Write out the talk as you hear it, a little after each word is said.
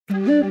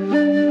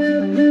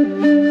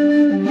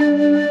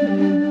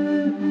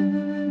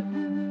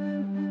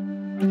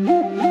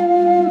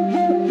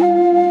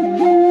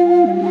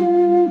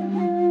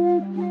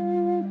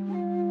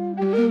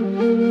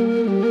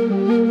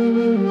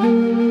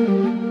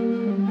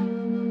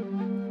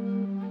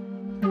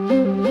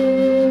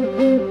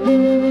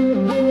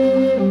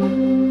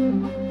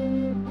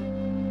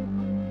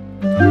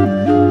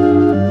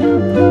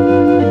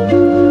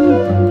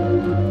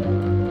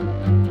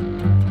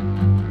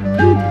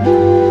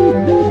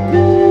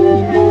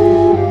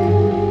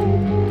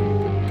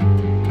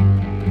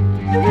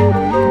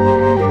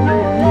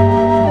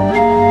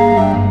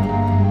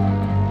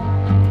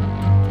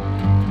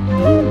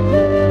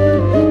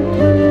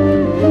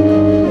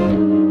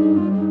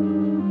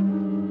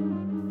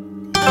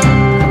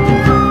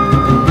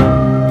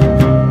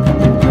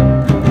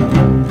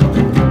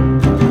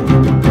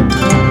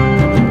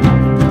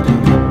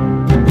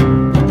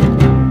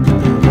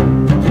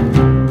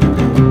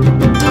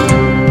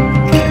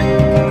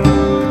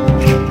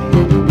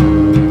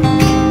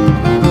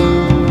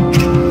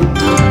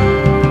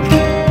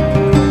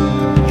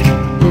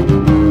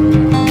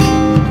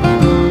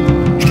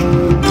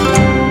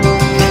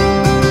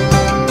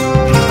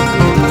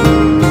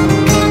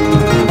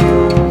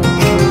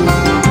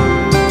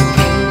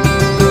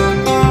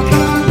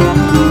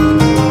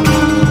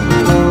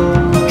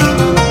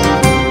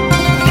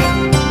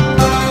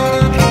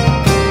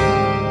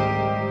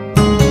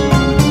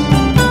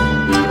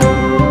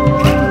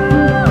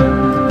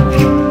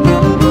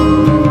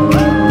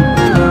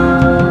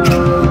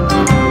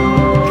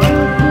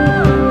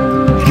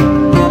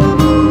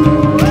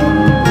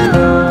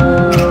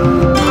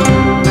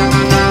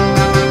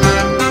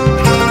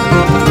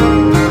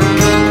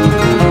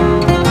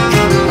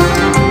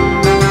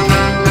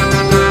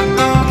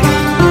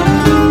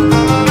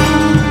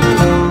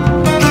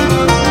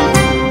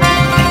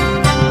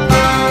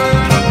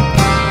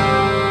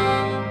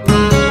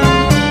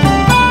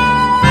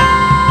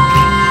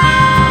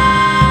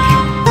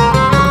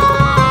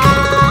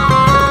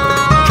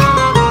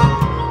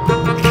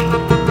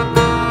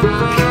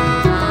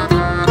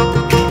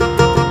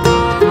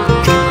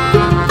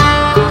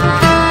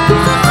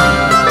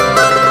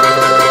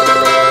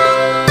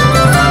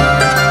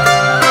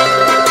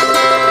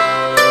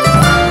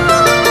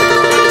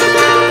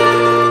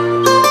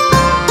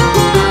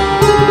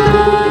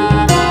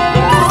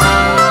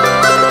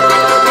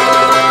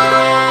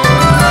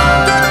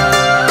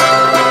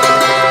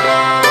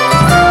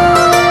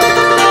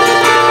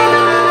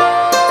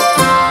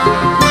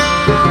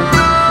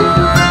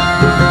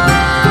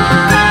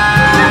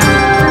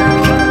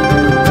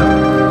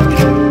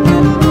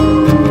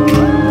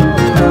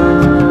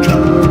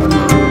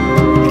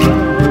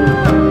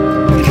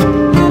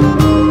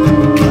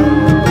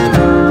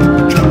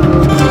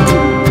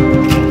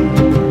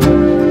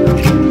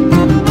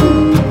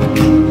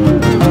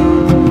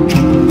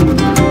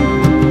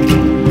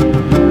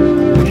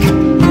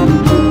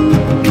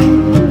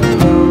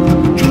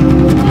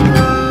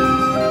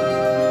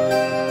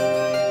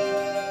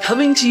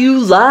Coming to you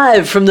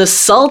live from the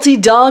Salty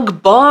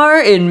Dog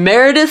Bar in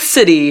Meredith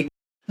City,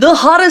 the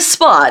hottest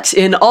spot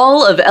in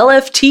all of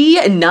LFT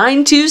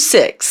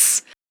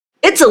 926.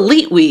 It's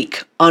Elite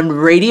Week on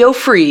Radio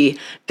Free,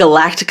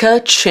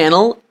 Galactica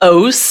Channel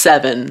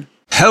 07.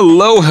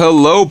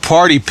 Hello,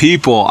 party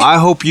people. I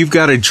hope you've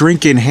got a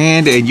drink in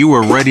hand and you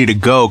are ready to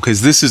go,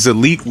 because this is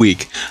Elite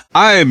Week.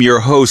 I am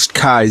your host,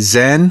 Kai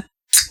Zen.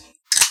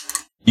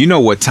 You know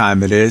what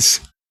time it is.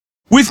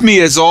 With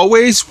me, as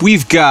always,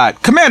 we've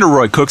got Commander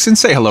Roy Cookson.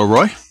 Say hello,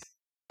 Roy.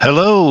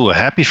 Hello.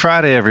 Happy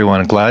Friday,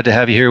 everyone. Glad to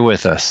have you here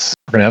with us.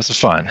 We're going to have some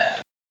fun.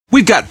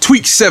 We've got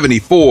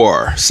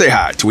Tweak74. Say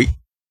hi, Tweak.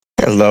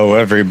 Hello,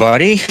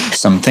 everybody.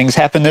 Some things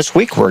happened this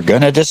week. We're going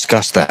to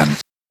discuss them.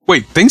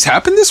 Wait, things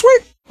happened this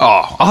week?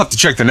 Oh, I'll have to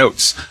check the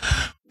notes.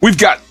 We've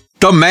got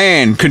the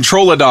man,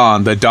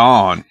 Controladon, the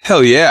Dawn.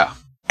 Hell yeah.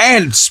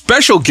 And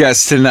special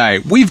guest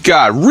tonight, we've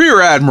got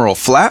Rear Admiral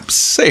Flaps.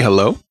 Say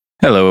hello.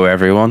 Hello,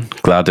 everyone.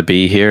 Glad to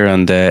be here,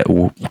 and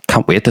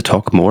can't wait to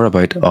talk more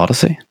about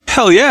Odyssey.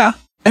 Hell yeah.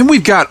 And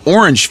we've got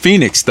Orange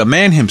Phoenix, the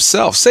man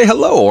himself. Say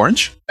hello,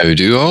 Orange. How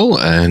do all,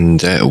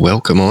 and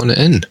welcome on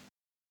in.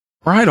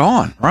 Right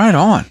on, right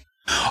on.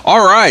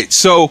 All right,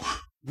 so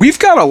we've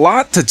got a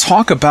lot to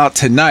talk about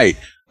tonight.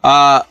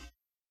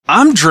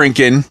 I'm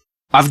drinking,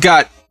 I've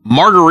got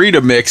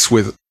margarita mix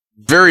with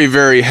very,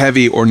 very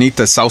heavy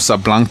Hornita Salsa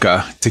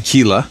Blanca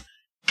tequila.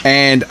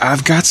 And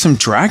I've got some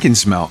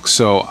dragon's milk,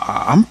 so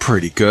I'm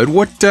pretty good.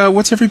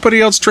 What's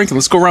everybody else drinking?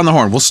 Let's go around the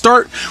horn.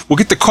 We'll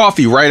get the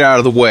coffee right out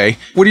of the way.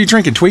 What are you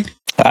drinking, Tweet?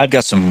 I've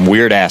got some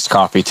weird-ass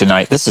coffee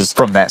tonight. This is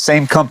from that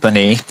same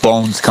company,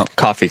 Bones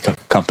Coffee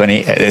Company.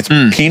 It's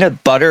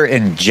peanut butter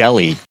and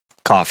jelly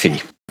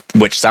coffee,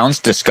 which sounds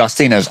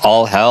disgusting as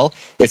all hell.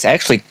 It's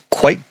actually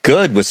quite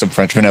good with some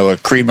French vanilla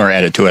creamer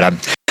added to it.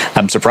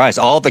 I'm surprised.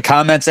 All the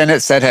comments in it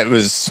said it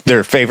was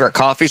their favorite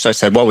coffee, so I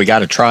said, well, we got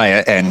to try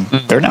it, and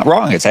they're not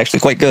wrong. It's actually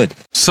quite good.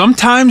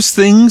 Sometimes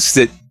things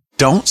that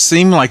don't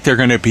seem like they're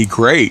going to be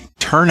great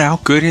turn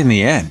out good in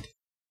the end.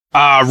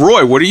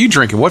 Roy, what are you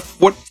drinking?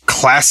 What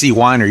classy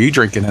wine are you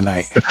drinking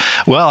tonight?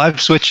 Well, I've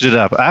switched it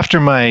up. After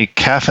my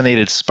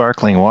caffeinated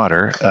sparkling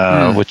water,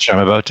 which I'm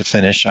about to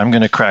finish, I'm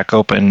going to crack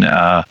open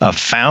a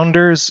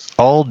Founders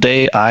All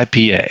Day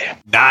IPA.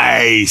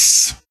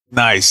 Nice.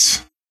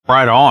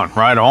 Right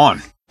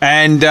on.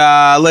 And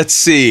let's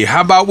see.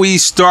 How about we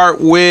start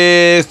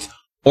with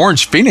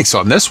Orange Phoenix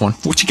on this one?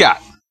 What you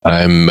got?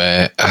 I'm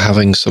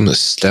having some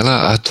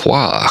Stella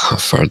Artois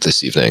for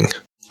this evening.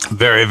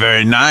 Very,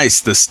 very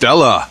nice. The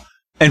Stella.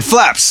 And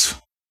Flaps,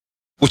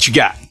 what you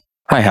got?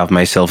 I have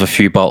myself a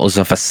few bottles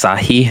of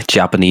Asahi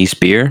Japanese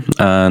beer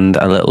and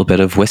a little bit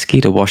of whiskey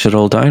to wash it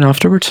all down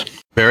afterwards.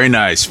 Very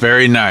nice.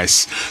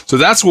 So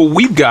that's what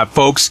we've got,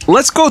 folks.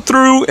 Let's go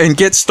through and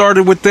get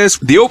started with this.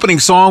 The opening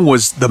song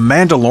was the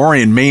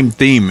Mandalorian main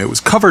theme. It was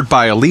covered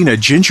by Alina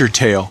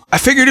Gingertail. I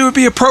figured it would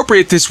be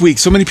appropriate this week.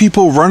 So many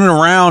people running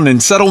around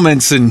in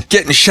settlements and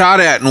getting shot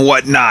at and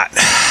whatnot.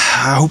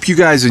 I hope you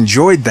guys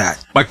enjoyed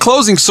that. My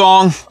closing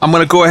song, I'm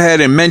going to go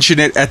ahead and mention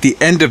it at the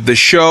end of the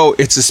show.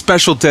 It's a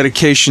special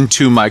dedication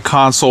to my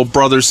console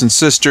brothers and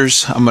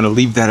sisters. I'm going to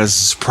leave that as a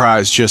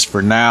surprise just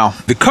for now.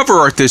 The cover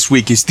art this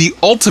week is the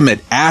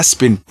ultimate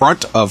asp in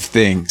front of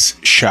things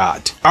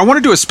shot. I want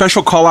to do a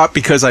special call out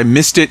because I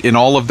missed it in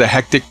all of the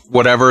hectic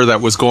whatever that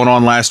was going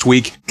on last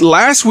week.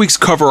 Last week's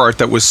cover art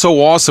that was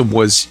so awesome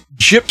was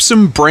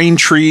Gypsum Brain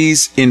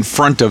Trees in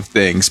Front of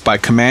Things by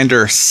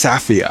Commander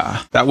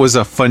Safia. That was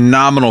a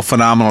phenomenal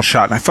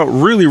shot, and I felt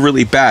really,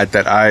 really bad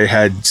that I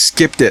had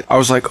skipped it. I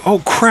was like,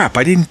 oh crap,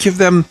 I didn't give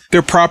them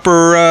their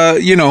proper,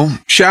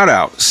 shout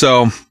out.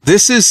 So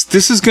this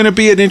is going to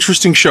be an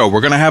interesting show. We're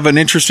going to have an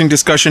interesting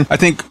discussion. I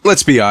think,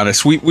 let's be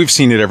honest, we've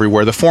seen it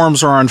everywhere. The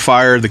forums are on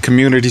fire. The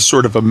community's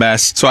sort of a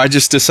mess. So I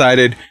just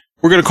decided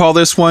we're going to call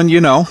this one,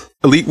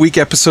 Elite Week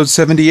Episode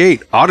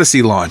 78,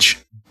 Odyssey launch.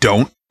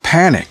 Don't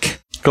panic.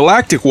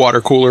 Galactic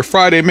Water Cooler,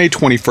 Friday, May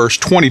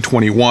 21st,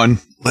 2021.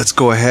 Let's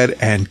go ahead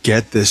and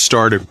get this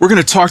started. We're going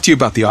to talk to you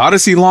about the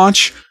Odyssey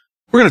launch.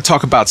 We're going to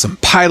talk about some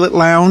Pilot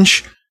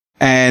Lounge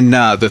and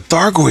the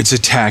Thargoids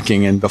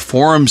attacking and the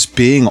forums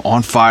being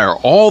on fire.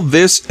 All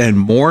this and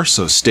more,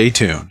 so stay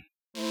tuned.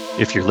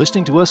 If you're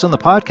listening to us on the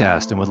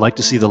podcast and would like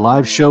to see the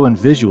live show and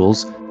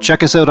visuals,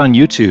 check us out on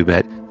YouTube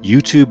at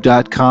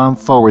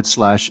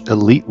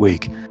youtube.com/Elite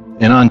Week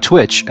and on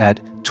Twitch at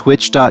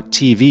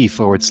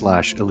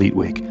twitch.tv/Elite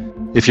Week.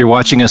 If you're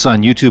watching us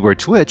on YouTube or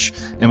Twitch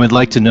and would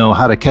like to know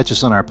how to catch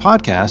us on our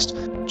podcast,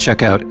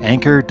 check out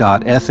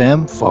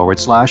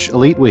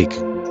anchor.fm/Elite Week.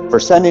 For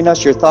sending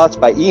us your thoughts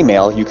by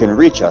email, you can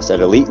reach us at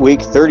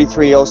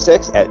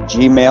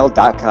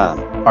eliteweek3306@gmail.com.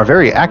 Our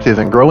very active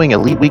and growing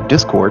Elite Week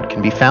Discord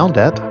can be found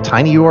at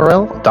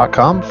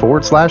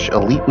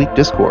tinyurl.com/Elite Week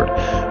Discord,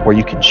 where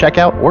you can check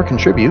out or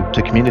contribute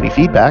to community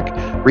feedback,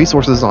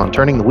 resources on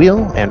turning the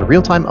wheel, and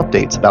real-time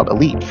updates about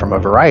Elite from a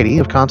variety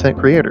of content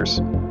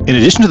creators. In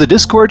addition to the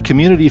Discord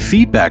community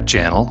feedback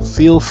channel,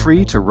 feel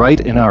free to write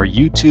in our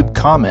YouTube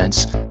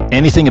comments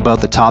anything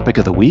about the topic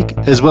of the week,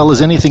 as well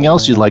as anything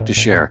else you'd like to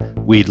share.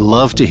 We'd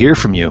love to hear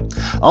from you.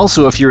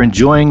 Also, if you're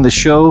enjoying the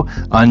show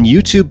on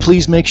YouTube,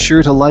 please make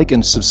sure to like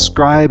and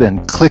subscribe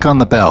and click on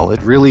the bell.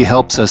 It really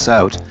helps us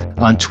out.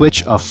 On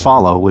Twitch, a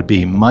follow would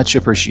be much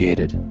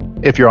appreciated.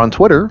 If you're on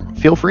Twitter,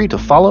 feel free to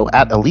follow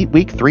at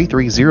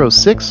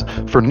EliteWeek3306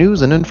 for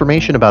news and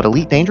information about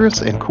Elite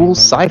Dangerous and cool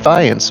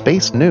sci-fi and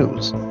space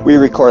news. We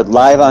record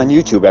live on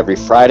YouTube every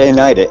Friday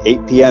night at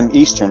 8 p.m.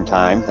 Eastern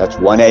Time. That's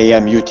 1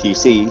 a.m.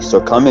 UTC,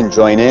 so come and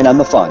join in on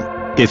the fun.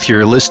 If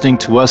you're listening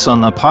to us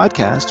on the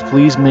podcast,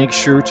 please make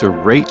sure to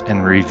rate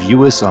and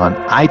review us on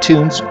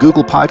iTunes,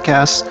 Google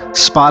Podcasts,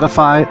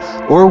 Spotify,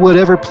 or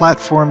whatever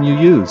platform you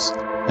use.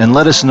 And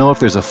let us know if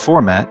there's a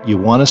format you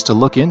want us to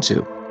look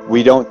into.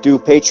 We don't do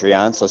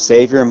Patreon, so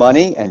save your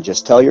money and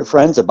just tell your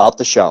friends about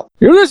the show.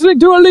 You're listening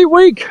to Elite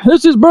Week.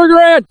 This is Burger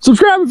Ant.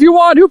 Subscribe if you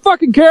want. Who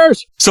fucking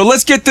cares? So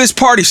let's get this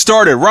party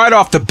started. Right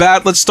off the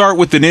bat, let's start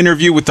with an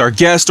interview with our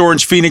guest,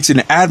 Orange Phoenix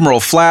and Admiral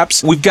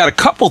Flaps. We've got a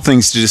couple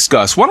things to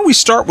discuss. Why don't we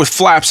start with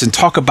Flaps and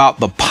talk about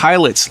the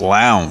Pilot's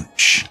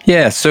Lounge?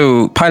 Yeah,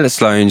 so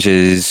Pilot's Lounge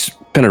is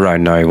been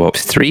around now,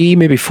 3,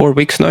 maybe 4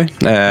 weeks now.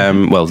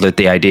 Well,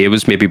 the idea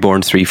was maybe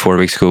born 3-4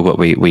 weeks ago, but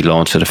we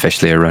launched it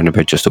officially around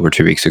about just over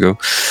 2 weeks ago.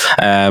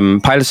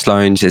 Pilot's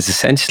Lounge is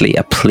essentially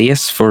a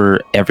place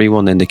for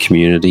everyone in the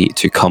community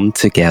to come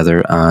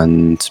together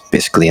and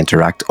basically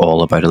interact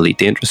all about Elite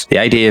Dangerous. The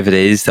idea of it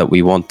is that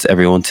we want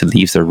everyone to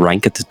leave their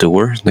rank at the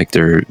door. Like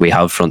we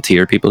have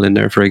Frontier people in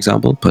there, for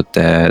example, but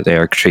they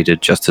are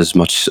treated just as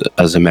much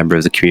as a member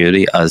of the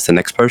community as the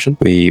next person.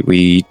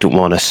 We don't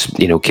want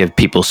to, give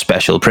people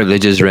special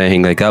privileges or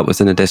anything like that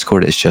within the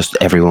Discord. It's just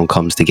everyone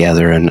comes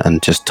together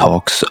and just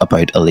talks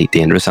about Elite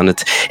Dangerous, and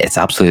it's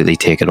absolutely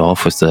taken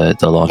off with the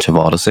launch of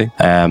Odyssey.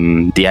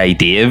 The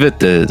idea of it,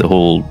 the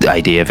whole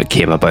idea of it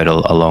came about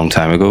a long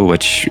time ago,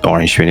 which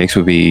Orange Phoenix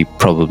would be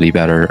probably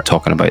better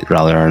talking about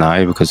rather than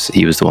I, because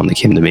he was the one that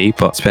came to me.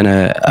 But it's been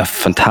a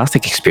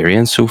fantastic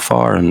experience so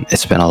far, and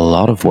it's been a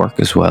lot of work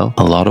as well.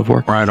 A lot of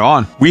work. Right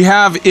on. We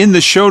have in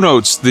the show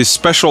notes this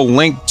special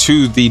link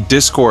to the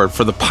Discord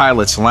for the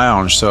Pilot's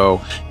Lounge.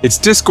 So it's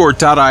Discord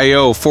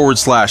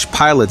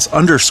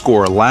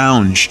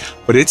discord.io/pilots_lounge.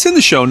 But it's in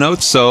the show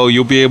notes, so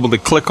you'll be able to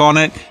click on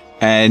it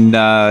and,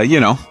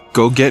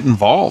 go get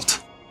involved.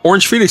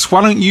 Orange Phoenix,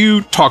 why don't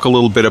you talk a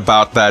little bit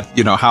about that,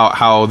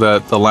 how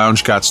the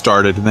lounge got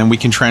started, and then we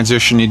can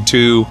transition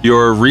into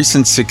your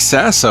recent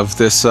success of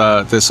this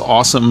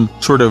awesome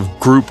sort of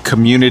group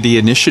community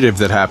initiative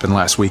that happened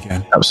last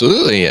weekend.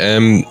 Absolutely.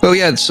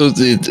 So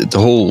the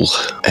whole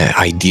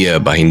idea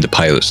behind the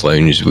Pilots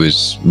Lounge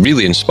was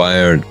really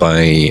inspired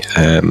by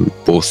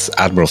both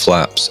Admiral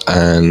Flaps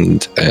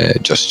and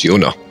Just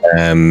Jonah.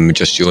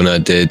 Just Jonah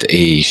did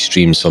a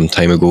stream some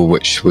time ago,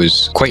 which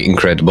was quite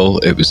incredible.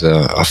 It was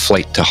a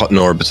flight to Hutton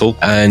Orbital,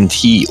 and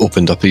he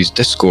opened up his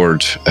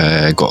Discord,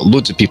 got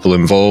loads of people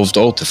involved,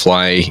 all to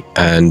fly,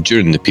 and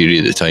during the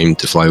period of time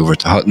to fly over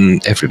to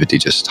Hutton, everybody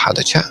just had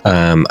a chat.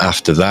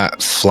 After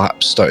that,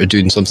 Flaps started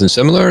doing something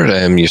similar.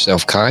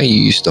 Yourself, Kai,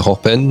 you used to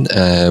hop in.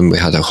 We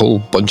had a whole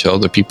bunch of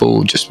other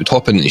people just would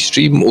hop in the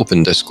stream,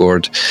 open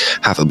Discord,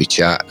 have a wee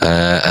chat,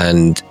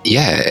 and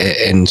yeah,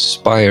 it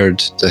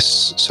inspired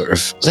this sort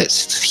of,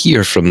 let's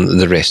hear from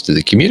the rest of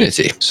the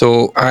community.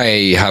 So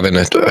I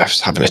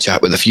was having a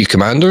chat with a few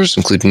commanders,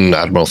 including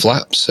Admiral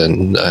Flaps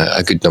and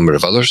a good number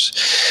of others,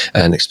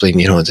 and explained,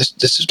 I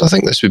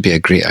think this would be a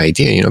great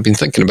idea. I've been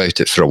thinking about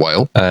it for a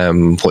while.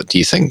 What do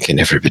you think? And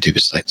everybody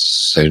was like,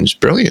 sounds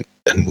brilliant.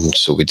 And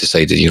so we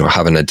decided,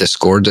 having a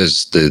Discord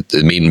as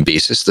the main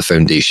basis, the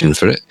foundation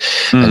for it,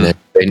 and then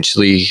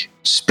eventually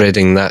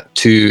spreading that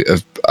to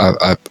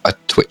a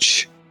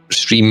Twitch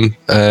stream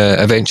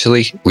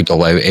eventually would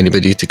allow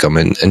anybody to come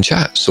in and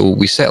chat. So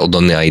we settled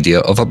on the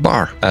idea of a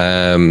bar.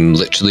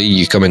 Literally,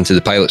 you come into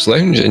the Pilots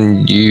Lounge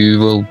and you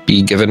will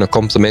be given a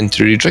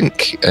complimentary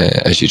drink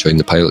as you join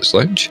the Pilots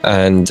Lounge.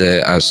 And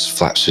as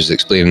Flaps was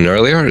explaining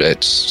earlier,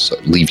 it's sort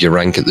of leave your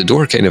rank at the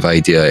door kind of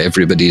idea.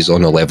 Everybody's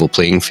on a level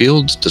playing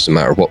field. Doesn't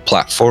matter what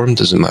platform,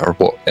 doesn't matter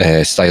what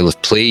style of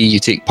play you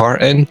take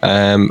part in,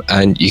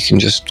 and you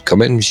can just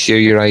come in, share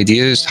your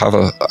ideas, have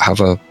a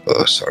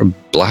sort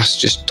of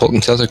blast just talking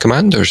to other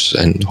commanders,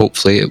 and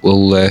hopefully it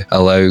will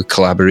allow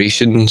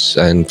collaborations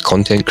and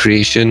content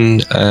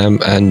creation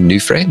and new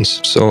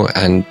friends. So,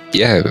 and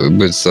yeah,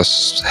 with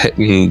us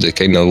hitting the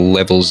kind of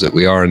levels that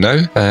we are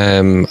now,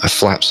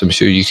 Flaps, I'm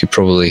sure you could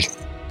probably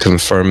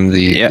confirm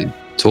the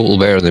total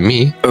better than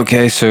me.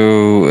 Okay,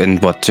 so in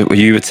what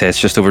you would say, it's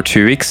just over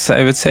 2 weeks,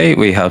 I would say.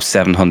 We have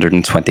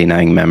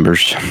 729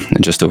 members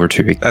in just over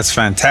 2 weeks. That's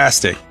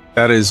fantastic.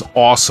 That is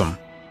awesome.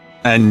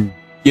 And,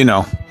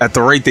 at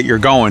the rate that you're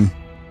going,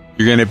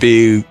 you're going to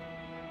be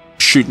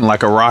shooting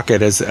like a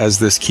rocket as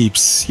this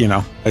keeps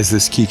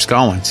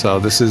going. So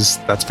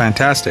that's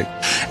fantastic.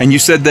 And you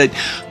said that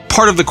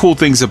one of the cool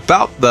things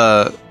about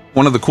the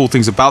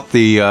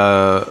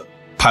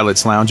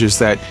Pilots Lounge is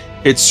that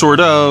it sort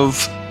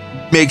of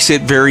makes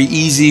it very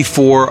easy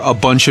for a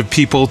bunch of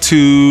people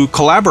to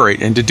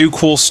collaborate and to do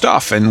cool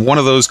stuff. And one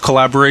of those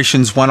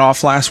collaborations went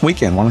off last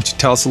weekend. Why don't you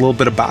tell us a little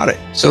bit about it?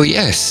 So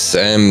yes,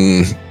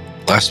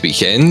 last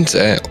weekend,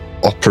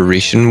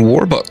 Operation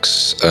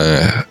Warbucks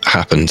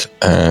happened.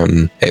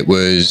 It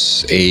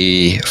was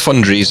a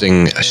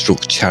fundraising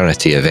stroke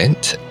charity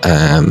event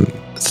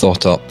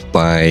thought up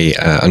by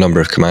a number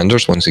of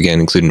commanders, once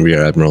again including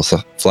Rear Admiral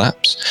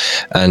Flaps,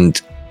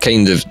 and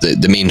kind of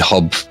the main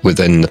hub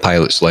within the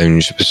Pilots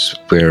Lounge was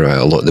where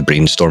a lot of the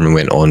brainstorming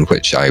went on,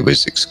 which I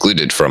was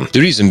excluded from.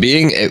 The reason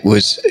being, it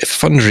was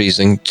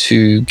fundraising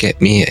to get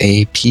me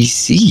a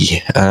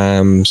PC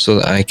so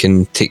that I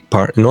can take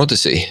part in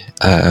Odyssey.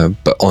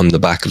 But on the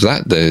back of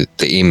that, the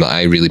aim that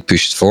I really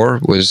pushed for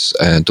was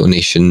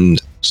donation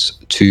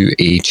to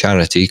a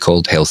charity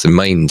called Health in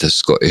Mind, a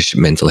Scottish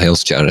mental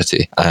health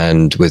charity.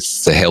 And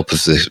with the help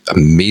of the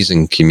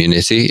amazing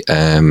community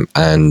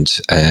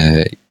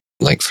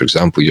like, for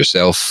example,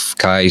 yourself,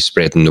 Kai,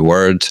 spreading the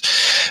word.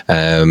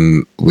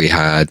 We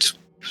had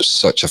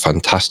such a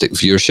fantastic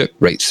viewership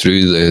right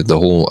through the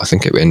whole, I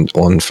think it went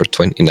on for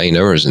 29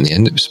 hours in the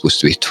end. It was supposed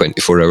to be a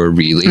 24-hour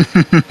relay.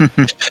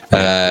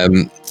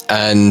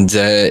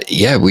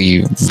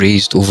 We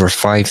raised over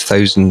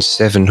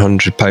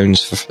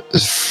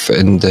 £5,700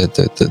 in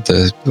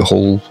the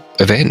whole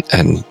event,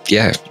 and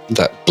yeah,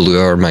 that blew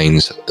our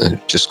minds.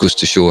 It just goes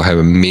to show how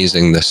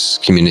amazing this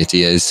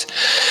community is.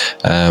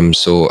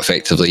 So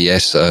effectively,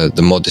 yes,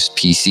 the modest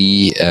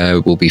PC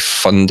will be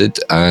funded,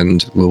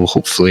 and we'll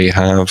hopefully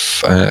have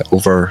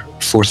over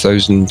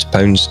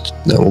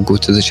 £4,000 that will go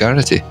to the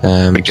charity.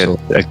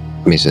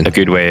 Amazing. A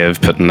good way of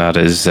putting that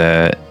is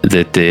that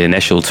the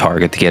initial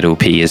target to get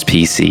OP as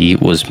PC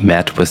was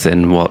met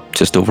within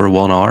just over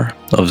 1 hour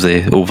of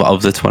the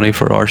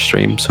 24-hour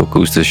stream. So it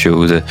goes to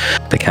show the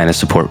kind of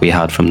support we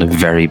had from the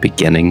very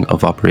beginning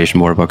of Operation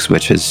Warbucks,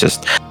 which is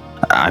just,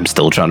 I'm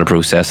still trying to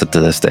process it to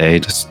this day.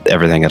 Just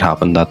everything that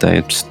happened that day,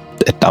 it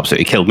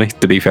absolutely killed me,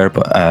 to be fair.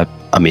 But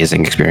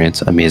amazing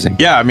experience, amazing.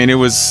 Yeah, I mean, it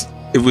was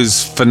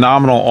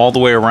phenomenal all the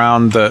way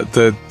around.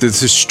 The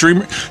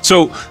streamer.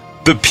 So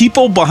the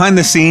people behind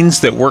the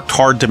scenes that worked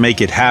hard to make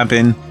it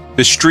happen,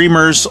 the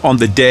streamers on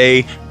the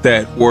day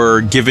that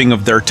were giving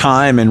of their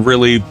time and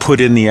really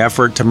put in the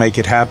effort to make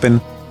it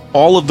happen,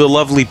 all of the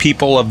lovely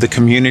people of the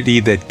community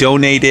that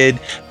donated.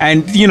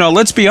 And,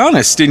 let's be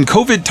honest, in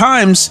COVID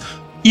times,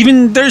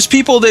 even there's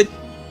people that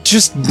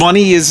just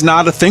money is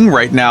not a thing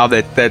right now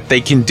that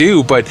they can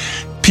do, but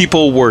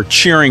people were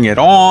cheering it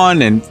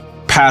on and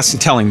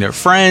telling their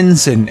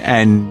friends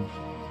and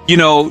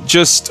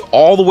just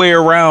all the way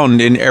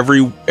around in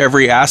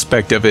every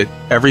aspect of it.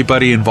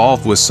 Everybody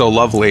involved was so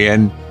lovely,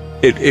 and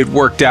it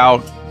worked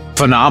out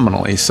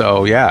phenomenally.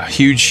 So yeah,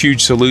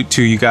 huge salute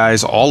to you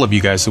guys, all of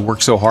you guys that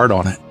worked so hard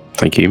on it.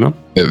 Thank you, man.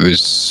 It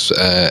was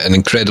an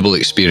incredible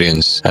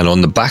experience, and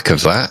on the back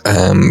of that,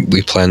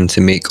 we plan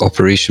to make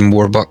Operation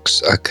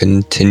Warbucks a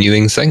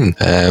continuing thing.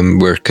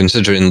 We're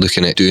considering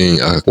looking at doing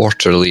a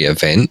quarterly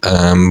event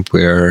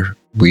where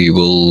we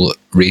will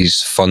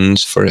raise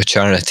funds for a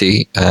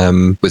charity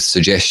with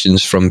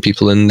suggestions from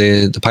people in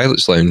the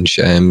Pilots Lounge.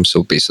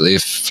 So basically,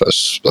 if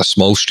a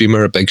small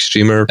streamer, a big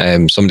streamer,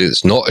 somebody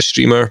that's not a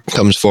streamer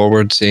comes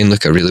forward saying,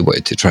 look, I really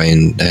wanted to try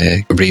and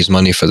raise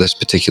money for this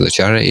particular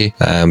charity,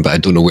 but I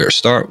don't know where to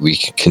start, we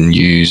can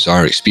use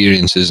our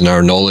experiences and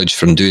our knowledge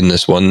from doing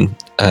this one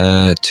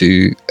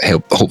to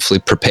help hopefully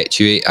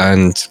perpetuate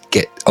and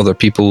get other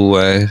people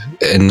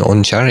in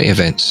on charity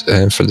events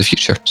for the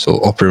future. So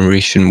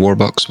Operation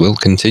Warbucks will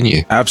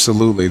continue.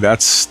 Absolutely.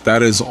 That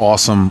is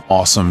awesome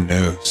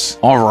news.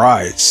 All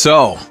right.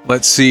 So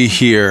let's see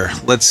here.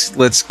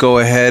 Let's go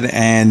ahead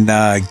and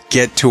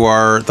get to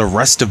the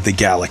rest of the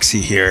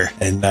galaxy here.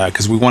 And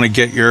because we want to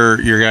get your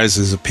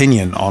guys'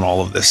 opinion on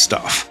all of this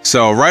stuff.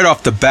 So right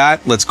off the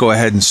bat, let's go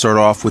ahead and start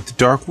off with the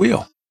Dark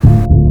Wheel.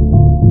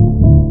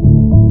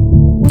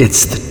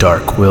 It's the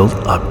Dark Wheel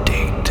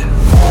update.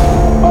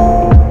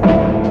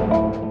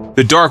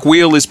 The Dark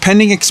Wheel is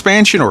pending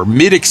expansion or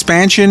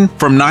mid-expansion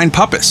from 9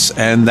 Puppets,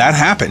 and that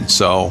happened,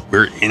 so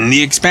we're in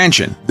the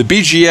expansion. The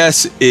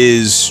BGS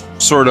is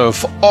sort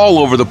of all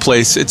over the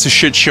place. It's a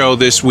shit show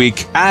this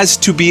week, as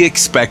to be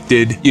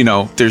expected.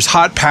 There's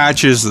hot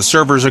patches, the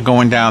servers are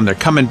going down, they're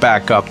coming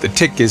back up, the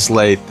tick is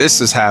late,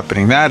 this is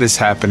happening, that is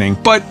happening,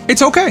 but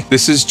it's okay.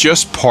 This is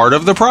just part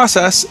of the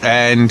process,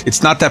 and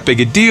it's not that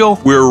big a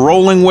deal. We're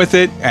rolling with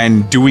it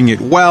and doing it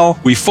well.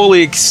 We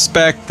fully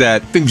expect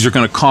that things are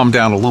going to calm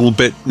down a little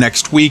bit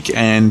next week,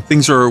 and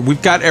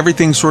we've got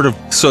everything sort of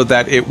so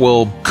that it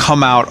will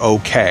come out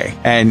okay.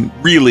 And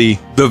really,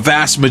 the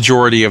vast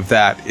majority of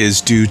that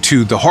is due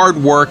to the hard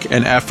work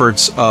and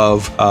efforts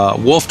of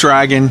Wolf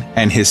Dragon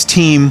and his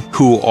team,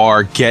 who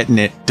are getting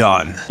it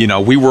done.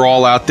 We were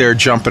all out there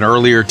jumping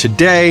earlier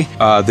today.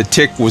 The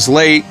tick was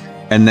late,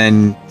 and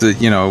then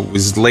it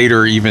was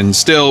later even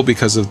still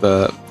because of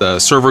the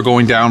server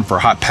going down for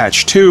Hot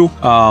Patch 2.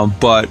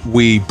 But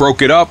we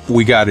broke it up,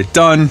 we got it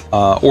done.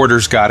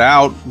 Orders got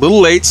out a little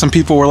late. Some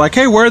people were like,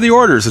 hey, where are the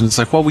orders? And it's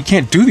like, well, we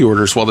can't do the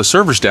orders while the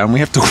server's down. We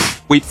have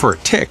to wait for a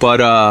tick.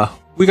 But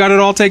we got it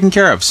all taken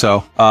care of.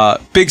 So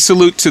big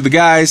salute to the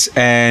guys.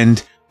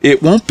 And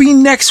it won't be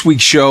next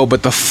week's show,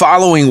 but the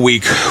following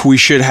week we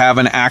should have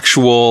an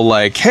actual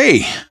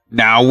hey,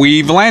 now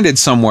we've landed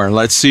somewhere.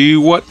 Let's see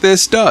what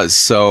this does.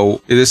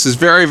 So this is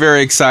very,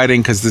 very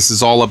exciting because this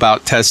is all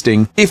about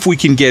testing if we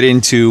can get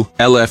into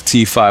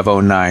LFT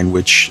 509,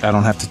 which I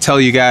don't have to tell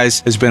you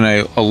guys has been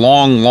a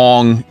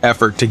long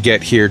effort to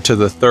get here to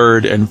the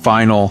third and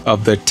final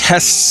of the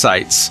test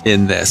sites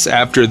in this.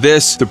 After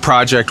this, the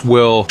project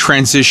will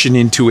transition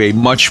into a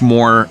much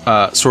more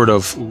sort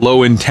of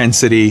low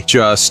intensity,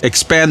 just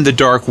expand the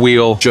Dark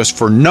Wheel just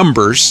for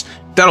numbers.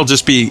 That'll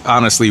just be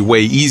honestly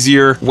way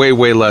easier,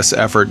 way less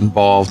effort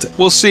involved.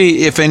 We'll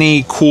see if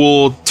any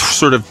cool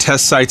sort of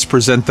test sites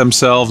present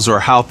themselves or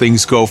how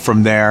things go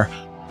from there.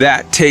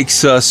 That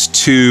takes us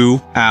to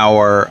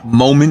our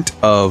moment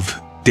of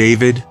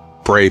David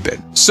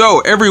Braben.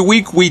 So every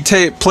week we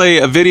play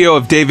a video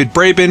of David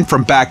Braben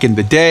from back in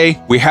the day.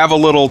 We have a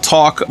little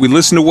talk. We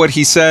listen to what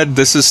he said.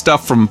 This is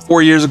stuff from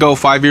 4 years ago,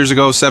 5 years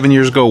ago, 7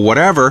 years ago,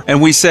 whatever.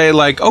 And we say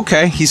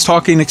okay, he's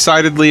talking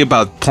excitedly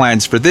about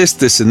plans for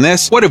this, and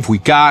this. What have we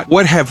got?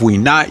 What have we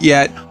not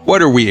yet?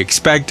 What are we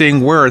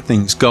expecting? Where are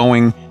things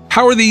going?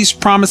 How are these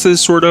promises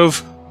sort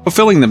of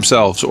fulfilling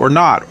themselves or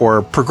not,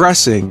 or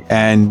progressing?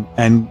 And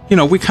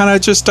we kind of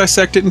just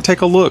dissect it and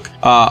take a look.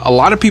 A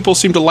lot of people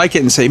seem to like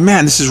it and say,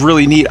 man, this is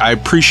really neat. I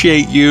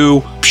appreciate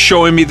you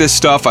showing me this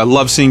stuff. I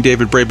love seeing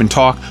David Braben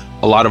talk.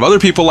 A lot of other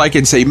people like it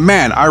and say,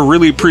 man, I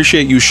really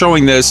appreciate you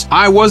showing this.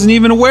 I wasn't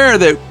even aware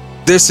that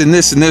this and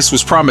this and this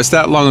was promised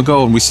that long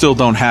ago and we still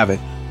don't have it.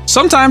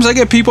 Sometimes I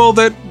get people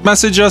that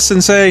message us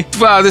and say,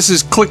 wow, this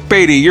is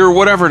clickbaity, you're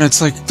whatever. And it's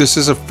like, this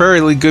is a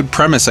fairly good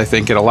premise, I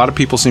think. And a lot of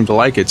people seem to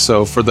like it.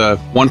 So for the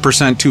 1%,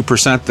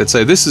 2% that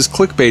say this is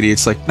clickbaity,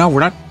 it's like, no, we're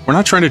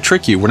not trying to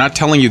trick you. We're not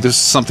telling you this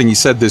is something you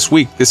said this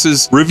week. This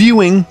is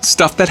reviewing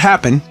stuff that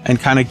happened and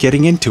kind of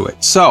getting into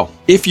it. So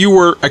if you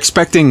were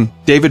expecting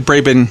David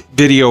Braben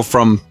video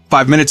from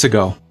 5 minutes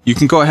ago, you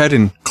can go ahead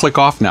and click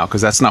off now,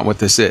 because that's not what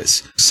this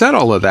is. Said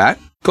all of that,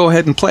 go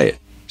ahead and play it.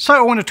 So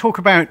I want to talk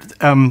about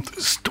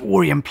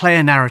story and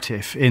player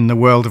narrative in the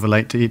world of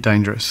Elite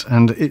Dangerous,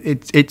 and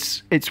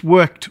it's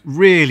worked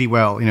really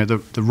well.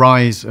 The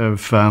rise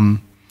of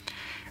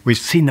we've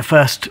seen the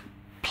first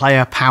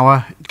player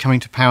power coming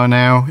to power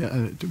now.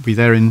 It'll be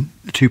there in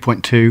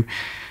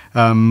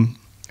 2.2.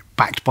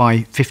 Backed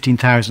by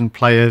 15,000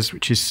 players,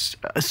 which is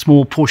a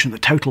small portion of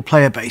the total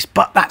player base,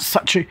 but that's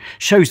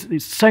shows that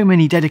there's so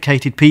many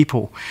dedicated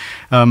people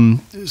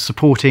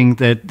supporting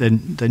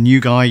the new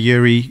guy,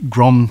 Yuri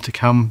Grom, to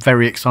come.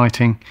 Very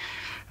exciting.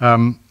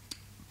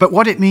 But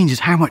what it means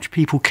is how much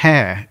people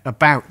care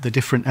about the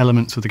different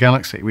elements of the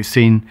galaxy. We've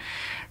seen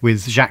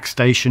with Jacques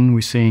Station,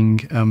 we're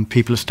seeing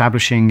people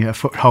establishing a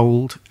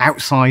foothold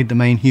outside the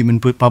main human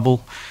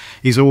bubble.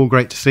 Is all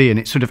great to see, and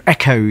it sort of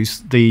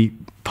echoes the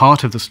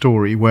part of the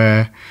story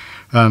where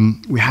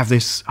we have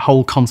this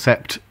whole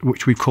concept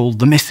which we've called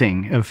the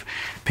missing, of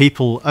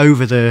people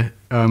over the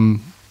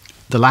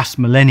last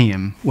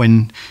millennium,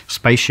 when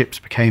spaceships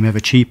became ever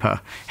cheaper,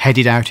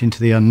 headed out into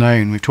the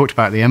unknown. We've talked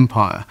about the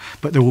Empire,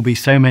 but there will be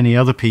so many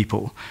other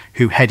people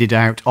who headed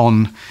out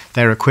on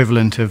their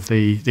equivalent of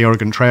the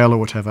Oregon Trail or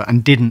whatever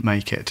and didn't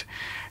make it.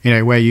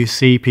 Where you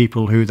see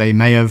people who they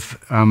may have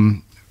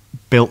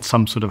built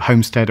some sort of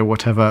homestead or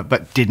whatever,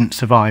 but didn't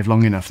survive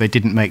long enough. They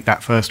didn't make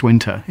that first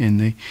winter in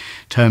the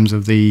terms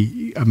of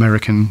the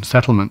American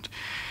settlement.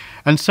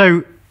 And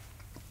so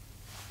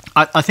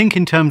I think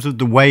in terms of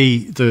the way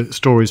the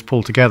story is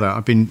pulled together,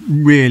 I've been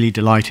really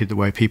delighted the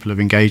way people have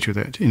engaged with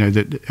it,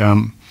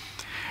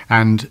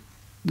 and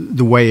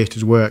the way it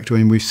has worked. I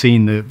mean, we've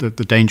seen the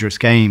Dangerous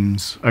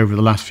Games over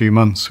the last few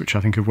months, which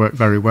I think have worked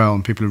very well,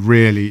 and people have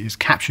really, it's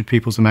captured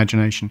people's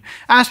imagination,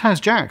 as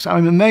has Jack's.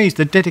 I'm amazed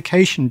the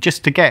dedication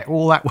just to get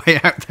all that way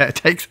out there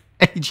takes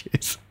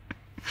ages.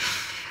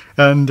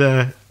 And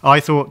I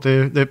thought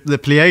the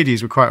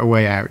Pleiades were quite a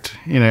way out,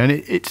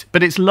 and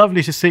but it's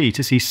lovely to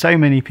see so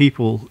many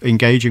people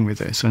engaging with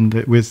this, and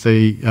with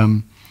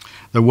the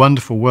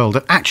wonderful world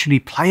that actually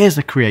players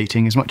are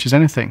creating as much as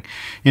anything.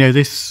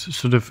 This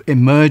sort of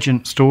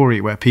emergent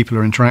story where people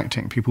are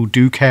interacting, people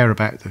do care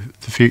about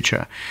the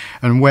future,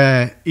 and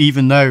where,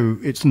 even though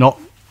it's not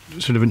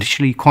sort of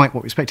initially quite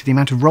what we expected, the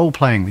amount of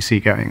role-playing we see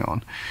going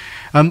on.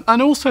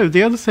 And also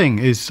the other thing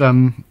is,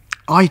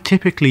 I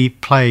typically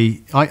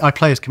play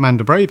as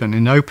Commander Braben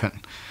in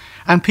Open,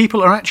 and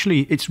people are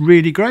actually, it's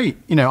really great.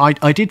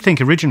 I did think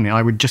originally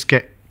I would just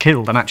get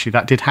killed, and actually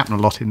that did happen a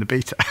lot in the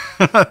beta.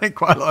 I think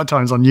quite a lot of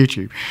times on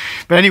YouTube.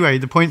 But anyway,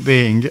 the point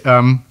being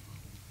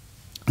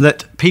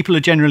that people are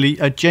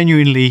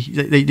genuinely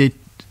they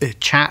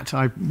chat.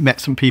 I met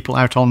some people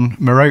out on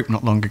Merope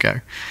not long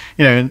ago,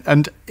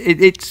 and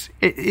it's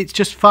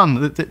just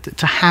fun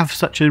to have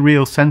such a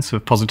real sense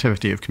of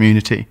positivity, of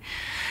community.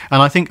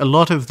 And I think a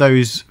lot of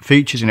those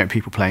features,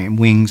 people playing in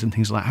Wings and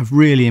things like that, have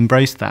really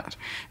embraced that.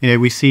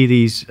 We see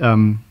these,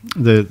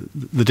 the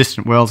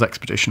Distant Worlds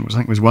expedition, which I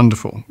think was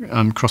wonderful,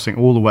 crossing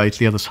all the way to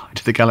the other side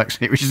of the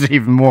galaxy, which is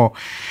even more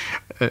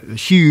a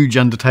huge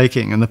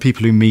undertaking. And the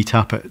people who meet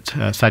up at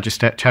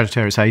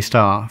Sagittarius A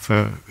star,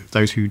 for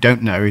those who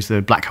don't know, is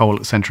the black hole at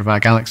the center of our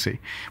galaxy,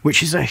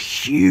 which is a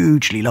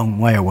hugely long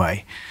way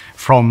away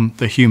from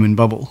the human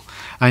bubble.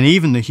 And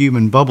even the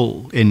human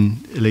bubble in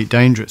Elite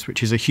Dangerous,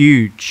 which is a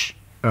huge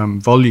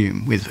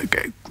volume with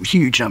a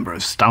huge number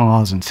of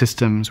stars and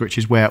systems, which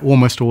is where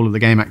almost all of the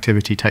game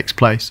activity takes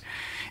place,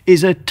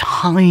 is a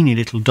tiny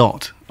little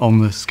dot on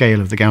the scale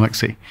of the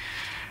galaxy.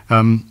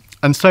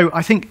 And so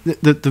I think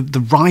that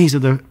the rise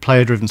of the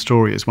player-driven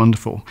story is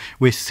wonderful.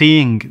 We're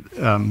seeing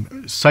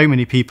so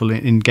many people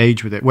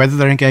engage with it, whether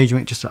they're engaging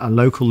with it just at a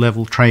local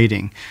level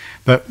trading,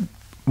 but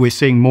we're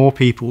seeing more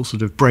people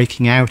sort of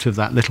breaking out of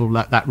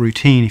that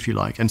routine, if you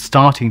like, and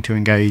starting to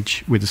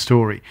engage with the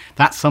story.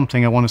 That's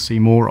something I want to see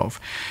more of.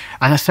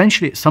 And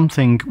essentially it's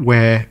something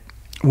where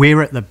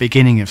we're at the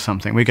beginning of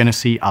something. We're going to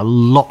see a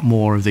lot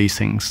more of these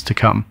things to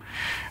come.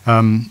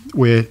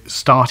 We're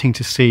starting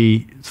to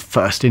see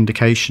first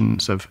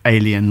indications of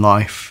alien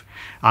life.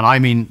 And I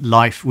mean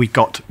life, we've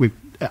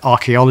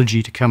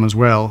archaeology to come as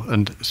well,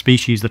 and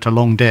species that are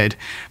long dead,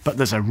 but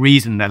there's a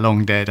reason they're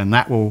long dead, and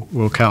that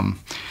will come.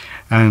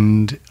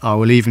 And I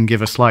will even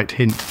give a slight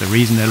hint. The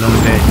reason they're long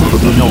dead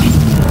is not.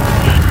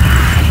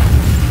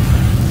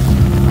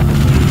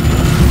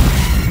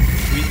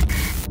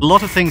 A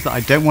lot of things that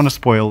I don't want to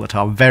spoil that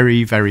are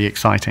very, very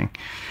exciting.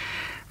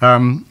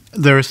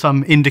 There are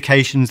some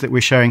indications that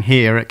we're showing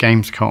here at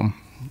Gamescom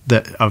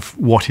of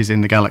what is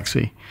in the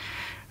galaxy.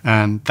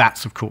 And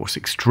that's, of course,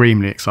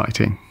 extremely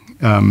exciting.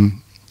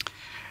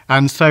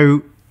 And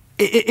so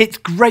it's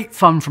great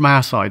fun from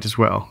our side as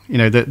well.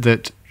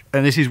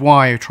 And this is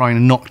why I'm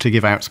trying not to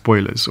give out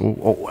spoilers.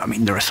 I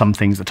mean, there are some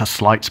things that are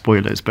slight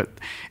spoilers, but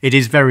it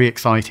is very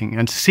exciting.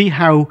 And to see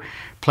how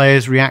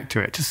players react to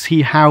it, to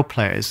see how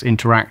players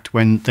interact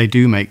when they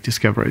do make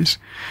discoveries.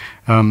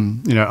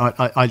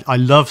 I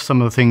love some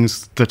of the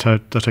things that are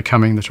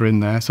coming, that are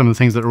in there, some of the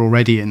things that are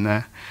already in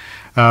there.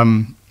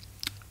 And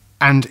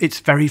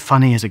it's very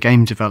funny as a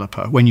game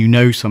developer when you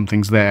know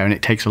something's there and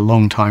it takes a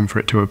long time for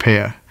it to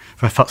appear.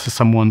 For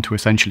someone to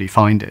essentially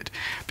find it,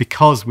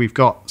 because we've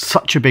got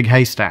such a big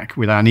haystack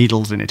with our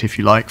needles in it, if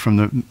you like, from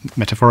the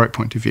metaphoric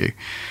point of view,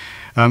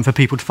 for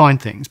people to find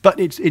things. But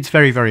it's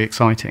very, very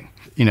exciting.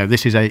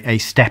 this is a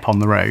step on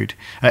the road.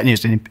 And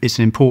it's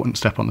an important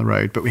step on the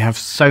road, but we have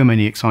so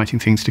many exciting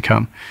things to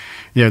come.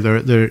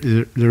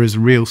 There is a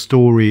real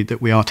story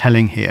that we are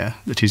telling here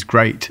that is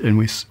great, and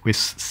we're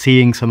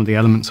seeing some of the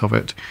elements of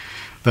it.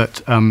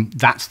 But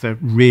that's the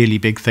really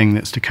big thing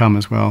that's to come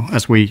as well.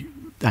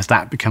 As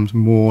that becomes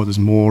more, there's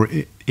more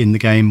in the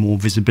game, more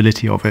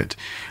visibility of it,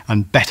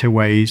 and better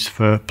ways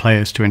for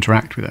players to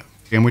interact with it.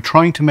 And we're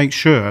trying to make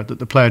sure that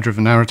the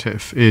player-driven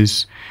narrative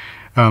is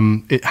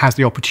it has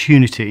the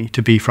opportunity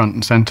to be front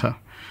and center.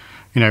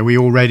 We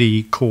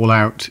already call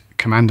out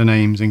commander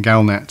names in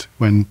Galnet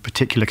when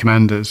particular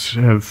commanders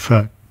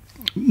have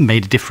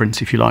made a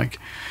difference, if you like.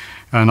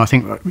 And I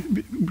think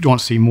we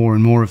want to see more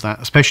and more of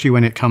that, especially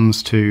when it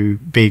comes to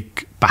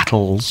big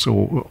battles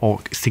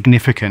or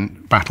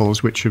significant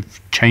battles which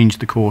have changed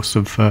the course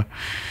of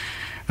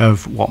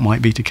what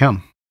might be to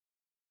come.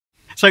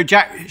 So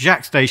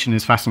Jacques' station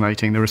is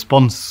fascinating. The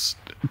response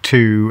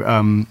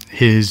to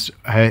his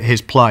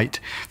plight.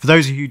 For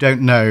those of you who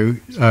don't know,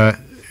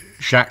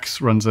 Jacques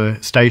runs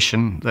a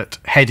station that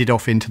headed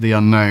off into the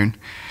unknown.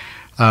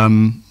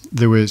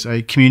 There was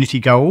a community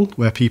goal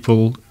where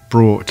people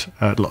brought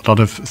a lot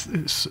of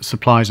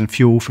supplies and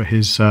fuel for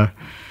his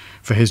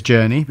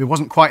journey. It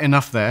wasn't quite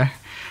enough there,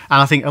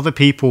 and I think other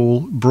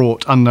people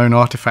brought unknown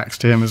artifacts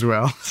to him as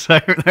well, so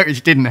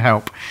which didn't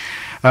help.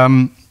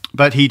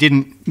 But he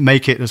didn't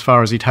make it as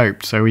far as he'd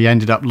hoped, so he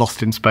ended up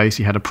lost in space.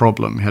 He had a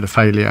problem, he had a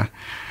failure,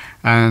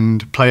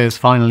 and players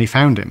finally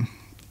found him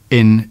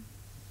in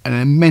an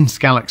immense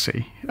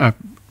galaxy. A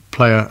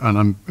player, and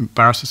I'm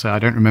embarrassed to say I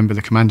don't remember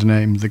the commander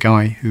name, the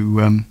guy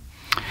who...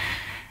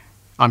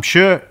 I'm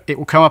sure it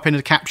will come up in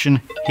the caption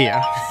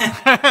here.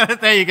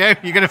 There you go.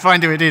 You're going to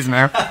find who it is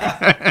now.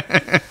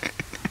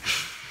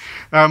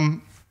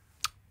 And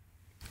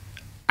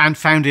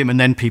found him, and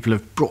then people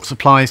have brought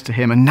supplies to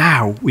him, and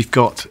now we've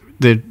got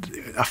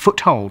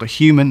a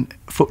human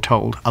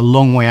foothold, a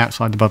long way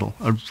outside the bubble,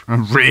 a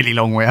really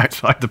long way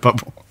outside the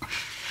bubble.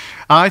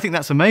 And I think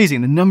that's amazing,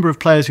 the number of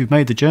players who've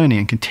made the journey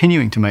and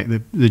continuing to make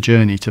the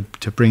journey to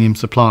bring him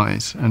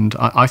supplies, and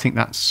I think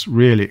that's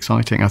really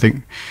exciting. I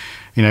think...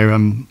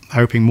 I'm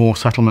hoping more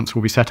settlements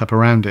will be set up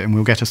around it, and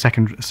we'll get a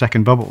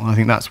second bubble. I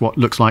think that's what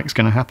looks like is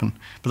going to happen.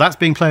 But that's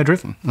being player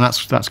driven, and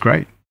that's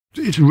great.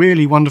 It's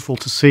really wonderful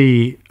to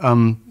see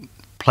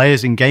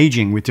players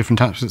engaging with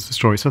different aspects of the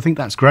story. So I think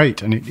that's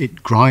great, and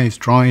it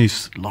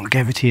drives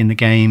longevity in the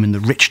game and the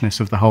richness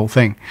of the whole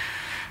thing.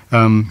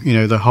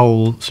 The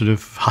whole sort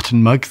of hut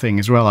and mug thing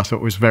as well, I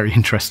thought was very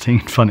interesting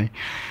and funny.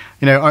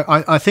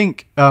 I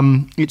think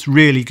it's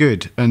really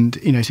good, and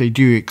so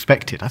do you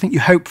expect it? I think you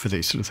hope for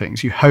these sort of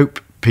things. You hope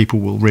people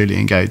will really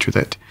engage with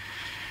it,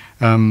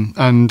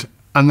 and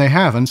they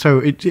have, and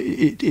so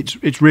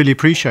it's really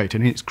appreciated,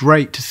 and it's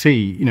great to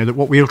see that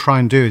what we'll try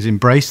and do is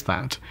embrace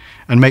that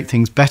and make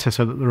things better,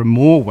 so that there are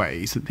more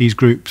ways that these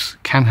groups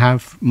can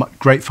have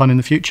great fun in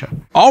the future.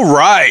 All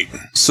right,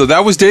 so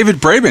that was David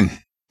Braben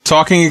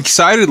talking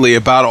excitedly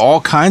about all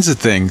kinds of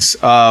things.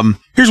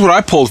 Here's what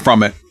I pulled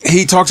from it.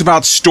 He talked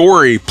about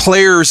story,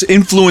 players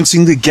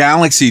influencing the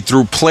galaxy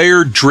through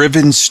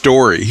player-driven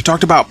story. He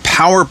talked about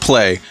power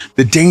play,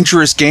 the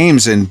dangerous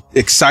games, and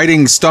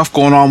exciting stuff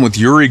going on with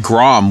Yuri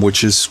Grom,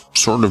 which is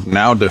sort of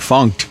now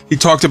defunct. He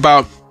talked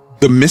about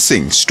the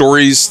missing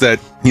stories that,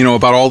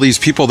 about all these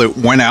people that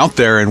went out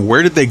there and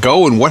where did they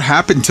go and what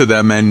happened to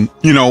them. And,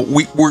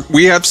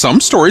 we have some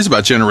stories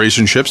about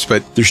generation ships,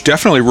 but there's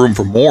definitely room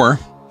for more.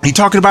 He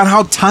talked about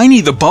how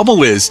tiny the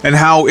bubble is and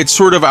how it's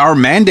sort of our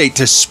mandate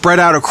to spread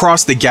out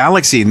across the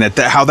galaxy, and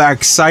how that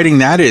exciting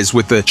that is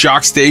with the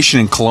Jacques Station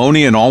and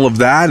Colonia and all of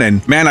that.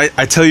 And man,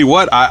 I tell you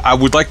what, I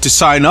would like to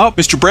sign up.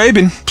 Mr.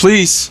 Braben,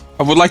 please.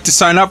 I would like to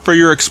sign up for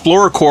your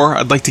Explorer Corps.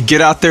 I'd like to get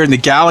out there in the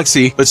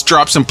galaxy. Let's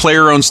drop some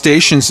player-owned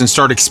stations and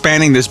start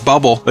expanding this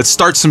bubble. Let's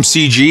start some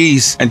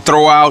CGs and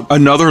throw out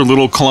another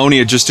little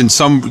Colonia just in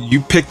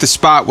you pick the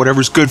spot.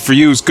 Whatever's good for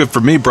you is good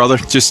for me, brother.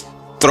 Just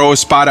throw a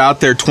spot out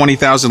there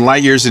 20,000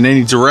 light years in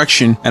any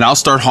direction, and I'll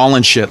start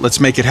hauling shit.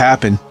 Let's make it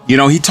happen.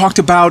 He talked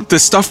about the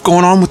stuff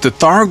going on with the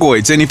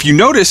Thargoids, and if you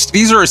noticed,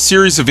 these are a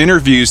series of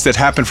interviews that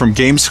happened from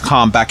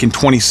Gamescom back in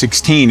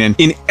 2016, and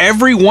in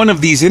every one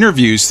of these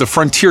interviews, the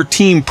Frontier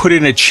team put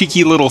in a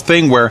cheeky little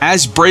thing where,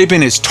 as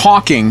Braben is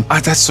talking,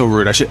 that's so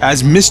rude,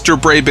 as Mr.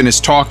 Braben is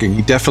talking,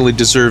 he definitely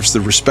deserves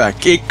the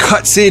respect. It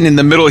cuts in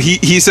the middle,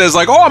 he says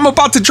like, I'm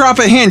about to drop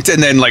a hint,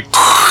 and then like...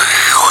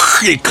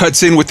 it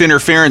cuts in with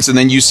interference, and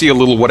then you see a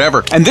little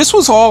whatever. And this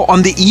was all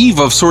on the eve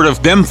of sort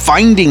of them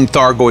finding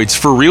Thargoids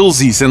for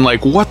realsies, and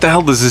like, what the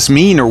hell does this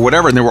mean or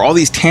whatever. And there were all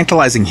these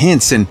tantalizing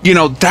hints, and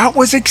that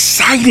was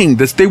exciting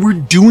that they were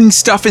doing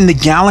stuff in the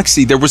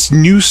galaxy. There was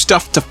new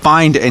stuff to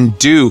find and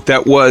do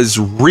that was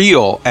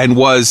real and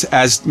was,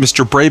 as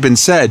Mr. Braben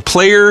said,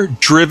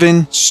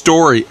 player-driven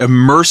story,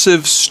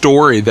 immersive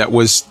story that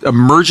was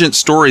emergent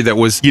story that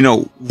was,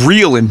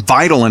 real and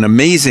vital and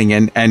amazing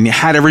and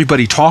had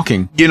everybody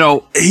talking.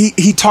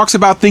 he talks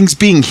about things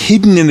being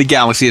hidden in the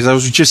galaxy, as I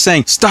was just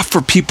saying, stuff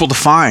for people to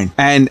find.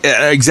 And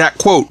exact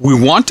quote, we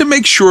want to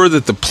make sure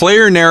that the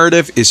player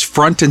narrative is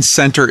front and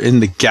center in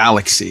the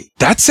galaxy.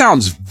 That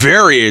sounds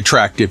very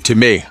attractive to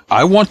me.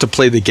 I want to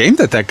play the game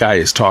that guy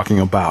is talking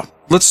about.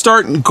 Let's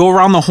start and go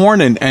around the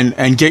horn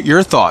and get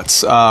your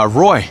thoughts.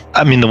 Roy.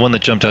 I mean, the one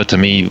that jumped out to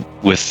me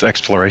with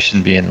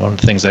exploration being one of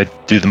the things I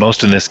do the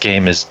most in this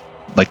game is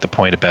like the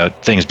point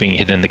about things being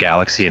hidden in the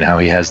galaxy and how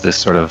he has this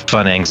sort of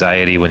fun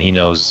anxiety when he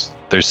knows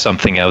there's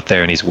something out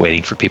there and he's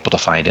waiting for people to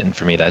find it. And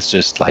for me, that's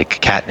just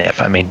like catnip.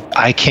 I mean,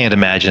 I can't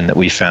imagine that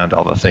we found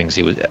all the things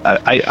he was.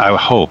 I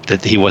hope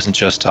that he wasn't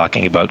just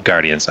talking about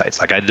Guardian sites.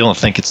 Like, I don't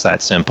think it's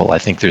that simple. I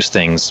think there's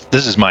things,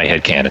 this is my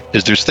headcanon,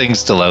 is there's things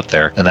still out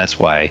there. And that's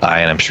why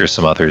and I'm sure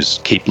some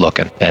others keep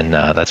looking. And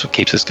that's what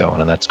keeps us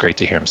going. And that's great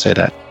to hear him say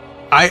that.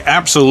 I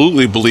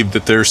absolutely believe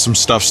that there's some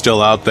stuff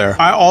still out there.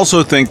 I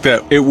also think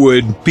that it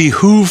would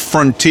behoove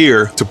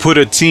Frontier to put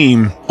a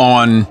team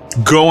on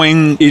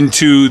going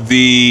into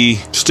the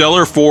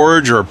Stellar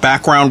Forge or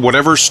background,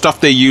 whatever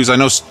stuff they use. I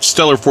know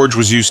Stellar Forge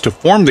was used to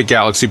form the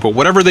galaxy, but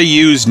whatever they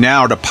use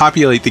now to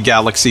populate the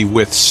galaxy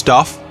with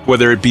stuff,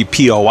 whether it be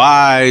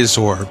POIs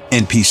or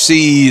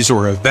NPCs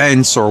or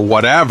events or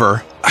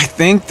whatever, I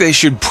think they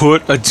should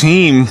put a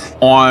team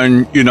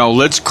on,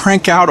 let's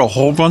crank out a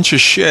whole bunch of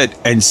shit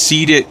and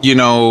seed it,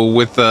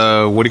 with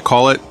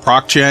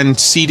proc gen,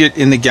 seed it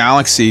in the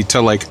galaxy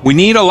to we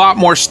need a lot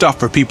more stuff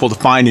for people to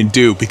find and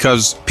do,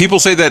 because people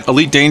say that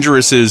Elite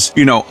Dangerous is,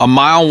 a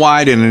mile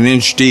wide and an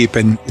inch deep,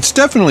 and it's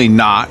definitely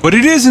not, but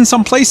it is in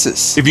some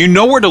places. If you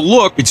know where to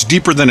look, it's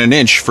deeper than an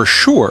inch for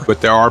sure,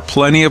 but there are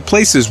plenty of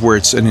places where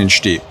it's an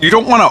inch deep. You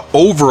don't want to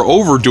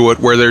overdo it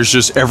where there's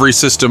just every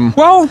system.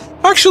 Well,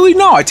 actually,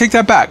 no, I take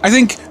that back. I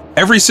think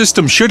every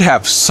system should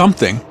have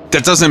something.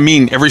 That doesn't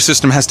mean every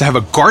system has to have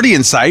a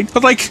Guardian site,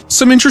 but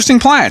some interesting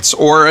plants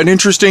or an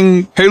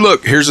interesting, hey,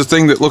 look, here's a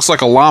thing that looks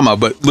like a llama,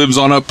 but lives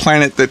on a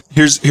planet that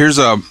here's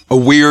a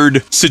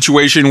weird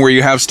situation where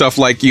you have stuff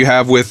like you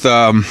have with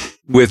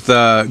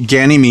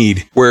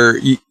Ganymede, where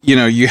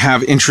you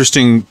have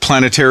interesting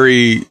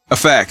planetary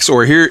effects.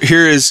 Or here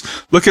is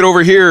look at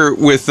over here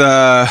with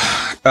why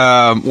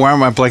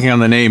am I blanking on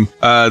the name?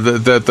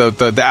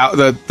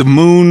 The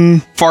moon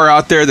far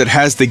out there that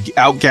has the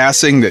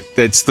outgassing.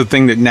 That's the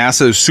thing that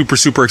NASA is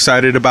super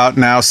excited about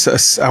now.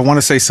 I want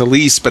to say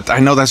Solis, but I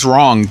know that's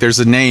wrong. There's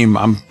a name.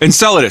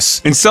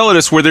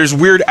 Enceladus, where there's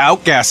weird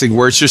outgassing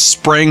where it's just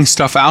spraying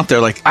stuff out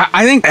there.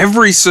 I think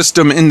every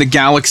system in the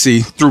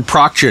galaxy through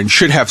ProcGen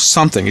should have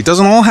something. It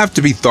doesn't all have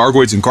to be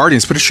Thargoids and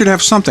Guardians, but it should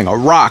have something. A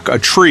rock, a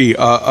tree,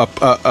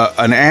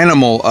 an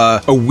animal,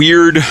 a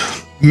weird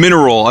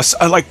mineral.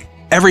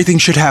 Everything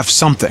should have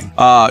something.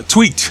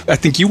 Tweaked, I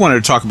think you wanted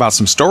to talk about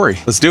some story.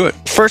 Let's do it.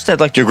 First, I'd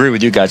like to agree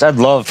with you guys. I'd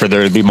love for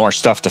there to be more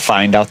stuff to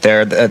find out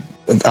there.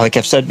 Like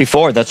I've said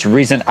before, that's the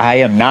reason I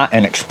am not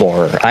an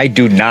explorer. I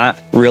do not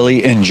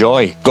really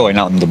enjoy going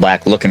out in the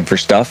black looking for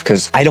stuff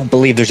because I don't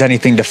believe there's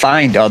anything to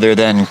find other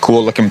than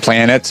cool looking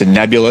planets and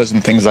nebulas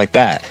and things like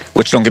that,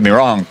 which, don't get me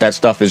wrong, that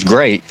stuff is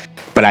great,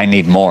 but I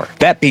need more.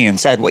 That being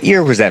said, what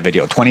year was that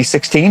video?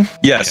 2016?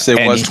 Yes,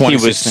 it was 2016.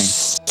 He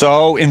was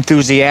so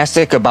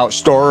enthusiastic about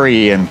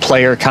story and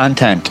player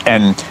content.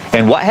 And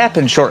what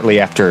happened shortly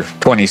after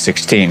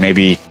 2016?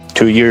 Maybe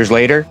 2 years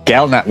later,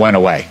 Galnet went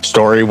away.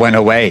 Story went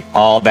away.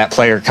 All that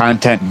player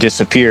content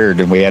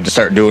disappeared, and we had to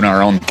start doing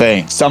our own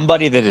thing.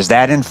 Somebody that is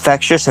that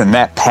infectious and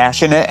that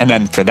passionate, and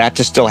then for that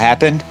to still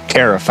happen,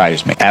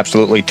 terrifies me.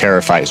 Absolutely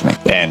terrifies me.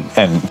 And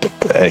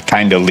it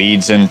kind of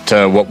leads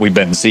into what we've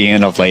been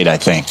seeing of late, I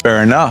think.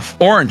 Fair enough.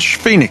 Orange,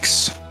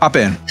 Phoenix, hop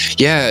in.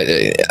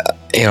 Yeah,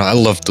 I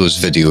love those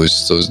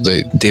videos.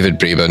 The David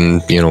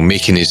Braben,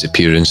 making his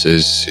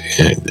appearances,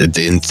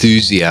 the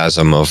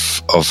enthusiasm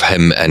of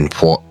him and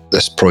what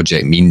this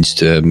project means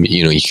to him.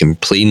 You can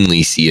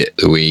plainly see it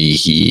the way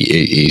he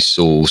is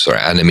so sort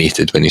of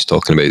animated when he's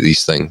talking about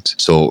these things.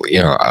 So,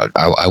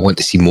 I want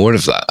to see more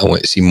of that. I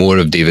want to see more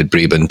of David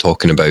Braben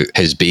talking about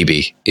his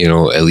baby,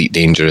 Elite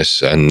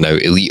Dangerous and now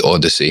Elite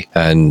Odyssey,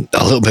 and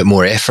a little bit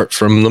more effort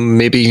from them.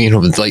 Maybe,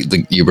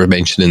 you were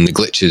mentioning the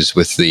glitches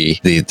with the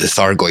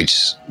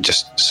Thargoids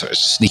just sort of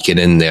sneaking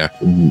in there.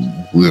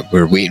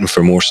 We're waiting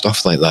for more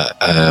stuff like that.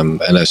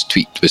 And as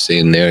Tweaked was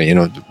saying there,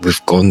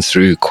 we've gone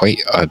through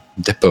quite a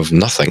dip of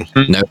nothing.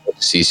 Now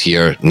Odyssey's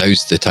here.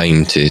 Now's the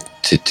time to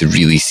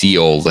really see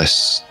all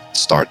this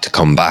start to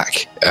come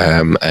back,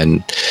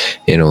 and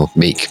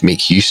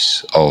make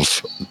use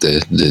of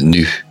the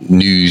new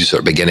news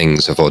or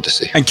beginnings of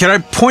Odyssey. And can I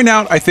point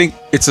out, I think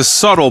it's a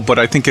subtle but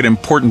I think an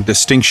important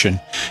distinction.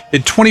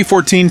 In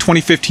 2014,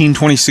 2015,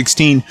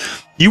 2016,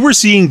 you were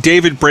seeing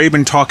David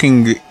Braben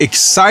talking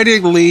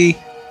excitedly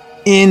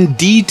in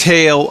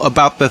detail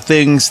about the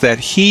things that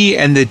he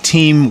and the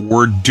team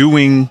were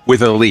doing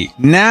with Elite.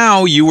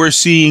 Now you are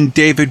seeing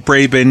David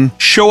Braben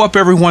show up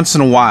every once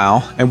in a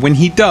while, and when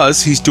he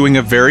does, he's doing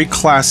a very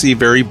classy,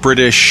 very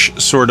British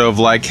sort of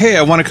hey,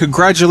 I want to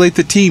congratulate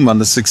the team on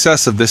the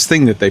success of this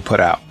thing that they put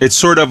out. It's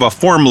sort of a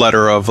form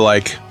letter of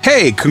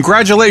hey,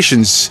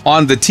 congratulations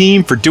on the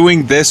team for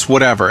doing this,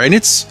 whatever. And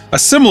it's a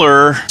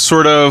similar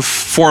sort of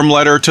form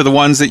letter to the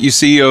ones that you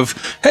see of,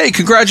 hey,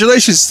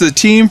 congratulations to the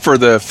team for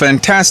the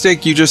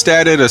fantastic, you just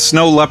added a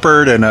snow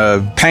leopard and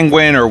a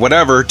penguin or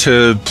whatever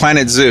to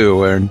Planet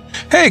Zoo. And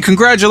hey,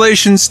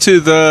 congratulations to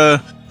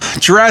the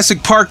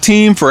Jurassic Park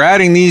team for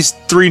adding these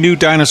 3 new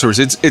dinosaurs.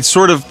 It's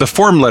sort of the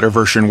form letter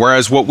version,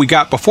 whereas what we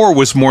got before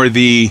was more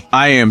the,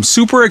 I am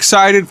super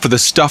excited for the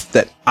stuff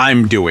that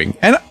I'm doing.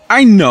 And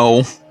I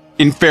know,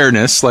 in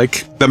fairness,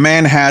 like, the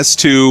man has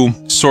to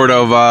sort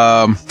of,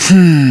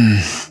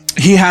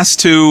 he has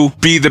to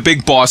be the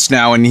big boss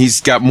now and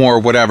he's got more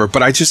whatever.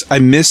 But I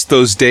miss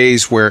those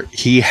days where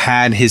he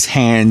had his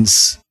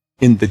hands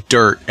in the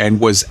dirt and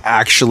was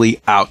actually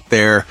out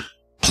there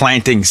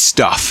planting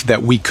stuff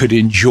that we could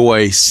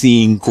enjoy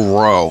seeing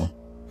grow.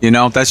 You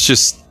know, that's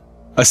just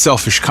a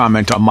selfish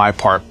comment on my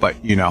part,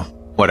 but you know,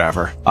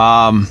 whatever.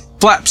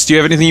 Flaps, do you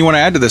have anything you want to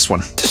add to this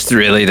one? Just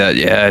really that,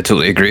 yeah, I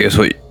totally agree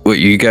with what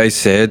you guys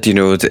said. You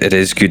know, it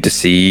is good to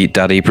see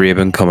Daddy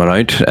Braben coming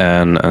out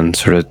and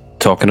sort of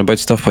talking about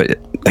stuff, but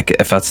like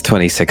if that's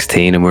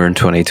 2016 and we're in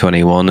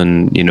 2021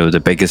 and you know the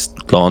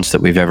biggest launch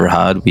that we've ever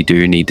had, we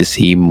do need to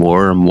see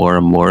more and more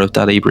and more of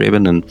Daddy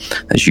Braben, and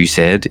as you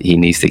said, he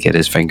needs to get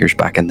his fingers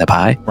back in the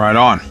pie. Right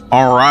on.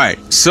 All right,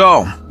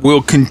 so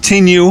we'll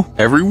continue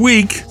every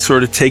week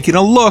sort of taking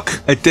a look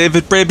at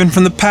David Braben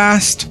from the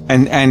past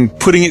and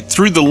putting it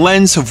through the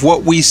lens of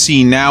what we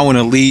see now in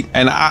Elite.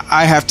 And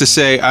I have to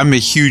say, I'm a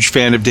huge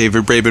fan of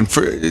David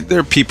Braben. There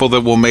are people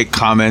that will make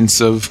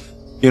comments of,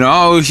 you know,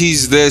 oh,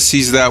 he's this,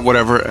 he's that,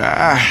 whatever.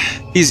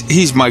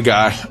 He's my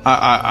guy.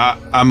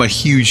 I'm a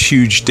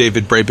huge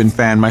David Braben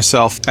fan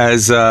myself.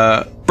 As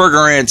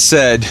Burger Ant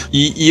said,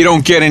 you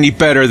don't get any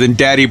better than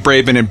Daddy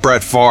Braben and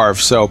Brett Favre.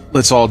 So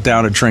let's all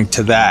down a drink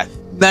to that.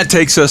 That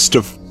takes us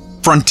to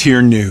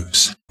Frontier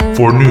News.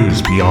 For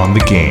news beyond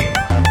the game,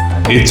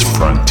 it's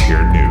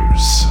Frontier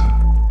News.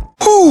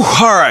 Whew,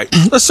 all right,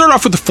 let's start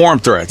off with the forum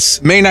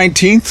threads. May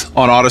 19th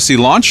on Odyssey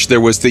launch, there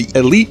was the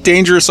Elite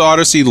Dangerous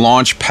Odyssey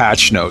launch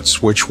patch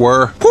notes, which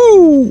were,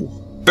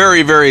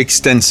 very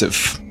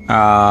extensive.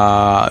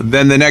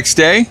 Then the next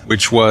day,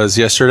 which was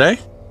yesterday,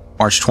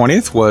 March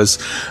 20th, was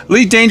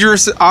Elite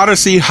Dangerous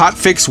Odyssey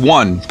Hotfix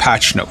 1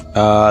 patch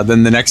note.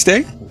 Then the next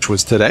day, which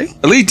was today,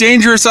 Elite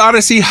Dangerous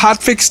Odyssey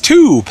Hotfix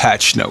 2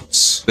 patch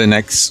notes. The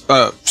next,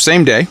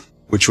 same day,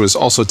 which was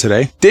also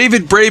today,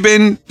 David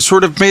Braben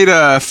sort of made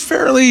a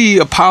fairly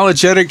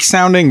apologetic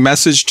sounding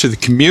message to the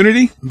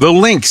community. The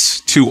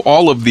links to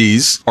all of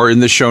these are in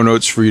the show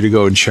notes for you to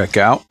go and check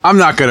out. I'm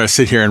not going to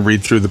sit here and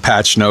read through the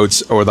patch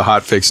notes or the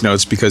hotfix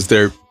notes because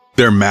they're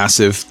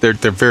massive. They're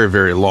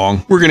very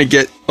long. We're going to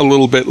get a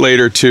little bit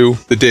later to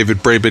the David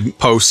Braben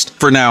post.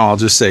 For now, I'll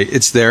just say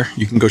it's there.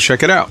 You can go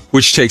check it out,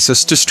 which takes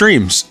us to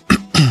streams.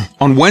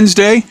 On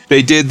Wednesday,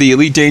 they did the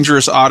Elite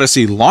Dangerous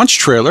Odyssey launch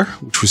trailer,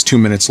 which was 2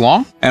 minutes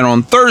long. And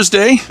on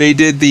Thursday, they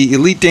did the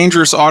Elite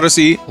Dangerous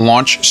Odyssey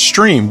launch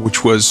stream,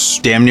 which was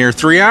damn near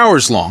 3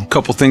 hours long. A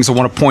couple things I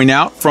want to point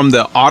out from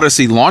the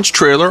Odyssey launch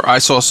trailer. I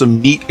saw some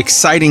neat,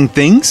 exciting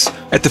things.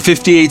 At the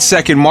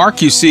 58-second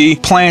mark, you see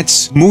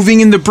plants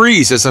moving in the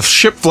breeze as a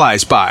ship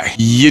flies by.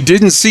 You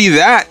didn't see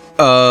that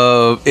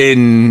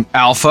in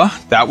alpha.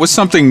 That was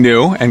something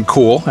new and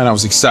cool, and I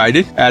was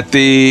excited. At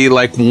the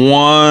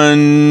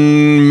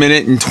 1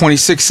 minute and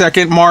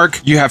 26-second mark,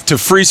 you have to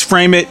freeze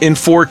frame it in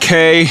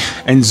 4K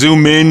and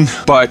zoom in,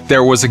 but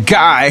there was a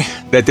guy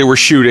that they were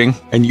shooting,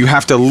 and you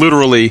have to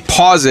literally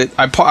pause it.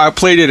 I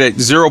played it at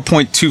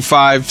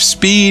 0.25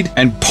 speed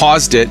and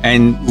paused it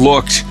and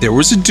looked. There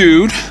was a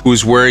dude who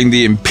was wearing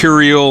the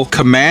Imperial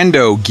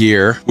Commando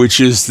gear, which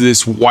is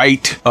this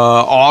white,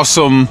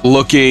 awesome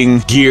looking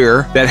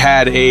gear that had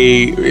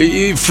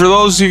for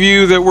those of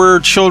you that were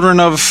children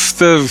of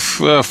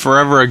the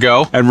forever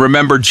ago and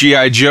remember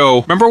G.I.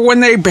 Joe, remember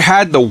when they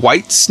had the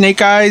white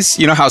Snake Eyes?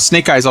 You know how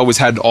Snake Eyes always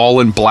had all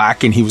in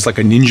black and he was like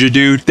a ninja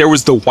dude? There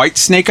was the white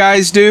Snake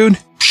Eyes dude.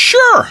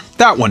 Sure,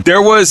 that one.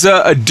 There was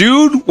a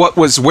dude what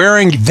was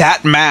wearing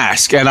that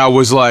mask, and I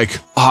was like,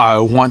 I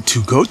want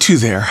to go to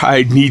there.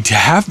 I need to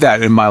have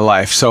that in my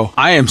life. So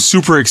I am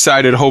super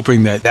excited,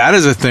 hoping that that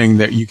is a thing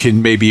that you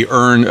can maybe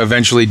earn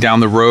eventually down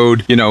the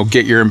road, you know,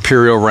 get your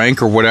Imperial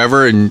rank or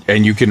whatever, and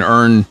you can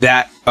earn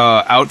that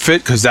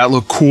outfit, because that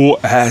looked cool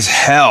as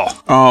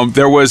hell.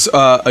 There was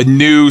a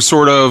new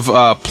sort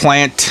of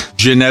plant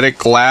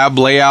genetic lab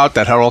layout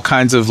that had all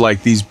kinds of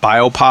like these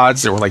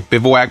biopods that were like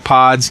bivouac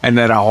pods, and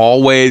then a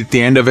hallway at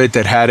the end of it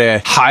that had a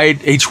hide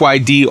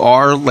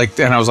HYDR, like,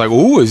 and I was like,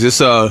 ooh, is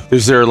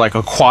there like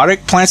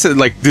aquatic plants that,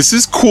 like, this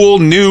is cool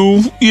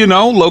new, you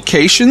know,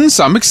 locations.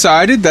 I'm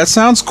excited. That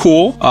sounds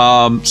cool.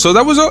 So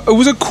that was it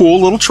was a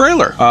cool little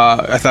trailer.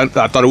 I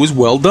thought it was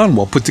well done,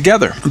 well put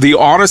together. The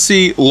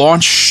Odyssey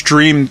launch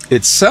stream game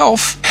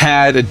itself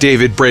had a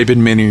David Braben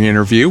mini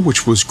interview,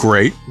 which was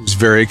great. It was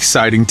very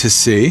exciting to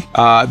see.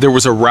 There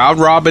was a round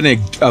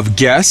robin of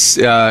guests,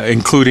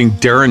 including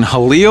Darren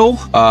Halil,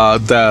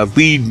 the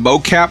lead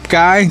mocap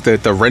guy,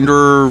 the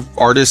render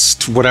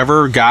artist,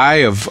 whatever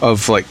guy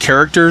of like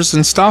characters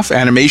and stuff,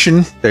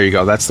 animation. There you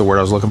go. That's the word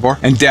I was looking for.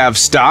 And Dav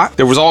Stott.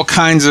 There was all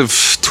kinds of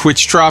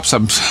Twitch drops.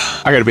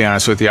 I gotta be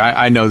honest with you.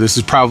 I know this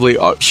is probably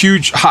a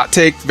huge hot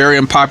take, very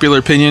unpopular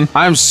opinion.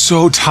 I'm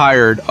so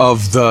tired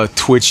of the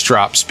Twitch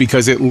drops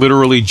because it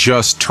literally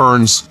just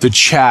turns the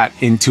chat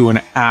into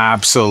an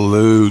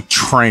absolute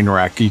train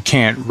wreck. You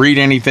can't read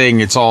anything.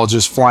 It's all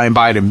just flying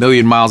by at a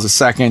million miles a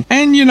second.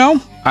 And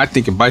I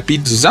think it might be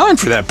designed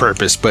for that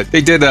purpose, but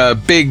they did a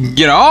big,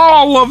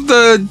 all of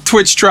the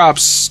Twitch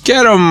drops.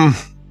 Get them.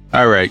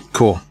 All right,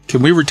 cool.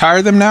 Can we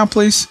retire them now,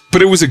 please?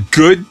 But it was a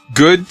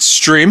good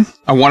stream.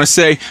 I want to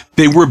say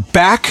they were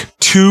back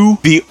to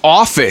the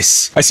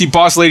office. I see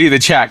Boss Lady in the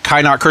chat,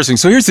 Kai not cursing.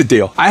 So here's the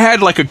deal. I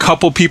had like a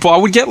couple people. I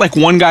would get like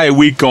one guy a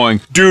week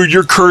going, dude,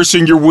 you're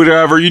cursing, you're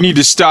whatever. You need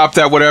to stop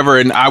that, whatever.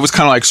 And I was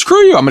kind of like,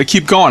 screw you. I'm going to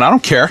keep going. I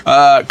don't care.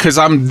 Because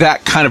I'm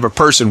that kind of a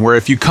person where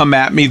if you come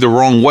at me the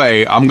wrong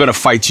way, I'm going to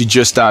fight you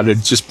just out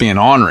of just being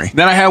ornery.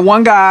 Then I had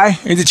one guy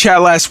in the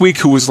chat last week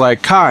who was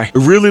like, Kai, I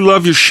really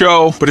love your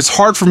show, but it's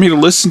hard for me to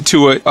listen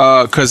to it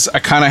because I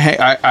kind of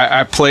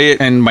I play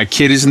it and my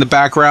kid is in the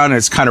background and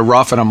it's kind of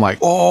rough. And I'm like,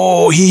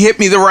 oh, he hit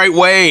me the right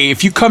way.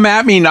 If you come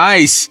at me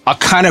nice, I'll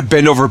kind of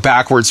bend over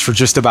backwards for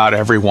just about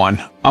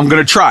everyone. I'm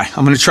going to try.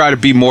 to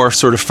be more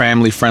sort of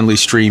family friendly,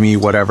 streamy,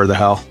 whatever the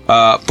hell.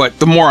 But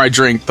the more I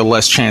drink, the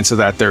less chance of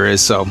that there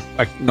is. So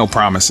no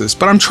promises,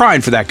 but I'm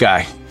trying for that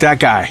guy,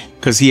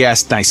 because he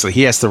asked nicely.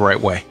 He asked the right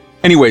way.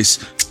 Anyways,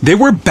 they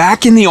were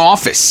back in the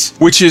office,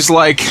 which is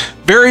like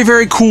very,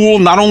 very cool.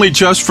 Not only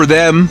just for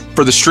them,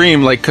 for the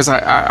stream, like, because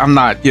I'm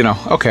not,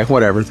 okay,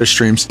 whatever, the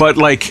streams, but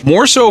like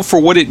more so for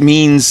what it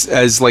means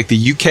as like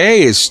the UK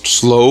is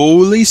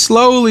slowly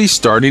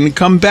starting to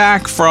come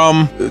back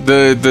from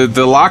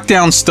the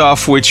lockdown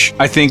stuff, which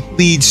I think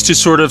leads to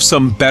sort of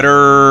some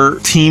better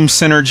team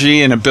synergy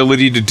and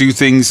ability to do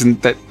things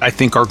and that I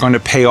think are going to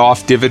pay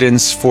off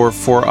dividends for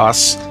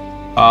us.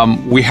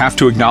 We have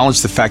to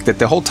acknowledge the fact that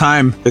the whole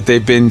time that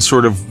they've been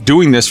sort of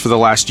doing this for the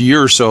last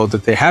year or so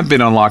that they have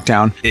been on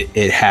lockdown,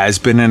 it has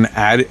been an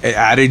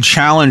added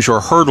challenge or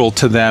hurdle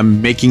to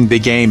them making the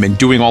game and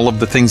doing all of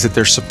the things that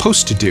they're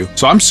supposed to do.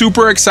 So I'm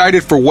super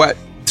excited for what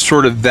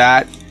sort of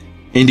that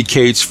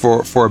indicates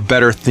for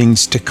better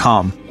things to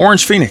come.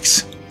 Orange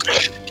Phoenix.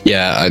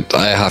 Yeah,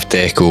 I have to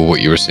echo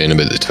what you were saying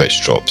about the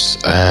Twitch drops.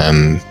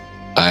 I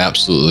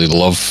absolutely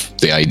love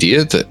the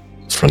idea that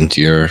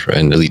Frontier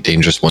and Elite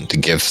Dangerous want to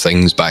give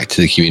things back to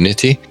the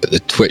community, but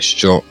the Twitch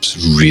drops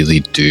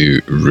really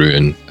do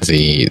ruin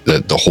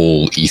the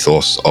whole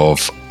ethos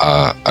of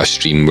a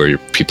stream where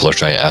people are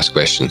trying to ask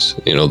questions.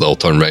 They'll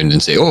turn around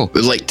and say, oh,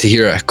 we'd like to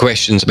hear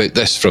questions about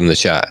this from the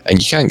chat, and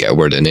you can't get a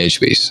word in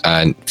edgeways.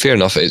 And fair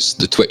enough, it's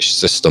the Twitch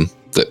system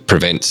that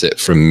prevents it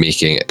from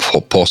making it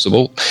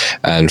possible.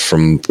 And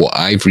from what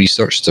I've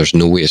researched, there's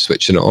no way of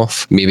switching it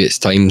off. Maybe it's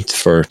time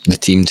for the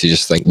team to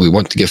just think, we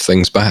want to give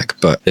things back,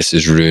 but this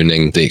is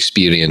ruining the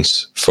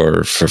experience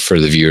for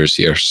the viewers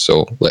here.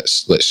 So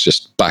let's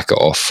just back it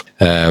off.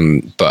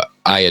 But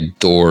I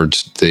adored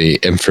the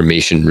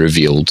information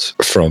revealed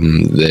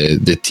from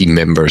the team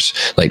members,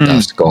 like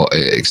Dav Scott,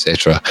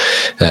 etc.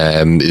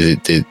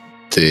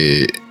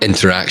 The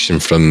interaction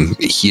from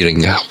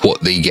hearing what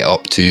they get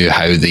up to,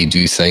 how they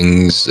do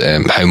things,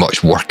 how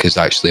much work is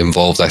actually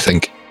involved, I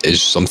think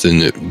is something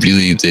that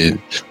really the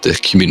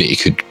community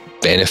could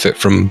benefit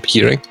from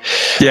hearing.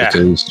 Yeah.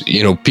 Because,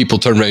 people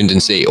turn around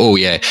and say,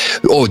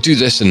 do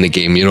this in the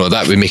game,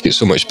 that would make it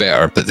so much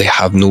better. But they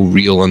have no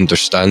real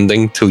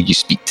understanding till you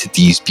speak to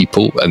these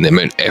people and the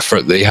amount of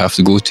effort they have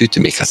to go to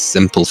make a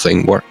simple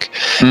thing work.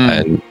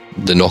 And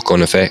the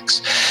knock-on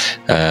effects,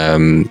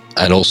 and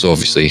also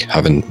obviously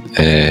having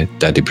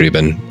Daddy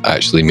Braben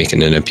actually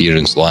making an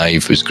appearance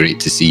live was great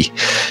to see,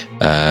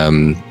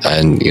 and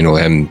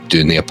him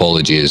doing the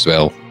apology as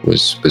well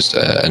was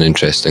an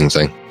interesting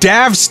thing.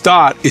 Dav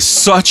Stott is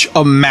such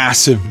a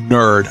massive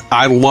nerd.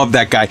 I love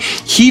that guy.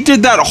 He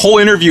did that whole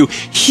interview.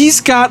 He's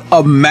got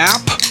a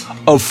map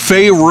of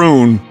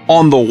Faerun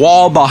on the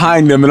wall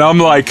behind him, and I'm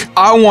like,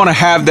 I want to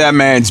have that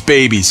man's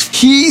babies.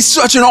 He's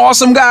such an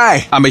awesome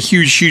guy. I'm a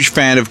huge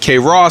fan of K.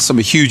 Ross. I'm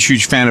a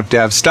huge fan of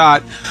Dav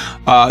Stott.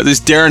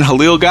 This Darren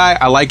Halil guy,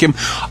 I like him.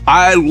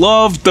 I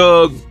love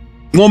the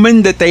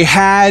woman that they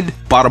had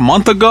about a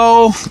month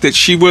ago that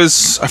she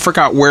was, I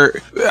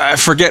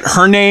forget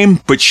her name,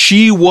 but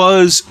she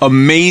was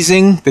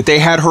amazing that they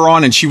had her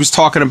on, and she was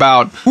talking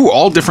about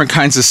all different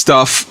kinds of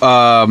stuff.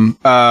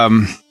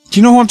 Do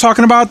you know who I'm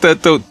talking about?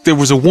 There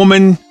was a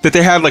woman that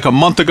they had like a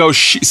month ago.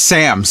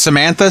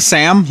 Samantha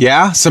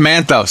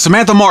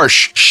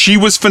Marsh. She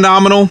was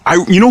phenomenal.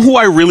 You know who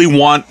I really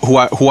want? Who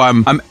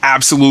I'm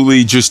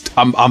absolutely just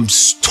I'm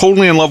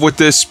totally in love with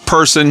this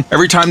person.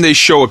 Every time they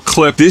show a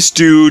clip, this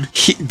dude,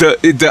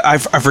 I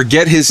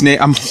forget his name.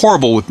 I'm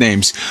horrible with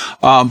names.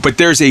 But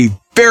there's a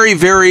very,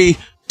 very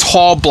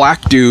tall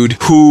black dude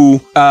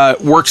who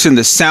works in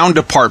the sound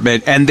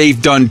department, and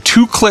they've done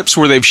 2 clips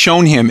where they've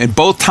shown him, and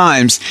both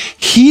times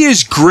he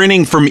is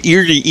grinning from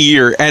ear to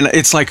ear, and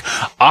it's like,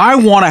 I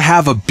want to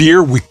have a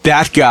beer with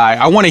that guy.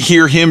 I want to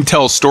hear him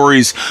tell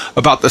stories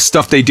about the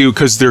stuff they do,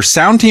 because their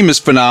sound team is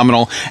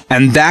phenomenal,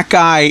 and that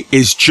guy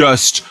is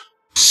just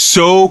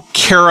so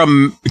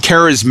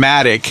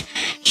charismatic.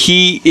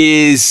 He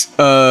is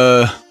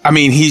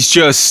he's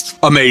just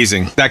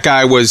amazing. That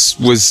guy was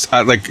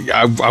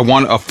I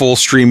want a full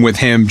stream with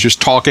him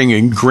just talking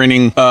and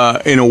grinning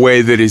in a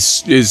way that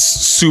is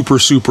super,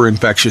 super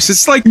infectious.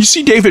 It's like you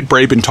see David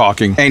Braben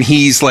talking and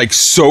he's like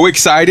so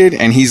excited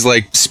and he's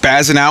like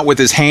spazzing out with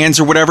his hands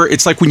or whatever.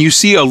 It's like when you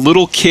see a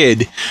little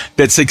kid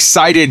that's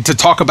excited to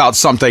talk about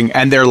something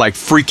and they're like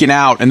freaking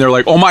out and they're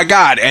like, oh my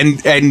God.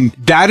 And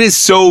that is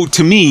so,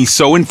 to me,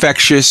 so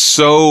infectious,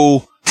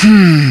 so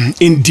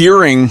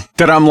endearing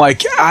that I'm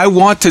like, I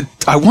want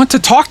to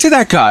talk to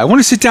that guy. I want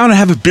to sit down and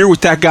have a beer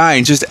with that guy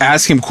and just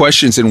ask him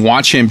questions and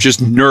watch him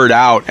just nerd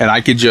out, and I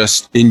could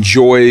just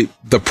enjoy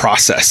the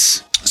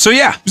process. So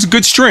yeah, it was a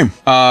good stream.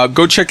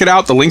 Go check it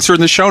out. The links are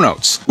in the show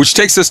notes, which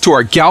takes us to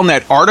our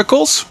Galnet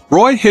articles.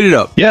 Roy, hit it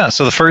up. Yeah,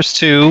 so the first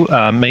 2,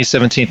 May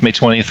 17th, May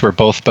 20th, were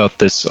both about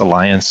this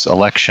Alliance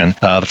election.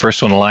 The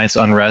first one, Alliance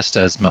Unrest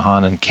as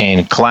Mahan and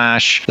Kane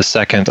clash. The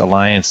second,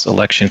 Alliance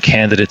election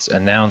candidates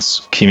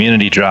announce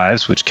community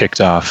drives, which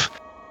kicked off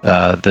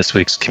this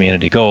week's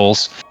community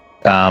goals.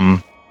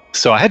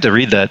 So I had to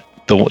read that.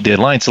 The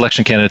Alliance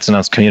election candidates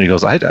announced community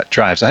goals. I had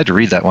to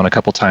read that one a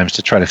couple times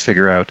to try to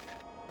figure out,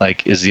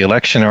 like, is the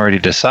election already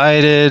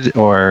decided,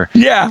 or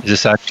is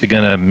this actually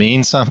going to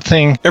mean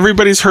something?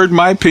 Everybody's heard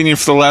my opinion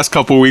for the last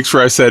couple of weeks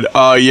where I said,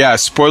 yeah,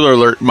 spoiler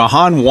alert,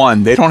 Mahan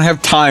won. They don't have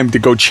time to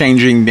go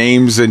changing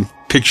names and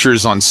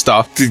pictures on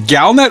stuff. The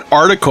Galnet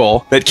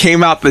article that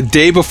came out the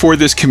day before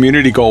this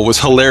community goal was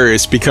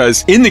hilarious,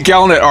 because in the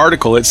Galnet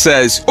article it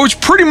says, it's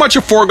pretty much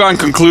a foregone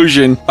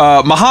conclusion.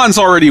 Mahan's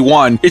already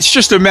won. It's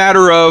just a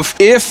matter of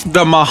if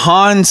the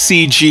Mahan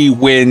CG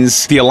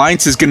wins, the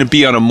Alliance is going to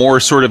be on a more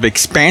sort of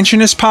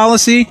expansionist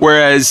policy,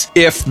 whereas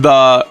if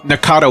the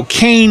Nakato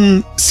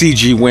Kane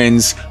CG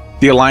wins,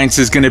 the Alliance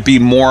is going to be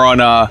more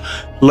on a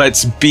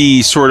let's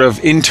be sort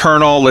of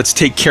internal, let's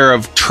take care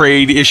of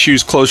trade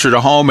issues closer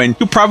to home, and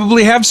you'll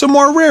probably have some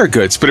more rare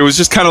goods. But it was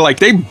just kind of like,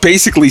 they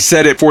basically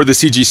said it before the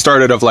CG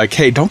started of like,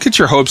 hey, don't get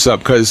your hopes up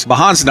because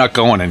Mahan's not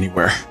going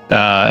anywhere.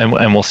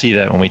 And we'll see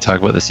that when we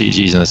talk about the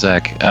CGs in a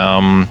sec.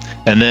 And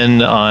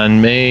then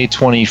on May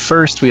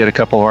 21st, we had a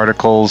couple of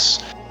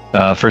articles.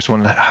 First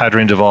one,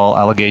 Hadrian Duval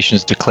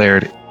allegations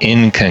declared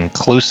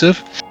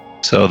inconclusive.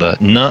 So the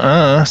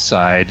nuh-uh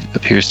side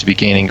appears to be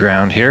gaining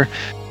ground here.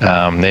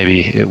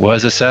 Maybe it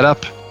was a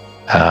setup.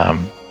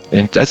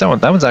 And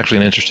that one's actually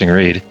an interesting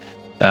read.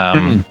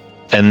 And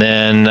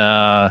then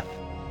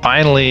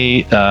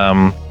finally,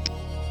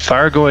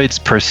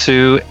 Thargoids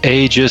pursue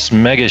Aegis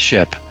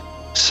megaship.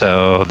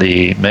 So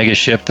the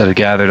megaship that had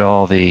gathered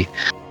all the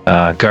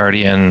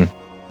Guardian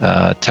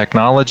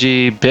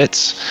technology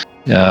bits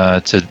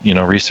to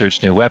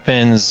research new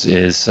weapons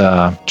is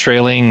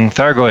trailing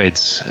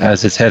Thargoids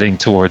as it's heading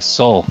towards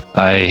Sol.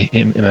 I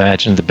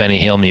imagine the Benny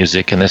Hill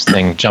music and this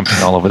thing jumping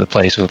all over the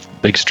place with a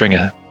big string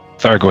of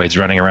Thargoids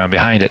running around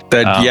behind it.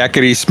 That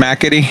yakety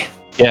smackety.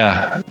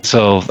 Yeah.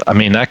 So I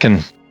mean,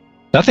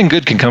 nothing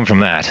good can come from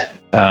that.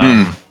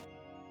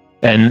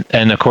 And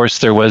of course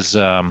there was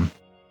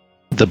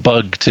the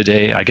bug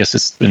today. I guess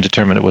it's been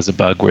determined it was a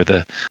bug where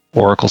the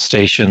Oracle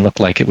station looked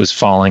like it was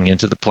falling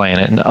into the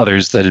planet, and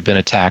others that had been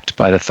attacked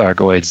by the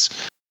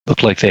Thargoids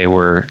looked like they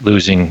were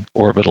losing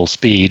orbital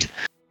speed,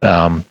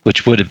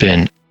 which would have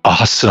been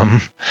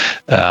awesome.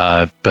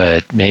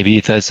 But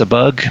maybe that's a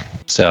bug.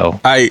 So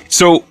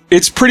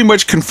it's pretty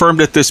much confirmed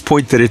at this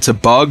point that it's a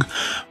bug.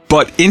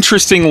 But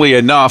interestingly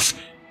enough,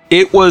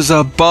 it was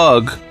a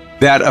bug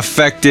that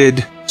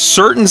affected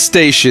certain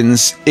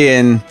stations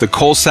in the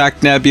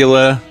Coalsack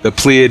Nebula, the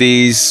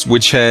Pleiades,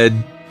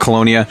 Witchhead,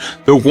 Colonia,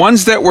 the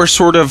ones that were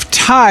sort of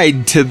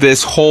tied to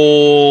this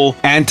whole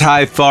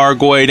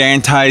anti-Thargoid,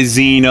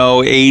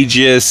 anti-Xeno,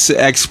 Aegis,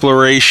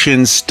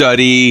 exploration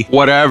study,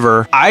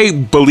 whatever. I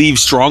believe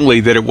strongly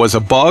that it was a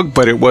bug,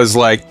 but it was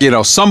like,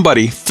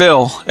 somebody,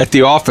 Phil, at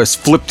the office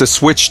flipped a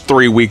switch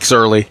 3 weeks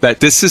early, that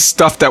this is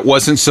stuff that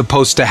wasn't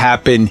supposed to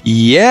happen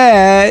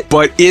yet,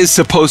 but is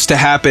supposed to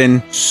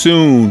happen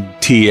soon,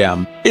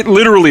 TM. It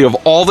literally, of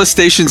all the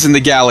stations in the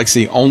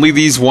galaxy, only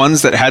these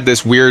ones that had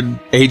this weird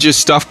Aegis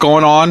stuff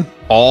going on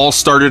all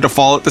started to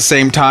fall at the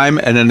same time,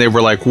 and then they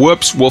were like,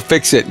 whoops, we'll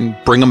fix it and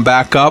bring them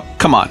back up.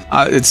 Come on,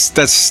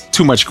 that's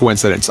too much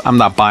coincidence. I'm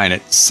not buying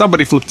it.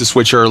 Somebody flipped the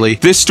switch early.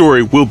 This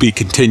story will be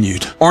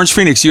continued. Orange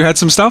Phoenix, you had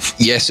some stuff?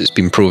 Yes, it's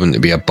been proven to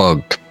be a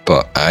bug.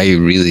 but I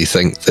really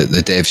think that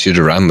the devs should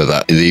have ran with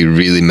that. They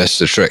really missed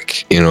the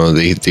trick. You know,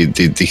 they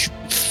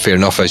fair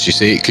enough, as you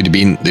say, it could have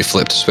been they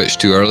flipped the switch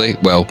too early.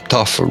 Well,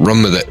 tough,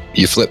 run with it.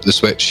 You flip the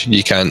switch,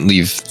 you can't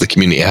leave the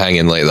community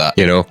hanging like that,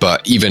 you know.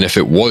 But even if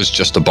it was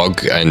just a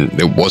bug and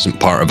it wasn't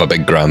part of a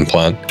big grand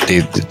plan,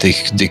 they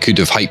could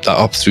have hyped that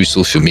up through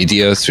social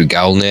media, through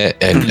Galnet,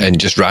 and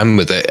just ran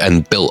with it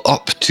and built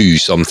up to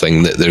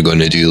something that they're going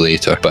to do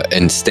later. But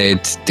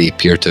instead, they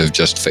appear to have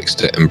just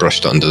fixed it and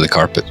brushed it under the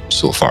carpet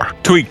so far.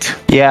 Tweaked.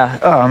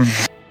 Yeah,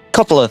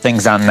 couple of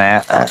things on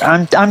that.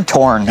 I'm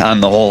torn on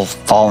the whole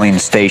falling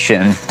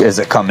station. Is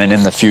it coming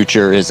in the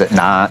future? Is it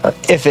not?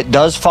 If it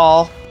does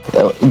fall,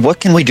 what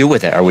can we do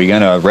with it? Are we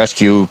going to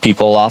rescue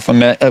people off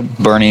a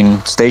burning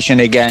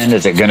station again?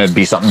 Is it going to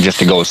be something just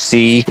to go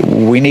see?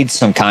 We need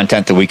some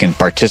content that we can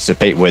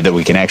participate with, that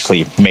we can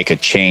actually make a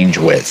change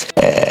with.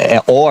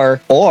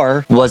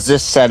 Or was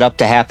this set up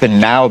to happen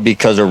now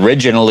because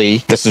originally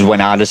this is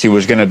when Odyssey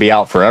was going to be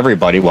out for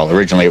everybody? Well,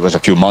 originally it was a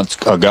few months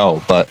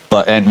ago, but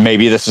and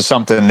maybe this is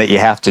something that you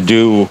have to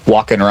do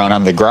walking around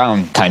on the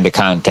ground kind of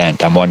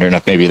content. I'm wondering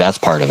if maybe that's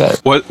part of it.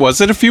 What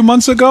was it a few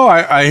months ago?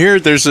 I hear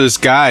there's this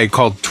guy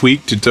called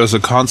Tweaked who does a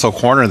console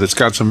corner that's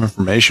got some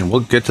information.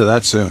 We'll get to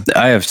that soon.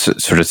 I have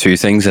sort of two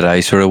things that I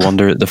sort of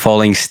wonder. The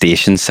falling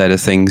station side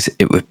of things,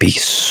 it would be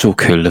so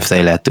cool if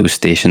they let those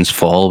stations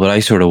fall, but I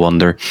sort of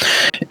wonder,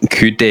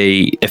 could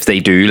they, if they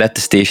do let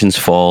the stations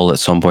fall at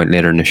some point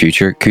later in the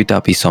future, could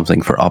that be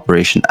something for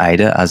Operation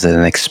Ida as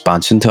an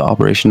expansion to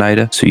Operation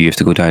Ida? So you have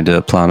to go down to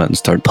the planet and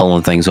start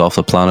pulling things off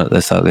the planet,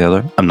 this, that, the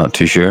other. I'm not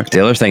too sure.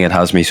 The other thing that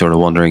has me sort of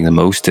wondering the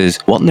most is,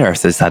 what on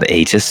earth is that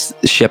Aegis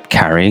ship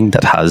carrying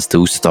that has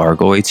those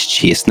Thargoids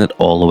chasing it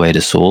all the way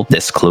to Sol,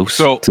 this close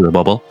to the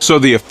bubble? So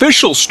the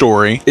official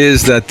story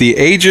is that the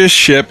Aegis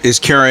ship is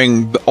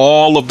carrying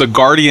all of the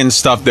Guardian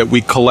stuff that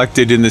we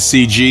collected in the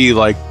CG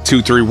like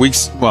 2-3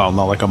 weeks, well,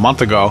 not like a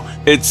month ago.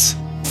 It's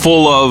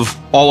full of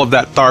all of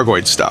that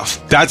Thargoid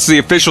stuff. That's the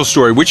official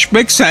story, which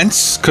makes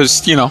sense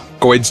because, you know,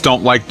 Goids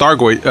don't like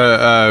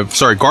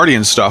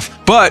Guardian stuff.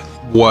 But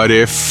what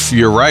if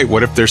you're right?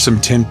 What if there's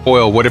some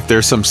tinfoil? What if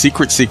there's some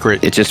secret?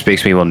 It just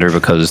makes me wonder,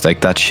 because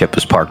like that ship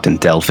was parked in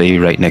Delphi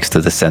right next to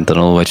the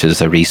Sentinel, which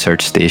is a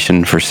research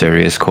station for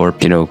Sirius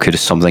Corp. You know, could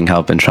something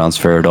have been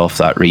transferred off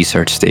that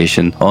research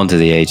station onto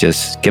the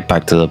Aegis, get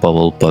back to the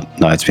bubble, but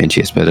now it's being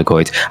chased by the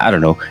Goids? I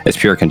don't know. It's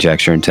pure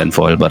conjecture and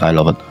tinfoil, but I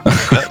love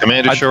it.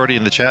 Commander Shorty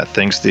in the chat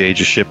thinks the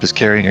Aegis ship is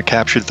carrying a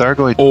captured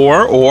Thargoid.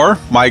 Or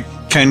my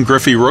Ken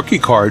Griffey rookie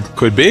card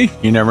could be.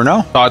 You never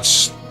know.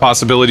 Thoughts,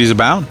 possibilities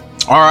abound.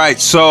 All right,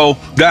 so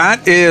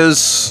that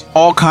is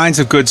all kinds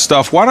of good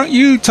stuff. Why don't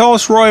you tell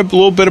us, Roy, a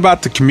little bit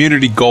about the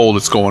community goal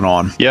that's going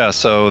on? Yeah,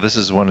 so this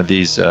is one of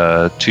these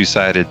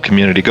two-sided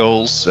community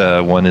goals.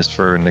 One is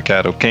for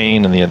Nikado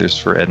Kane and the other is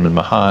for Edmund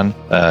Mahan.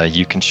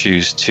 You can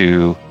choose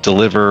to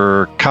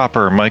deliver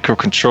copper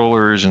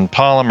microcontrollers and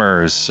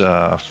polymers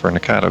for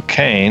Nikado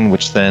Kane,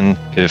 which then,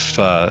 if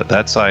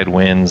that side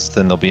wins,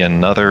 then there'll be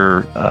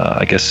another,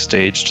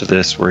 stage to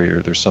this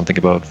where there's something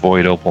about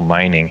void opal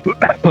mining.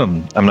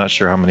 I'm not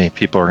sure how many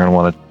people are going to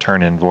want to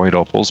turn in void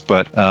opals,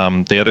 but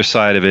the other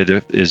side of it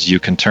is you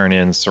can turn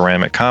in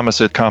ceramic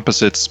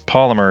composites,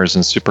 polymers,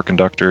 and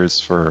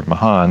superconductors for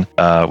Mahan,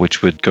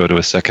 which would go to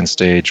a second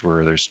stage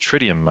where there's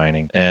tritium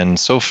mining. And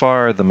so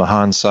far, the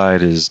Mahan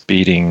side is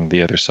beating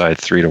the other side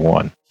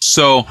 3-1.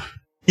 So,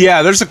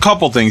 yeah, there's a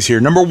couple things here.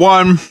 Number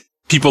one,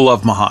 people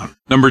love Mahan.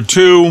 Number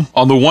two,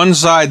 on the one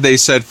side, they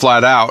said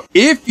flat out,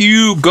 if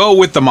you go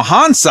with the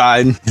Mahan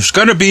side, there's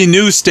going to be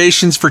new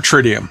stations for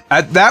tritium.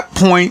 At that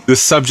point, the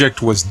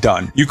subject was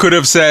done. You could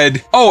have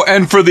said, oh,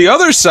 and for the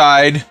other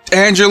side,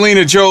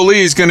 Angelina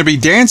Jolie is going to be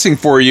dancing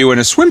for you in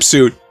a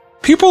swimsuit.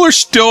 People are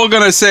still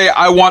going to say,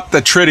 I want the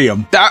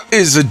tritium. That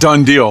is a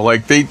done deal.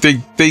 Like,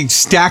 they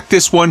stack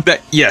this one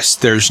that, yes,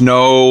 there's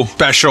no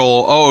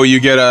special, oh, you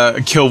get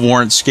a kill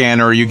warrant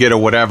scanner, or you get a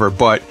whatever.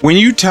 But when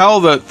you tell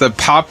the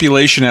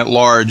population at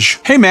large,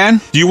 hey, man,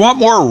 do you want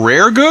more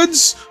rare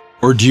goods?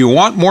 Or do you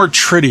want more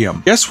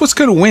tritium? Guess what's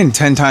going to win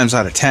 10 times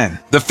out of 10?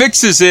 The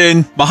fix is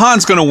in.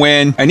 Mahan's going to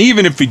win. And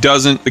even if he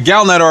doesn't, the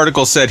Galnet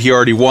article said he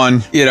already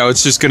won. You know,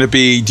 it's just going to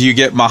be, do you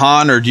get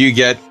Mahan or do you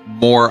get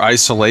more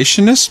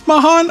isolationist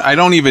Mahan? I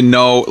don't even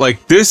know.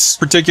 Like, this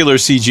particular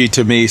CG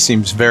to me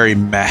seems very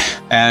meh.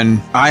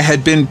 And I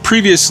had been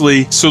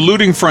previously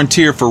saluting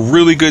Frontier for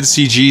really good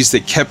CGs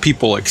that kept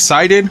people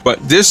excited, but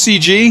this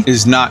CG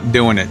is not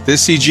doing it.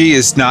 This CG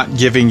is not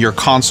giving your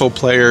console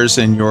players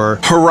and your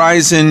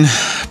Horizon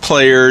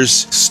players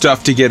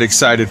stuff to get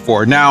excited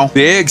for. Now,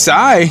 the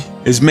AXI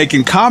is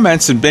making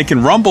comments and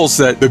making rumbles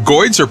that the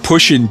Goids are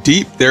pushing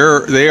deep. They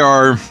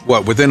are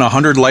within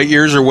 100 light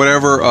years or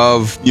whatever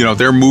of, you know,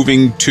 they're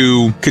moving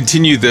to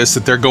continue this,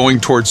 that they're going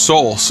towards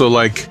Sol. So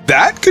like,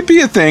 that could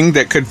be a thing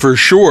that could for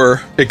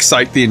sure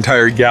excite the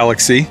entire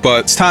galaxy.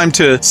 But it's time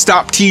to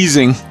stop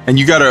teasing, and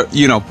you gotta,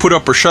 you know, put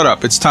up or shut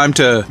up. It's time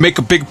to make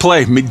a big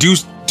play.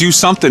 Do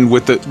something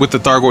with the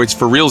Thargoids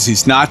for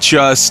realsies, not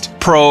just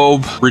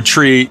probe,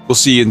 retreat, we'll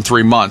see you in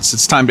 3 months.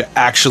 It's time to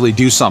actually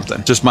do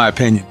something, just my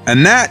opinion.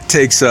 And that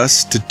takes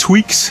us to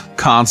Tweak's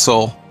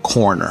console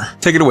corner.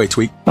 Take it away,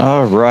 Tweak.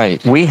 All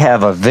right. We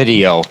have a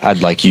video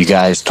I'd like you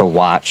guys to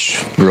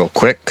watch real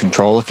quick.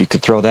 Control, if you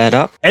could throw that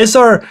up. Is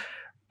there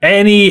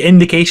any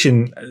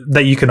indication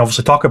that you can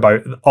obviously talk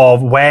about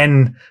of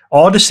when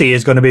Odyssey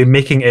is going to be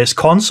making its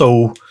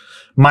console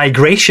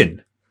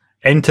migration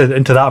into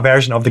that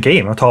version of the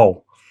game at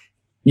all?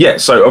 Yeah,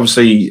 so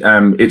obviously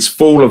it's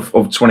fall of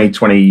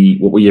 2020.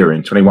 What year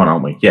in? 21,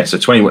 aren't we? Yeah, so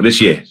 21 this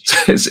year.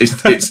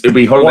 It'll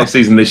be holiday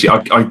season this year. I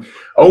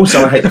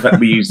hate the fact that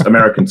we use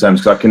American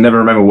terms because I can never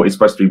remember what it's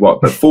supposed to be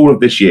what. But fall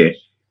of this year,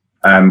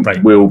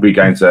 we'll be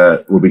going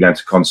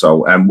to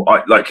console.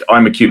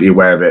 I'm acutely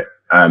aware of it.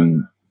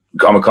 I'm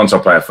a console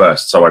player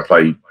first, so I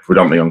play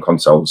predominantly on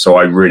console. So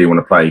I really want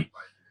to play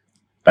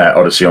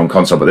Odyssey on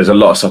console, but there's a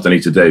lot of stuff I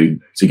need to do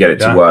to get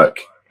it to work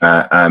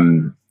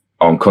on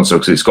console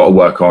because it's got to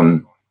work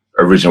on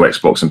original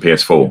Xbox and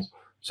PS4.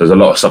 So there's a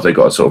lot of stuff they've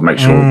got to sort of make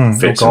sure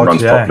fits and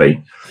runs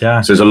properly.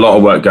 Yeah. So there's a lot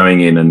of work going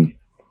in, and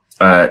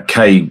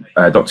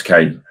Dr.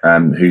 K,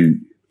 who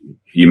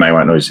you may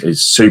well know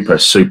is super,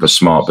 super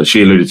smart, but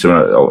she alluded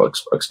to, or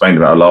explained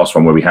about our last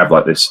one where we have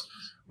like this,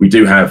 we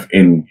do have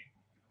in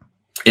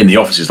the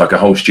offices like a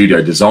whole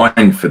studio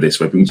designed for this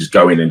where we can just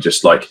go in and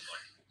just like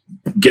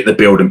get the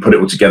build and put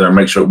it all together and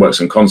make sure it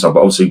works on console.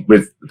 But obviously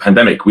with the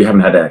pandemic, we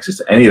haven't had access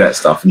to any of that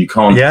stuff, and you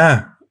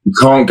can't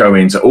go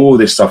into all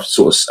this stuff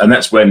sort of, and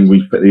that's when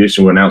we put the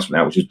initial announcement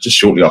out, which was just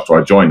shortly after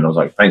I joined. And I was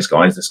like, thanks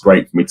guys, that's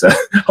great for me to,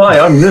 hi,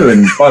 I'm new.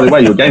 And by the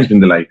way, your game's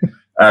been delayed.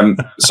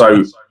 That's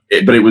the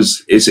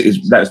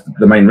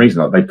main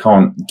reason. Like, they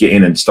can't get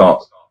in and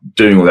start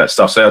doing all that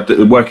stuff. So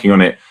they're working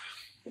on it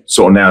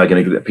sort of now. They're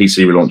going to get the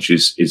PC relaunch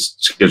is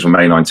scheduled for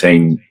May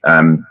 19.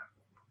 And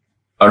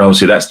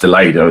obviously that's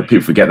delayed.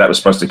 People forget that was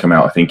supposed to come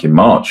out, I think, in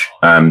March.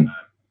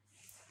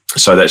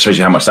 So that shows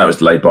you how much that was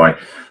delayed by.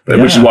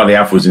 Which is why the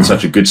alpha was in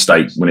such a good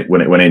state when it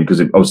went in,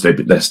 because obviously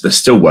they're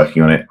still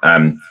working on it.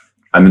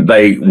 And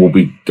they will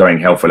be going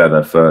hell for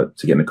leather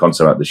to get the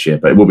console out this year,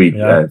 but it will be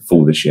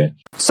full this year.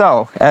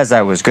 So, as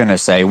I was going to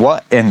say,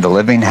 what in the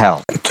living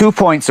hell? 2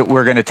 points that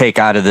we're going to take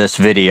out of this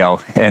video,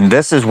 and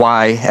this is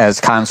why,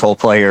 as console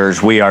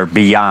players, we are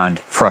beyond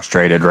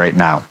frustrated right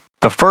now.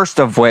 The first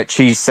of which,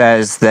 he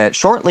says that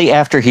shortly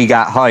after he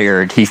got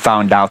hired, he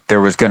found out there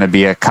was going to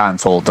be a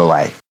console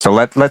delay. So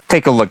let's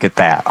take a look at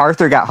that.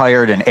 Arthur got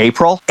hired in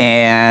April,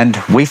 and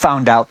we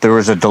found out there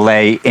was a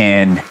delay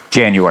in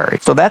January.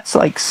 So that's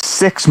like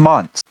 6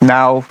 months.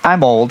 Now,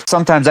 I'm old.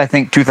 Sometimes I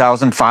think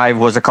 2005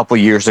 was a couple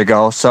years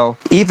ago. So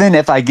even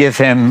if I give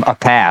him a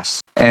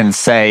pass and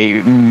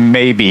say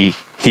maybe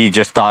he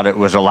just thought it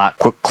was a lot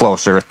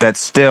closer,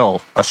 that's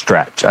still a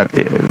stretch.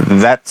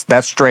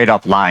 That's straight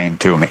up lying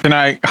to me. Can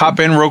I hop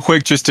in real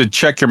quick just to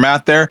check your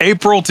math there?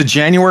 April to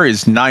January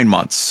is 9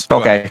 months.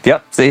 Okay.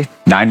 Yep. See,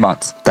 9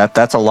 months.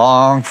 That's a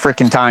long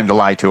freaking time to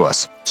lie to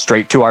us.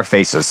 Straight to our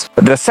faces.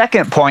 The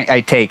second point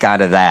I take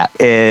out of that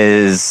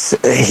is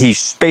he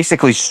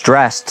basically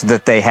stressed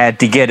that they had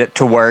to get it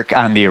to work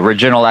on the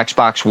original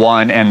Xbox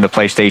One and the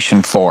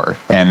PlayStation 4.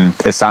 And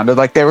it sounded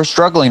like they were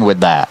struggling with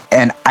that.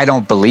 And I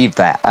don't believe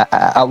that.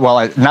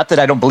 Not that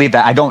I don't believe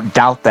that. I don't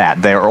doubt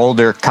that. They're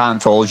older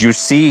consoles. You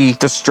see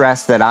the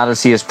stress that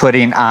Odyssey is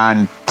putting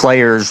on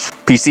players,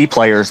 PC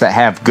players that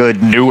have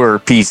good newer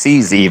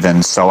PCs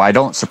even. So I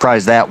don't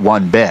surprise that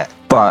one bit.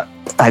 But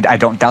I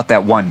don't doubt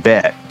that one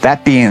bit.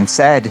 That being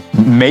said,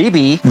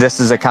 maybe this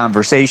is a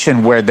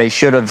conversation where they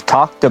should have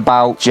talked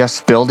about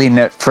just building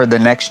it for the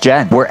next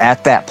gen. We're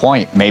at that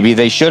point. Maybe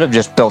they should have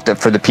just built it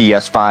for the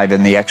PS5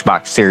 and the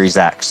Xbox Series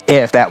X,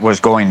 if that was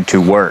going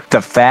to work.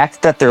 The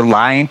fact that they're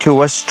lying to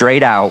us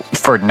straight out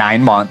for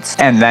 9 months,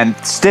 and then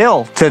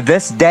still to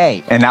this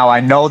day, and now I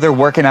know they're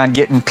working on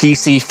getting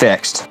PC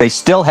fixed, they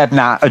still have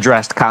not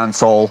addressed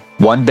console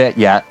one bit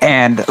yet.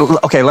 And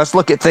okay, let's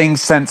look at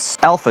things since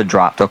Alpha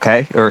dropped,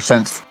 okay? Or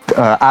since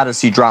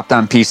Odyssey dropped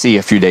on PC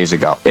a few days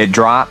ago. It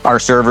dropped, our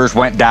servers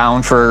went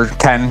down for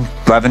 10,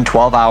 11,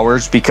 12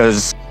 hours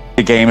because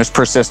the game is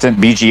persistent.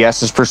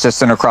 BGS is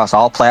persistent across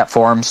all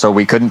platforms, so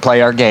we couldn't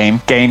play our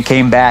game. Game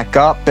came back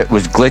up. It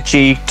was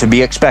glitchy, to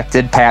be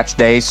expected, patch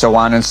day, so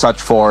on and such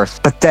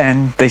forth. But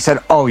then they said,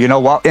 oh, you know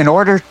what? In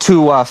order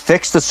to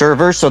fix the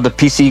servers so the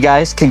PC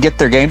guys can get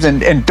their games,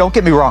 and don't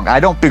get me wrong, I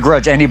don't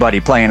begrudge anybody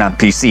playing on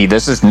PC.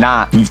 This is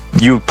not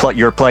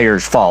your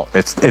player's fault.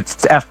 It's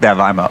FDev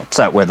I'm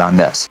upset with on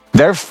this.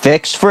 Their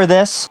fix for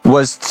this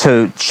was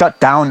to shut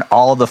down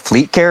all the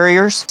fleet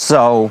carriers.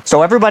 So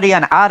everybody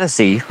on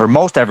Odyssey, or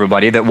most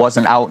everybody that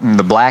wasn't out in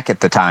the black at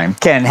the time,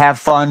 can have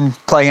fun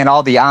playing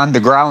all the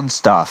on-the-ground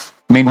stuff.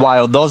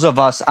 Meanwhile, those of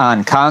us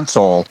on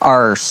console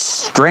are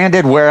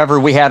stranded wherever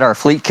we had our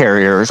fleet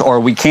carriers, or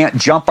we can't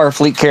jump our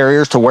fleet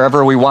carriers to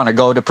wherever we want to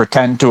go to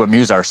pretend to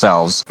amuse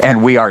ourselves.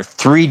 And we are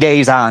 3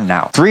 days on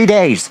now. 3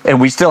 days,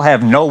 and we still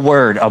have no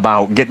word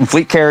about getting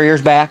fleet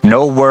carriers back.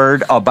 No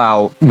word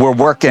about we're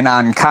working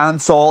on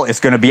console. It's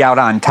going to be out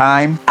on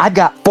time. I've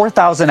got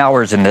 4,000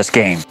 hours in this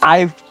game.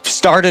 I've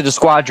started a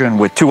squadron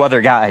with 2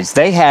 other guys.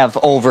 They have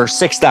over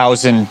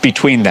 6,000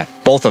 between them.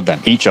 both of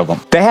them, each of them.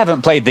 They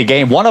haven't played the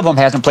game. One of them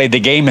hasn't played the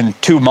game in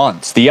 2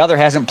 months. The other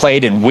hasn't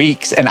played in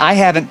weeks. And I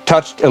haven't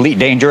touched Elite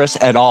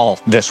Dangerous at all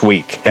this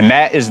week. And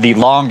that is the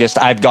longest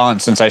I've gone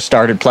since I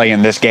started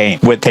playing this game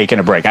with taking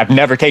a break. I've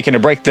never taken a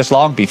break this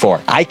long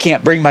before. I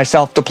can't bring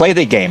myself to play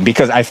the game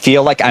because I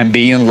feel like I'm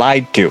being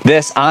lied to.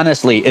 This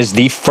honestly is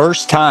the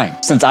first time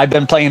since I've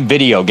been playing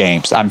video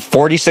games. I'm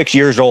 46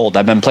 years old.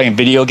 I've been playing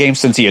video games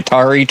since the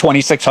Atari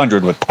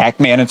 2600 with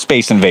Pac-Man and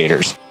Space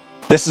Invaders.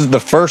 This is the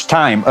first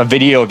time a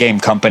video game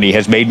company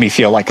has made me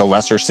feel like a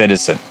lesser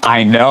citizen.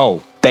 I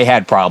know they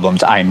had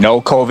problems. I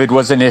know COVID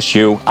was an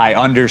issue. I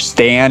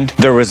understand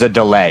there was a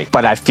delay,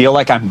 but I feel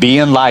like I'm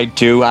being lied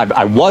to.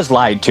 I was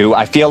lied to.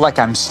 I feel like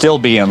I'm still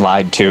being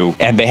lied to,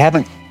 and they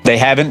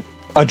haven't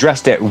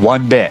addressed it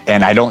one bit,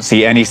 and I don't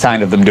see any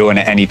sign of them doing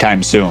it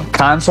anytime soon.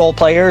 Console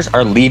players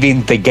are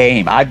leaving the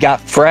game. I've got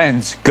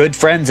friends, good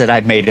friends that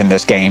I've made in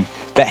this game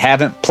that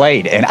haven't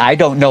played, and I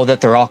don't know that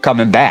they're all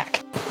coming back.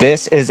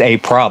 This is a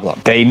problem.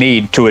 They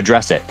need to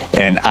address it,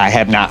 and I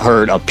have not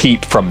heard a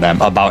peep from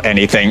them about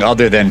anything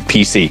other than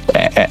PC.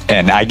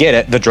 And I get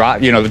it, the drop,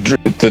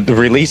 the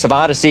release of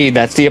Odyssey,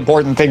 that's the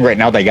important thing right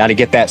now. They got to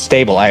get that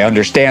stable. I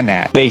understand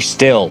that. They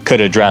still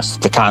could address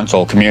the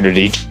console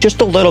community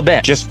just a little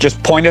bit.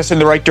 Just point us in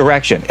the right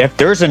direction. If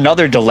there's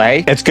another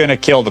delay, it's going to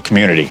kill the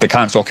community. The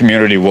console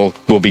community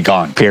will be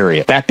gone,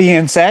 period. That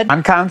being said,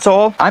 on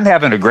console, I'm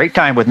having a great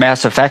time with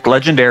Mass Effect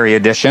Legendary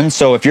Edition.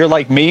 So if you're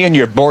like me and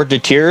you're bored to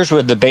tears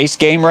with the base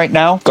game right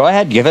now, go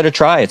ahead, give it a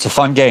try. It's a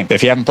fun game.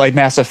 If you haven't played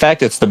Mass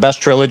Effect, it's the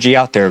best trilogy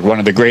out there, one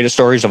of the greatest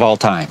stories of all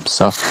time.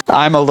 So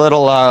I'm a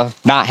little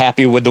not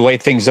happy with the way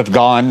things have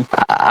gone.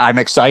 I'm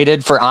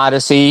excited for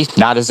Odyssey,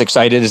 not as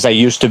excited as I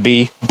used to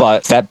be,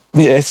 but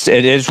it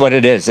is what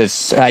it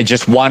is. I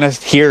just want to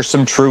hear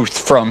some truth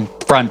from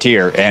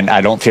Frontier, and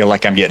I don't feel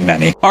like I'm getting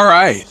any. All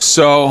right,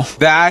 so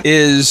that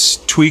is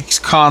Tweak's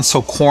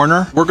Console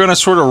Corner. We're going to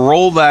sort of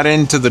roll that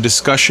into the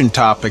discussion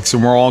topics,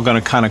 and we're all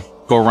going to kind of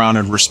go around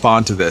and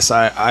respond to this.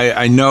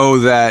 I know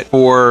that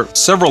for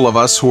several of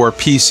us who are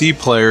PC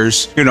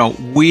players,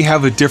 we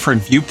have a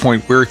different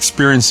viewpoint. We're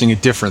experiencing a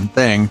different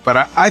thing.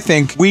 But I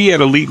think we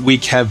at Elite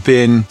Week have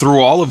been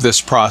through all of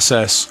this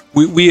process.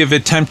 We have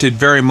attempted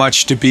very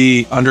much to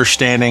be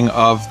understanding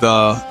of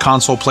the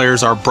console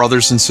players, our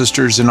brothers and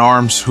sisters in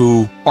arms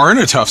who are in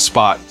a tough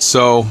spot.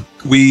 So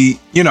we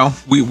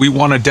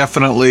want to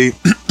definitely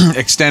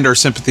extend our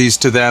sympathies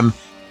to them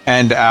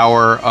and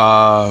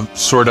our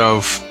sort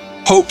of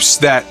hopes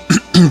that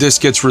this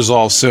gets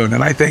resolved soon.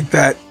 And I think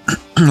that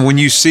when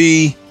you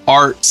see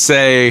Art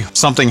say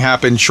something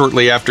happened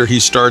shortly after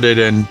he started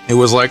and it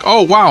was like,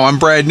 oh wow, I'm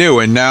brand new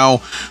and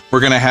now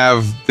we're going to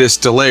have this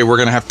delay. We're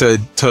going to have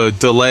to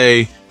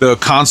delay the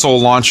console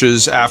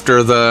launches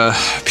after the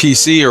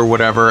PC or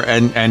whatever,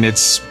 and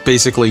it's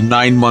basically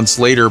 9 months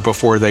later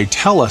before they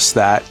tell us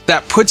that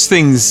puts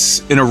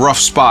things in a rough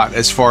spot.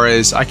 As far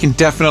as I can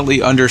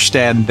definitely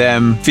understand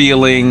them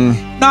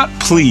feeling not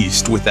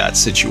pleased with that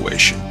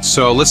situation.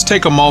 So let's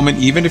take a moment,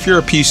 even if you're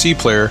a PC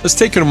player, let's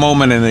take a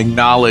moment and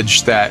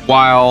acknowledge that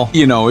while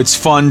it's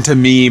fun to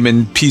meme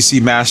and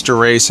PC Master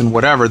Race and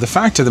whatever, the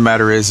fact of the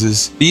matter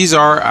is these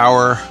are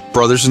our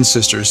brothers and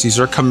sisters.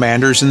 These are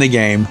commanders in the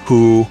game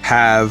who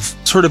have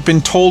sort of been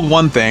told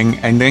one thing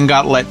and then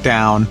got let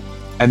down,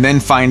 and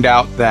then find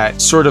out that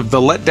sort of the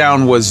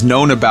letdown was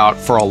known about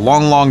for a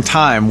long, long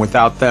time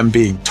without them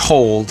being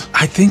told.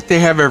 I think they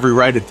have every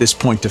right at this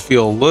point to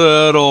feel a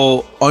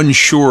little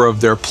unsure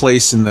of their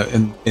place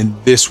in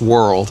this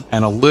world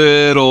and a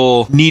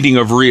little needing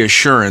of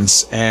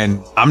reassurance,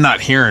 and I'm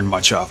not hearing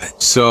much of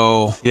it.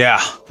 So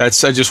yeah, I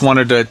just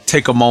wanted to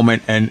take a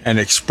moment and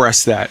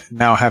express that.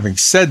 Now, having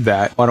said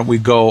that, why don't we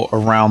go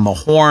around the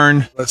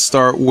horn? Let's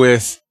start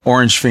with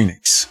Orange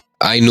Phoenix.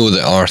 I know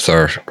that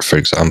Arthur, for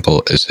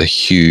example, is a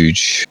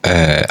huge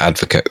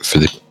advocate for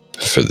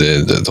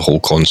the whole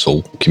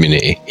console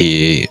community.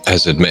 He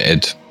has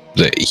admitted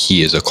that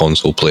he is a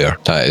console player.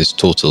 That is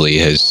totally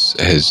his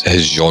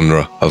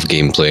genre of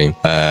gameplay.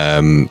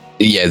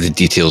 The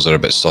details are a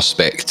bit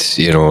suspect.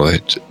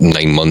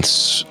 9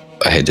 months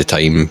ahead of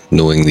time,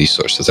 knowing these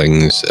sorts of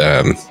things.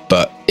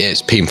 But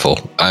it's painful.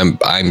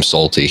 I'm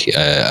salty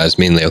as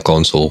mainly a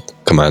console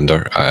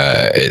commander.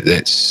 It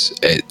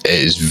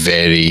is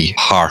very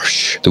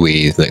harsh the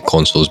way that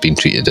console is being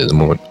treated at the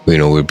moment.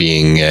 We're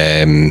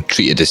being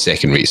treated as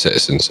second-rate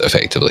citizens,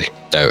 effectively.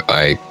 Now,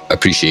 I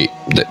appreciate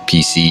that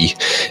PC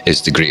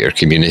is the greater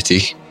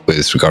community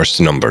with regards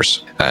to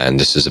numbers, and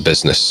this is a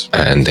business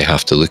and they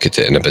have to look at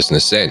it in a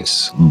business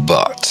sense,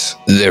 but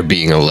they're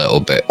being a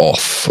little bit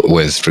off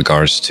with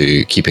regards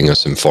to keeping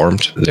us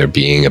informed. They're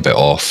being a bit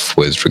off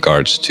with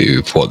regards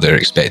to what they're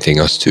expecting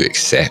us to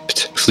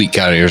accept. Fleet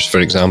carriers, for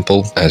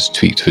example, as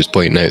Tweet was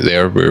pointing out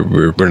there,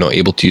 we're not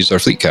able to use our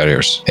fleet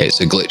carriers. It's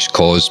a glitch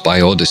caused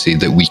by Odyssey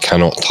that we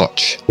cannot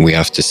touch. We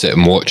have to sit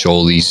and watch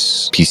all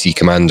these PC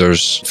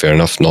commanders, fair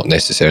enough, not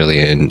necessarily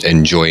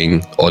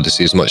enjoying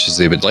Odyssey as much as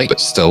they would like,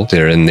 but still,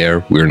 they're in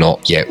there. We're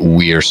not yet.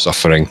 We're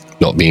suffering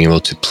not being able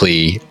to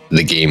play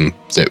the game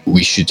that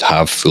we should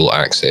have full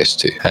access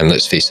to. And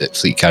let's face it,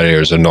 fleet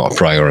carriers are not a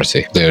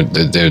priority. They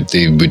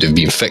would have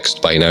been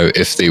fixed by now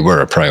if they were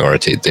a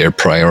priority. They're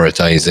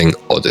prioritizing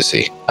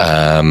Odyssey.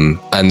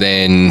 And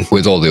then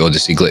with all the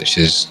Odyssey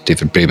glitches,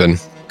 David Braben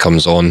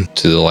comes on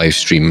to the live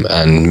stream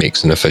and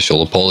makes an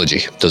official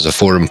apology. Does a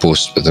forum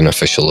post with an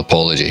official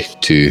apology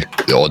to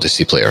the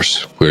Odyssey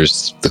players.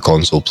 Where's the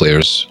console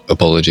players'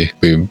 apology?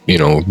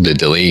 The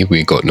delay,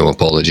 we got no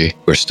apology.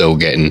 We're still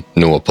getting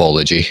no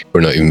apology.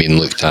 We're not even being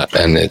looked at,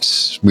 and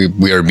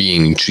we are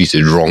being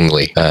treated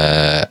wrongly.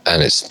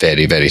 And it's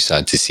very, very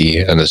sad to see.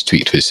 And as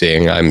Tweet was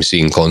saying, I'm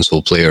seeing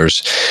console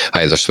players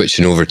either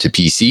switching over to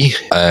PC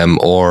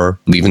or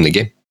leaving the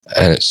game,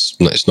 and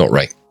it's not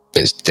right.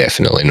 It's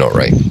definitely not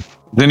right.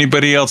 Does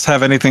anybody else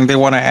have anything they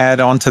want to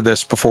add on to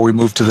this before we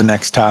move to the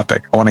next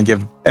topic? I want to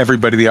give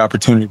everybody the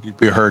opportunity to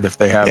be heard if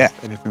they have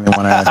anything they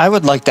want to add. I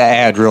would like to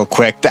add real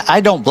quick that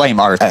I don't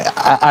blame Arthur.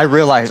 I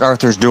realize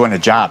Arthur's doing a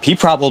job. He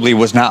probably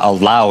was not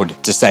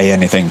allowed to say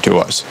anything to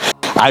us.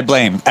 I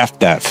blame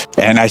FDev.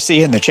 And I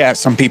see in the chat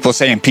some people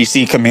saying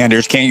PC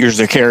commanders can't use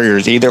their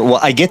carriers either. Well,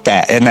 I get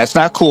that, and that's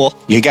not cool.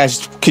 You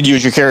guys could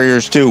use your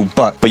carriers too,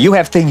 but you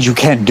have things you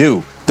can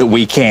do that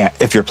we can't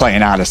if you're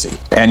playing Odyssey.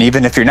 And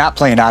even if you're not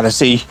playing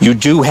Odyssey, you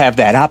do have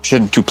that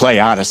option to play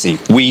Odyssey.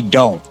 We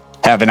don't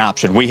have an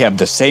option. We have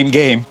the same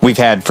game we've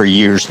had for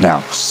years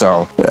now.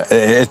 So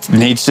it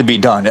needs to be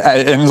done.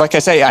 And like I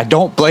say, I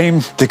don't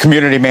blame the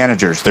community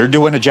managers. They're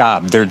doing a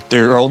job.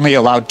 They're only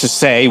allowed to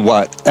say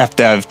what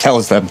FDev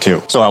tells them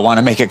to. So I want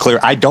to make it clear,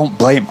 I don't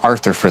blame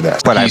Arthur for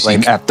this, but I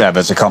blame FDev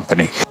as a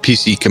company.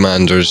 PC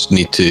commanders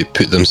need to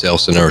put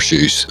themselves in our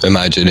shoes.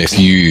 Imagine if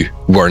you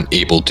weren't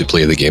able to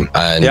play the game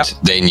and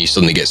then you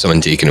suddenly get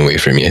someone taken away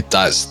from you.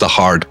 That's the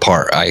hard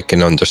part. I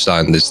can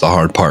understand it's the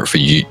hard part for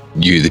you,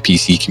 the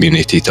PC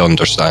community, to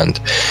understand,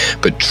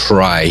 but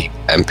try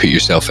and put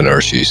yourself in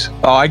our shoes.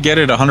 Oh, I get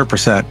it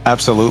 100%.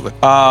 Absolutely.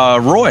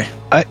 Roy?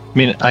 I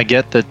mean, I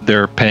get that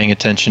they're paying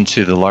attention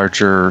to the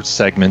larger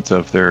segment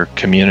of their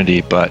community,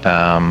 but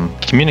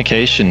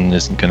communication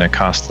isn't going to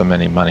cost them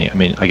any money. I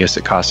mean, I guess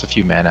it costs a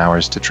few man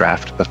hours to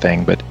draft the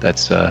thing, but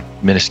that's a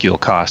minuscule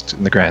cost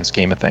in the grand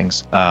scheme of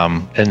things.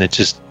 And it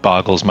just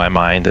boggles my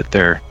mind that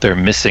they're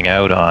missing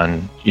out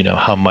on,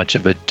 how much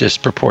of a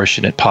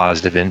disproportionate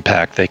positive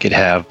impact they could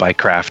have by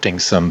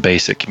crafting some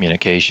basic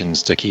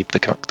communications to keep the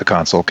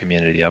console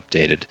community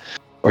updated,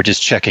 or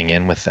just checking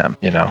in with them.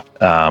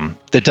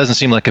 That doesn't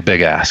seem like a big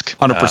ask.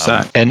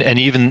 100%. And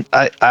even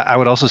I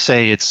would also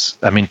say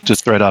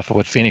just right off of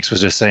what Phoenix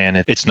was just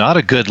saying, it's not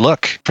a good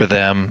look for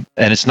them,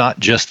 and it's not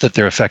just that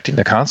they're affecting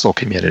the console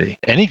community.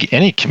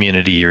 Any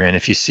community you're in,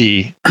 if you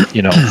see,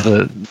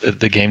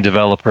 the game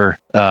developer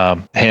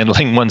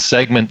handling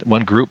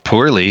one group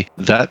poorly,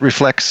 that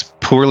reflects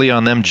poorly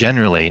on them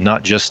generally,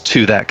 not just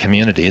to that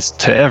community. It's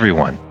to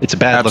everyone. It's a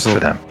bad look for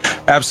them.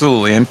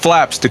 Absolutely. And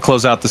Flaps, to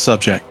close out the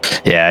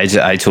subject. Yeah,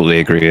 I totally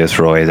agree with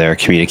Roy there.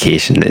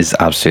 Communication is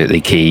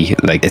absolutely key.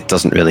 Like, it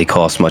doesn't really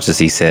cost much, as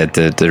he said,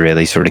 to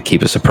really sort of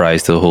keep a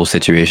surprise to the whole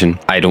situation.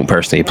 I don't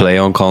personally play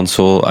on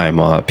console. I'm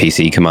a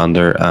PC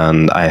commander,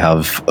 and I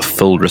have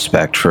full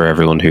respect for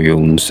everyone who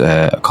owns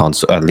a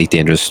console, Elite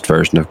Dangerous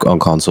version on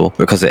console,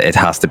 because it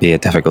has to be a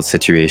difficult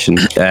situation.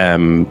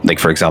 Like,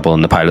 for example,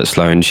 in the Pilot's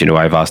Lounge,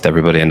 I've asked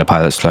everybody in the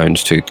Pilot's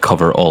Lounge to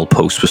cover all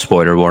posts with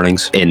spoiler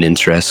warnings in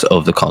interest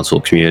of the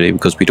console community,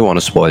 because we don't want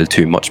to spoil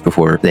too much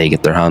before they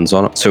get their hands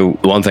on it. So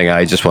one thing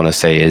I just want to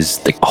say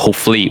is, like,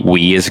 hopefully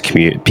we as a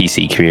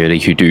PC community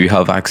who do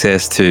have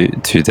access to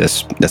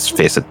this, let's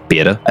face it,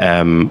 beta,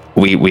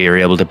 we are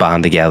able to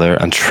band together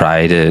and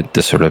try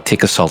to sort of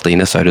take a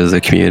saltiness out of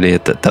the community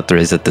that there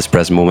is at this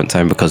present moment in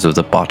time because of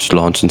the botched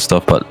launch and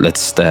stuff. But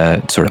let's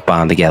sort of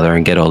band together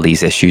and get all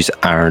these issues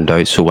ironed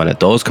out, so when it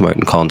does come out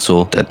in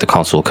console, that the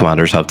console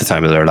commanders have the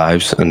time of their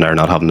lives and they're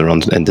not having to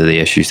run into the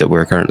issues that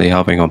we're currently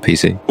having on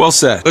PC. Well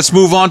said. Let's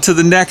move on to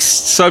the next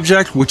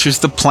subject, which is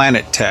the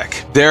Planet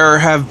Tech. There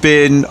have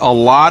been a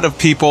lot of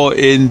people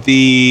in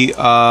the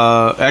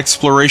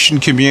exploration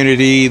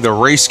community, the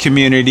race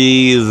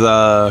community,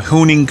 the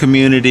hooning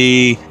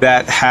community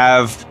that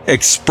have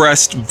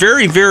expressed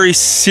very, very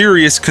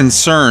serious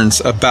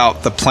concerns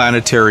about the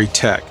planetary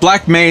tech.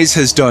 Black Maze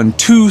has done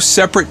 2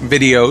 separate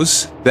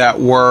videos that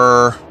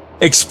were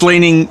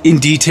explaining in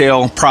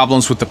detail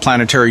problems with the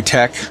planetary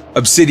tech.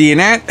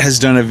 Obsidianat has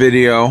done a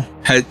video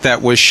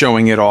that was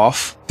showing it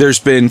off. There's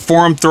been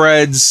forum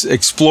threads,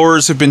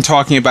 explorers have been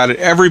talking about it,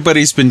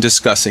 everybody's been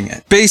discussing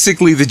it.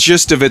 Basically, the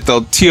gist of it,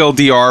 the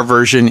TLDR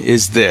version,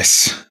 is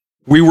this.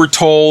 We were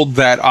told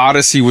that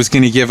Odyssey was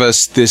going to give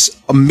us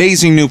this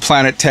amazing new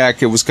planet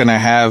tech. It was going to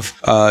have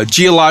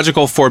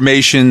geological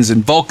formations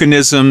and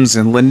volcanisms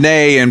and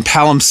Linnae and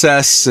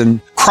palimpsests and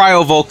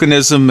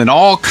cryovolcanism and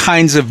all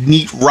kinds of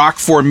neat rock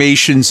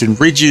formations and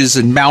ridges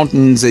and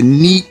mountains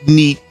and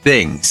neat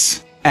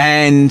things.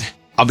 And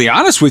I'll be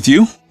honest with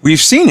you,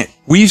 we've seen it.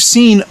 We've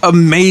seen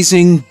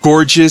amazing,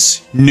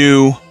 gorgeous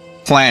new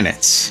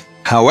planets.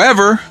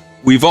 However,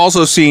 we've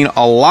also seen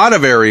a lot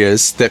of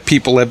areas that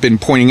people have been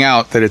pointing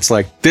out that it's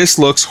like, this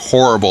looks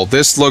horrible.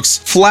 This looks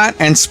flat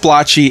and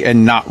splotchy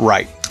and not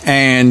right.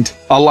 And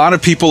a lot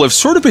of people have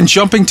sort of been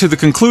jumping to the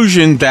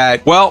conclusion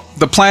that, well,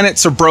 the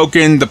planets are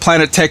broken, the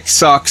planet tech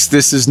sucks,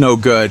 this is no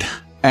good.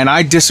 And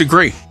I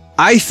disagree.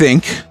 I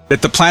think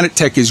that the planet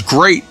tech is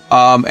great,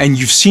 and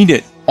you've seen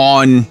it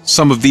on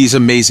some of these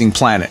amazing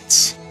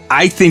planets.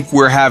 I think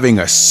we're having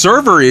a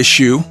server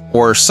issue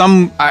or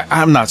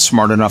I'm not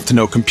smart enough to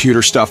know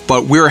computer stuff,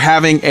 but we're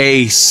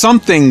having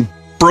something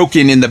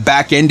broken in the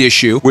back end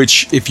issue,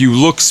 which if you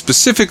look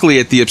specifically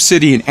at the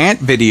Obsidian Ant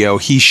video,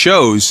 he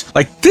shows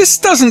like this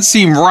doesn't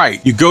seem right.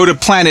 You go to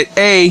planet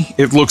A,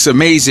 it looks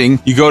amazing.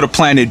 You go to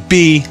planet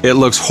B, it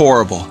looks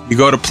horrible. You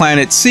go to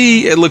planet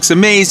C, it looks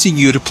amazing.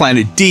 You go to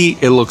planet D,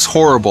 it looks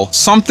horrible.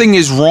 Something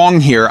is wrong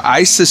here.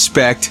 I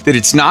suspect that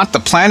it's not the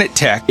planet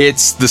tech,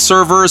 it's the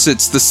servers,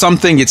 it's the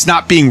something, it's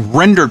not being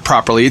rendered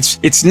properly.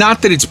 It's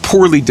not that it's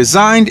poorly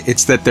designed,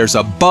 it's that there's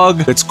a bug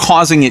that's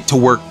causing it to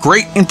work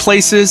great in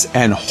places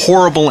and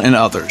horrible in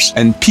others.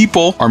 And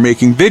people are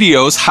making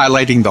videos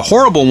highlighting the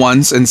horrible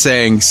ones and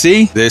saying,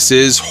 see, this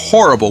is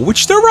horrible,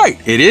 which they're right,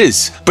 it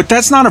is. But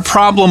that's not a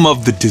problem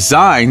of the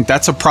design,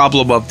 that's a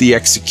problem of the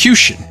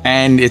execution.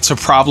 And it's a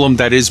problem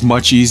that is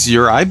much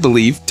easier, I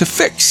believe, to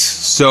fix.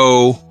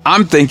 So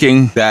I'm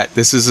thinking that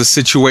this is a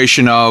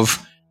situation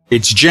of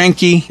it's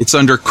janky, it's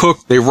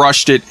undercooked, they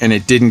rushed it, and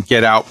it didn't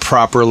get out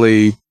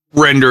properly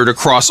rendered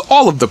across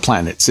all of the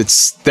planets.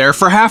 It's there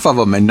for half of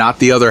them and not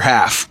the other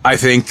half. I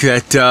think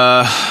that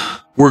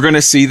we're going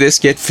to see this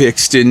get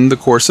fixed in the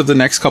course of the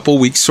next couple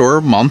weeks or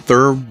month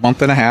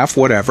and a half,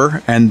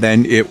 whatever, and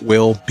then it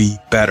will be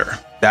better.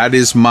 That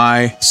is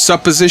my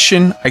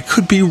supposition. I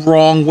could be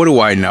wrong. What do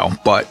I know?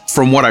 But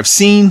from what I've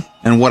seen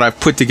and what I've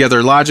put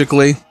together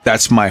logically,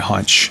 that's my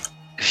hunch.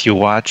 If you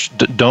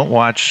don't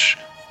watch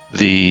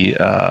the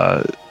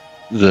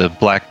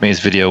Black Maze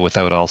video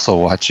without also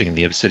watching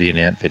the Obsidian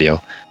Ant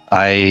video.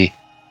 I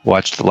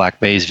watched the Black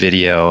Maze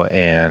video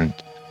and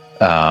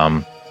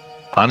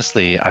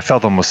honestly, I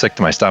felt almost sick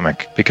to my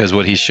stomach because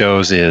what he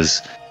shows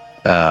is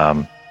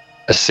a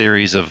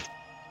series of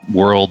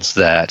worlds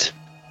that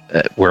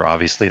where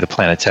obviously the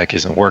planet tech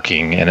isn't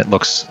working, and it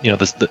looks,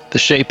 the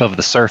shape of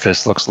the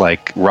surface looks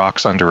like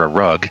rocks under a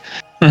rug,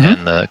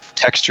 and the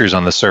textures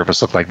on the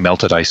surface look like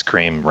melted ice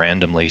cream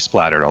randomly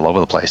splattered all over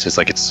the place.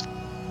 It's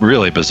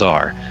really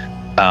bizarre.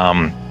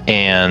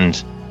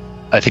 And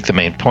I think the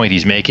main point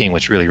he's making,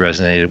 which really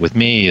resonated with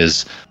me,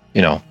 is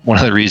one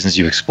of the reasons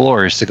you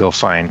explore is to go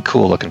find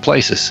cool looking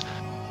places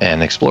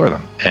and explore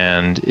them.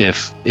 And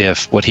if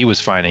what he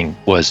was finding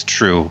was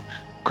true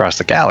across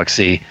the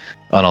galaxy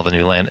on all the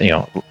new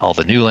all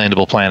the new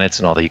landable planets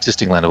and all the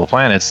existing landable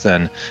planets,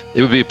 then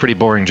it would be a pretty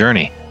boring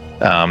journey.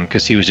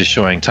 Because he was just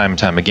showing time and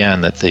time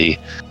again that the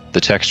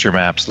texture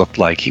maps looked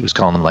like, he was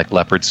calling them like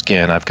leopard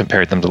skin. I've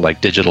compared them to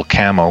like digital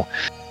camo.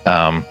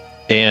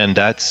 And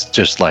that's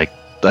just like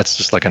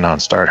a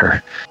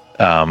non-starter.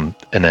 And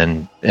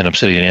then in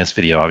Obsidian Ant's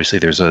video, obviously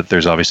there's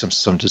obviously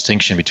some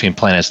distinction between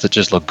planets that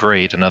just look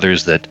great and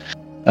others that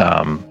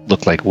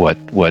look like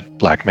what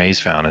Black Maze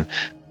found. And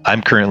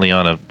I'm currently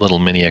on a little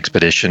mini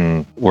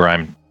expedition where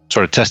I'm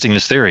sort of testing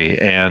this theory.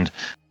 And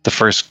the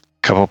first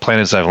couple of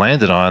planets I've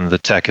landed on, the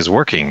tech is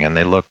working and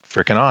they look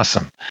freaking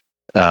awesome.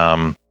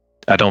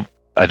 I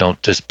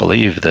don't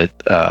disbelieve that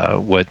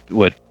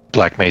what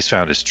Black Maze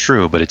found is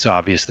true, but it's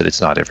obvious that it's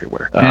not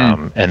everywhere.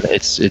 And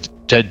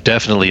it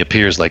definitely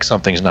appears like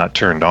something's not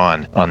turned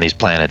on these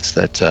planets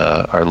that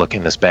are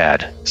looking this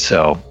bad.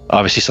 So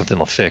obviously something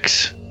will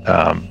fix,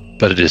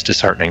 but it is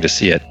disheartening to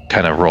see it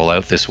kind of roll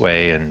out this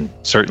way. And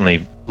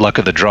certainly luck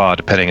of the draw,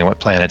 depending on what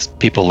planets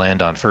people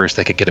land on first,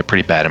 they could get a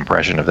pretty bad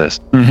impression of this.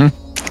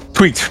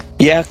 Tweet.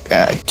 Yeah,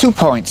 2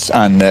 points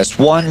on this.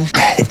 One,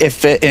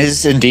 if it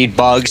is indeed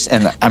bugs,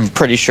 and I'm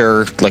pretty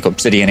sure, like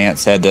Obsidian Ant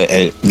said, that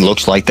it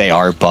looks like they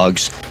are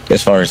bugs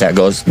as far as that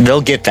goes,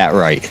 they'll get that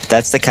right.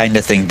 That's the kind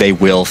of thing they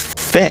will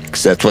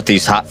fix. That's what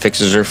these hot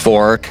fixes are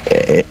for.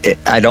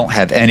 I don't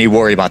have any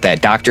worry about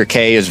that. Dr.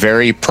 K is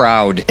very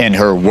proud in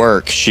her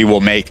work. She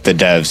will make the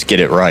devs get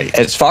it right.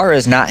 As far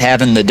as not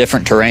having the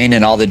different terrain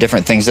and all the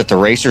different things that the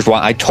racers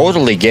want, I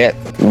totally get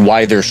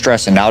why they're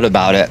stressing out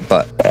about it.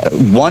 But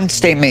one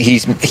statement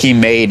he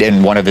made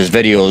in one of his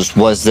videos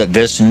was that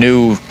this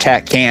new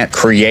tech can't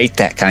create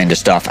that kind of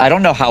stuff. I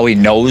don't know how he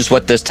knows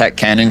what this tech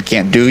can and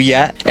can't do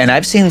yet. And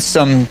I've seen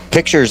some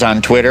pictures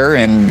on Twitter,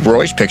 and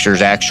Roy's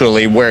pictures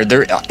actually, where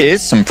there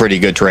is some pretty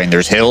good terrain.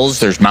 There's hills,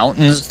 there's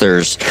mountains,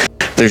 there's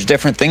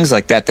different things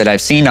like that I've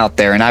seen out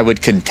there, and I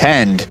would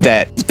contend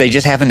that they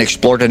just haven't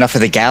explored enough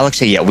of the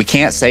galaxy yet. We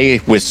can't say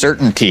with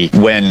certainty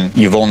when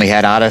you've only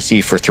had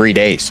Odyssey for 3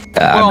 days.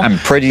 I'm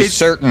pretty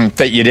certain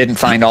that you didn't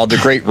find all the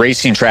great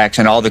racing tracks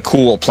and all the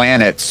cool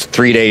planets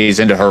 3 days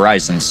into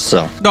Horizons.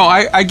 So no,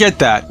 I get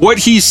that. What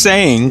he's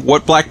saying,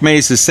 what Black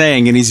Maze is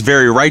saying, and he's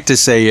very right to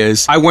say,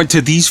 is I went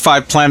to these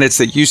 5 planets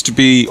that used to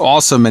be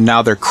awesome and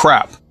now they're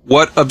crap.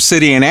 What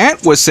Obsidian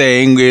Ant was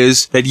saying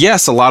is that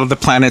yes, a lot of the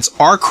planets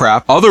are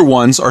crap. Other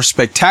ones are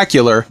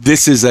spectacular.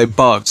 This is a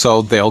bug,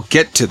 so they'll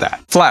get to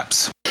that.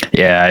 Flaps.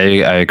 Yeah,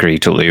 I agree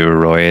totally with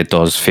Roy. It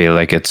does feel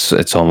like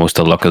it's almost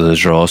a luck of the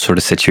draw sort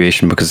of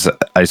situation, because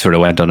I sort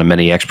of went on a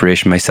mini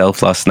exploration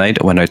myself last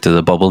night. I went out to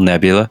the Bubble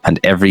Nebula, and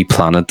every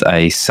planet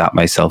I sat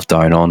myself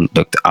down on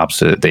looked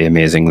absolutely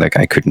amazing. Like,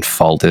 I couldn't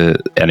fault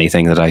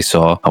anything that I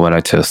saw. I went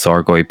out to a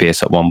Thargoid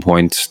base at one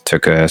point,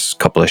 took a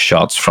couple of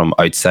shots from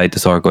outside the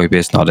Thargoid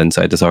base, not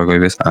inside the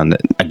Thargoid base, and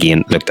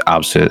again, looked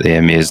absolutely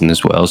amazing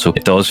as well. So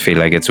it does feel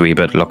like it's a wee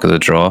bit luck of the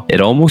draw.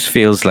 It almost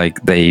feels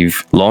like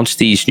they've launched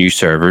these new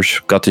servers,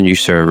 got the new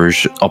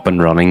servers up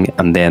and running,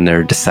 and then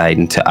they're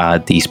deciding to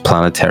add these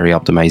planetary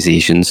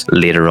optimizations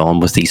later on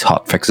with these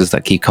hot fixes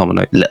that keep coming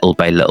out little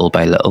by little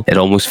by little. It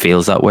almost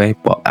feels that way,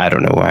 but I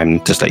don't know.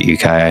 I'm just like you,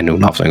 Kai. I know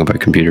nothing about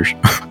computers.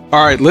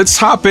 All right, let's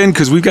hop in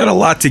because we've got a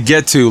lot to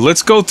get to.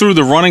 Let's go through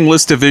the running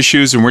list of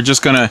issues, and we're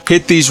just going to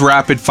hit these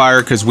rapid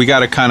fire because we got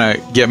to kind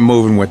of get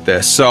moving with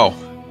this. So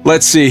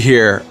let's see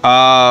here.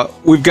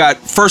 We've got,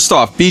 first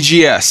off,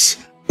 BGS.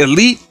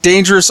 Elite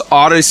Dangerous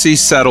Odyssey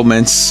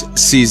Settlements,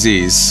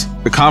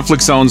 CZs, the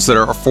conflict zones that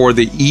are for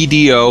the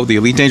EDO, the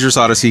Elite Dangerous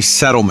Odyssey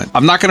Settlement.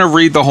 I'm not going to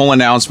read the whole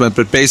announcement,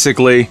 but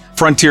basically,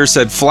 Frontier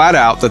said flat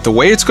out that the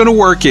way it's going to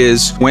work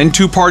is when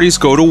two parties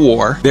go to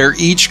war, they're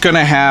each going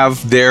to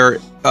have their,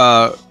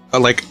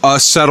 like a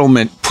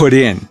settlement put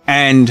in,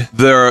 and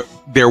there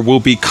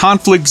will be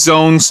conflict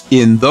zones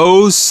in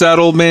those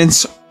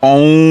settlements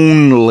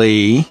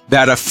only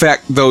that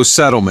affect those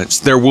settlements.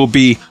 There will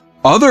be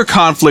other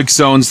conflict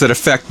zones that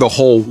affect the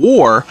whole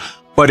war,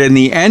 but in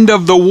the end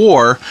of the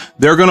war,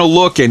 they're going to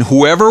look, and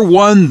whoever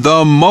won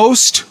the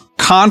most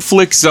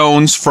conflict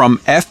zones from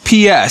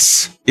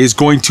FPS is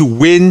going to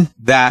win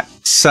that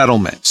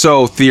settlement.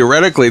 So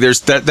theoretically,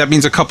 that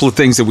means a couple of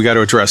things that we got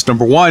to address.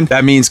 Number one,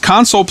 that means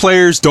console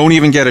players don't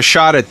even get a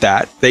shot at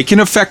that. They can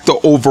affect the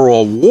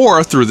overall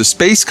war through the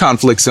space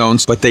conflict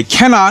zones, but they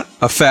cannot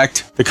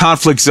affect the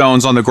conflict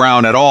zones on the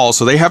ground at all.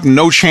 So they have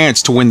no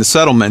chance to win the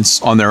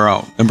settlements on their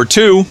own. Number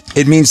two,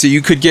 it means that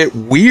you could get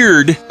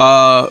weird,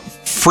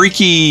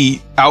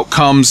 freaky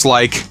outcomes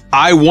like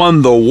I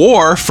won the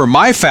war for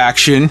my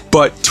faction,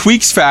 but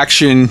Tweak's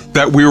faction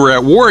that we were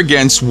at war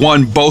against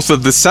won both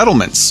of the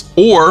settlements.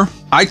 Or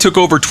I took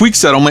over Tweak's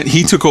settlement,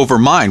 he took over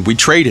mine. We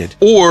traded.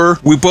 Or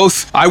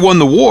I won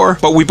the war,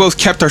 but we both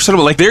kept our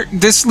settlement. Like,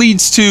 this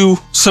leads to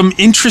some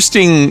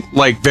interesting,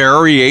 like,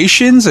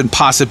 variations and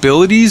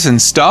possibilities and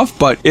stuff,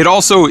 but it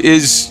also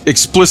is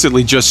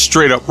explicitly just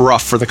straight up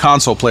rough for the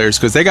console players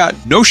because they got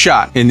no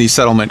shot in these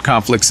settlement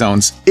conflict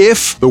zones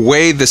if the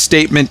way the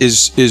statement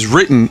is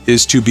written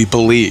is to be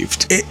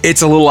believed.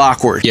 It's a little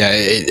awkward. Yeah,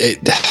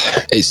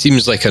 it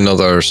seems like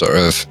another sort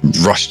of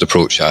rushed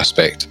approach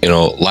aspect,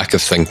 lack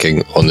of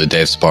thinking on the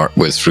devs' part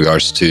with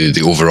regards to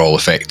the overall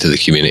effect to the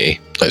community.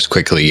 Let's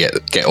quickly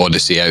get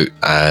Odyssey out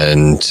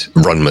and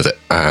run with it,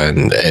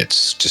 and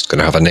it's just going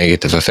to have a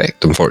negative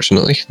effect,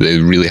 unfortunately. They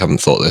really haven't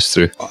thought this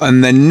through.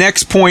 And the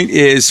next point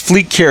is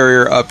fleet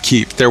carrier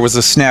upkeep. There was a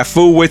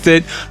snafu with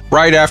it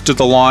right after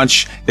the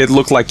launch. It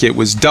looked like it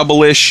was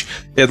double-ish.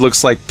 It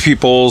looks like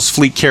people's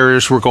fleet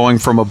carriers were going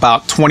from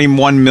about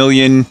 21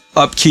 million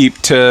upkeep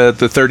to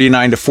the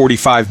 39 to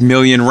 45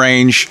 million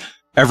range.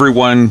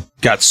 Everyone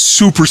got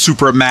super,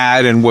 super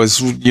mad and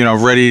was,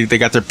 ready. They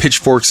got their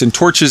pitchforks and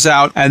torches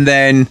out. And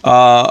then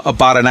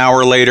about an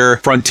hour later,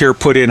 Frontier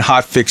put in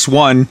hotfix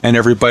 1 and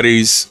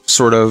everybody's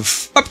sort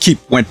of upkeep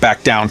went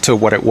back down to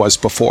what it was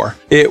before.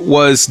 It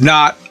was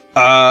not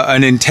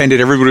an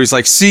intended. Everybody was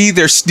like, see,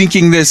 they're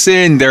sneaking this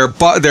in. They're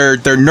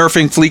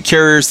nerfing fleet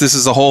carriers. This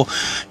is a whole...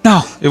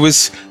 No, it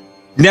was...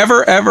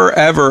 Never, ever,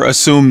 ever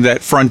assume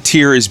that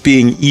Frontier is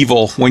being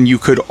evil when you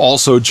could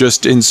also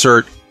just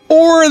insert...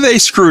 Or they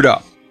screwed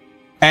up.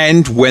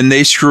 And when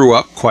they screw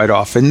up, quite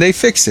often, they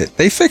fix it.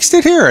 They fixed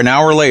it here an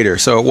hour later,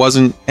 so it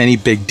wasn't any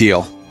big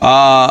deal.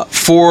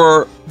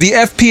 For the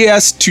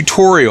FPS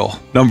tutorial,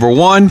 number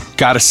one,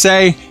 gotta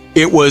say,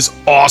 it was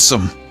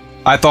awesome.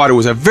 I thought it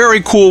was a very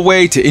cool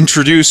way to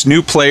introduce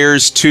new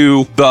players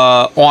to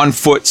the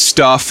on-foot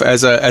stuff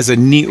as a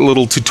neat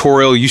little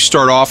tutorial. You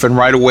start off and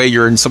right away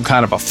you're in some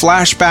kind of a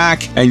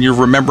flashback and you're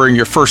remembering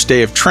your first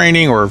day of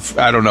training, or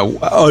I don't know,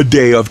 a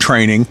day of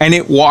training, and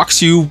it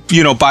walks you,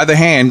 by the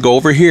hand, go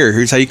over here.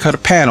 Here's how you cut a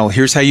panel.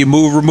 Here's how you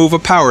remove a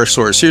power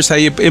source. Here's how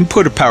you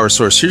input a power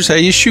source. Here's how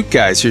you shoot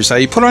guys. Here's how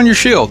you put on your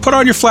shield, put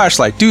on your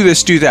flashlight, do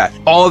this, do that.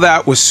 All of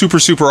that was super,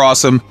 super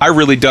awesome. I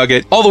really dug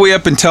it all the way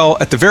up until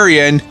at the very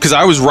end, because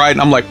I was riding.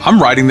 I'm like, I'm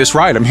riding this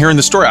ride. I'm hearing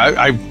the story.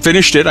 I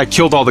finished it. I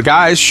killed all the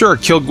guys. Sure,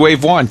 killed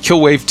wave 1,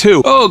 kill wave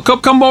 2. Oh,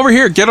 come over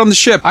here. Get on the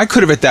ship. I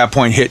could have at that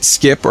point hit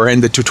skip or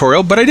end the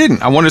tutorial, but I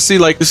didn't. I wanted to see,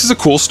 this is a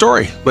cool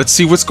story. Let's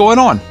see what's going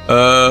on.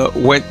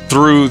 Went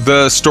through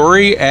the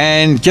story,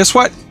 and guess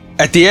what?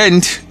 At the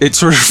end, it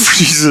sort of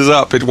freezes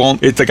up. It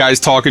won't. The guy's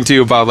talking to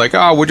you about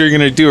what are you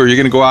going to do? Are you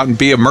going to go out and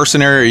be a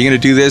mercenary? Are you going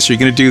to do this? Are you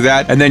going to do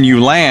that? And then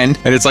you land,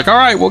 and it's like, all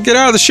right, well, get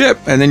out of the ship.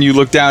 And then you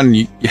look down, and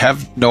you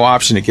have no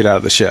option to get out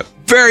of the ship.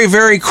 Very,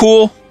 very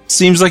cool.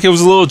 Seems like it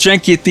was a little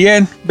janky at the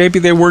end. Maybe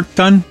they weren't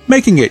done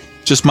making it.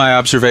 Just my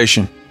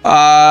observation.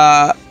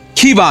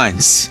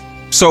 Keybinds.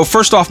 So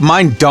first off,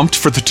 mine dumped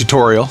for the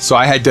tutorial, so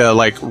I had to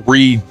like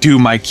redo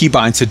my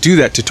keybinds to do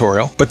that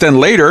tutorial. But then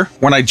later,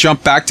 when I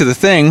jumped back to the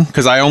thing,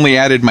 because I only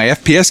added my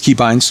FPS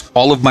keybinds,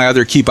 all of my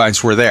other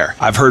keybinds were there.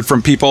 I've heard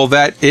from people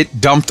that it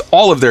dumped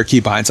all of their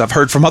keybinds. I've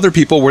heard from other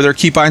people where their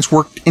keybinds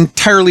worked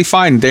entirely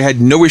fine. They had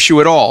no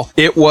issue at all.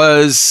 It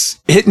was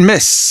hit and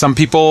miss. Some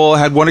people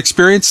had one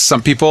experience,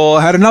 some people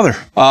had another.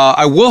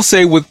 I will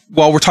say,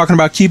 while we're talking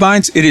about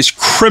keybinds, it is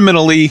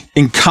criminally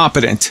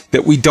incompetent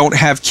that we don't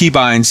have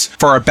keybinds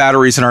for our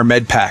batteries and our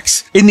med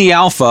packs. In the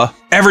alpha,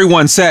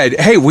 everyone said,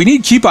 hey, we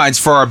need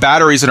keybinds for our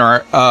batteries and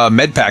our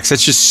med packs.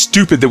 That's just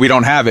stupid that we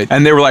don't have it.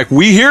 And they were like,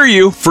 we hear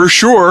you for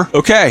sure.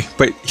 Okay,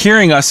 but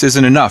hearing us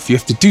isn't enough. You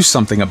have to do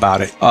something about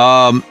it.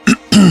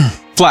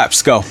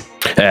 Flaps, go.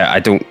 I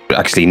don't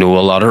actually know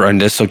a lot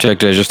around this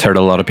subject. I just heard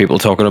a lot of people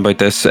talking about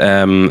this.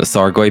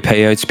 Thargoid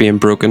payouts being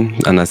broken,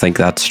 and I think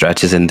that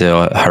stretches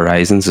into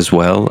Horizons as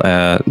well.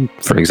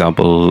 For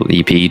example,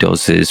 EP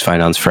does his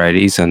Finance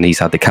Fridays, and he's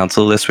had to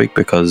cancel this week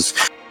because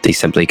they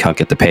simply can't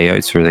get the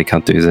payouts, or they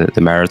can't do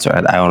the merits.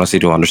 I honestly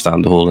don't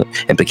understand the whole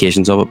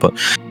implications of it, but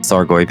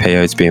Thargoid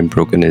payouts being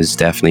broken is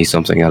definitely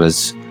something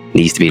that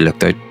needs to be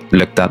looked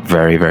at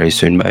very, very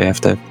soon by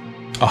FDev.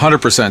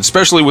 100%,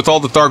 especially with all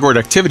the Thargoid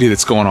activity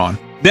that's going on.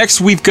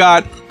 Next, we've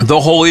got the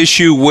whole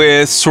issue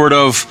with sort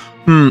of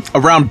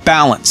around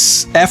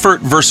balance, effort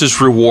versus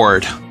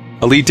reward.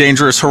 Elite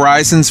Dangerous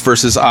Horizons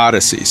versus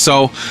Odyssey.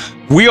 So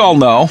we all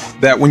know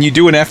that when you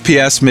do an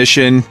FPS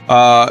mission,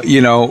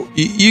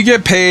 you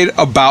get paid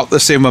about the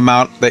same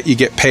amount that you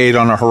get paid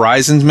on a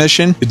Horizons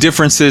mission. The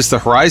difference is the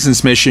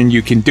Horizons mission,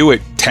 you can do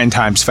it 10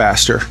 times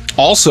faster.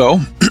 Also,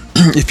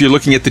 if you're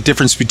looking at the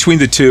difference between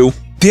the two,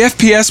 the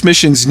FPS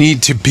missions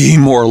need to be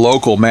more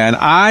local, man.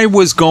 I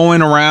was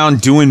going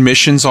around doing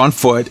missions on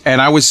foot, and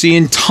I was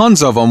seeing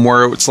tons of them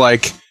where it's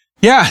like,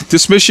 yeah,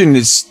 this mission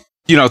is,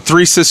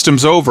 3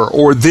 systems over,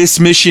 or this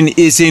mission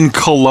is in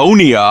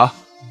Colonia.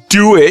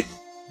 Do it.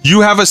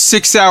 You have a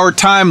 6-hour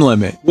time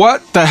limit.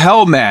 What the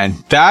hell, man?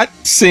 That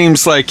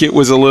seems like it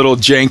was a little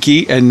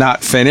janky and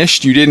not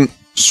finished. You didn't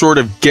sort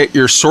of get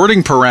your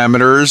sorting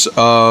parameters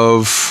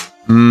of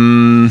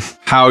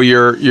how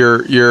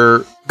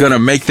you're gonna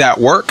make that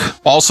work.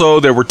 Also,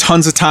 there were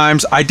tons of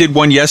times, I did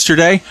one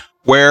yesterday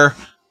where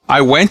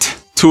I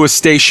went to a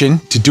station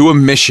to do a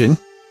mission.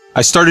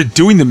 I started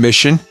doing the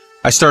mission.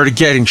 I started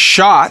getting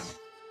shot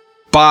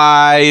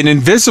by an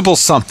invisible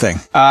something.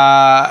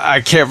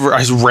 I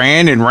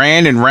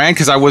ran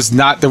because there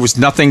was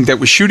nothing that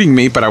was shooting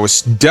me, but I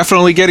was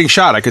definitely getting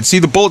shot. I could see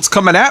the bullets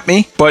coming at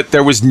me, but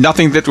there was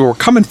nothing that they were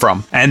coming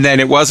from. And then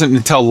it wasn't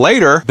until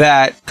later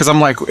that, because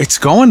I'm like, it's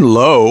going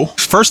low.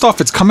 First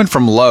off, it's coming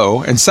from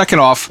low. And second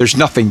off, there's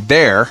nothing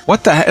there.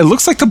 What the heck? It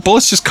looks like the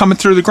bullet's just coming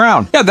through the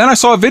ground. Yeah, then I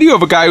saw a video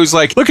of a guy who's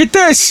like, look at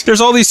this.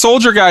 There's all these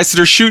soldier guys that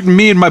are shooting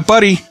me and my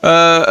buddy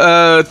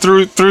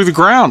through the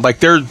ground. Like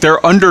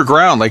they're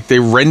underground. Like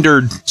they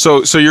rendered,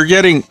 so you're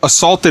getting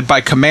assaulted by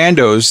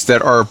commandos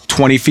that are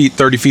 20 feet,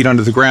 30 feet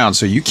under the ground,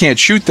 so you can't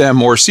shoot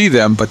them or see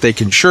them, but they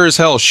can sure as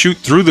hell shoot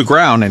through the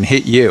ground and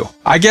hit you.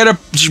 I get a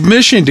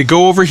mission to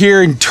go over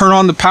here and turn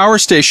on the power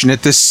station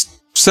at this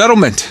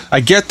settlement.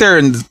 I get there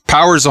and the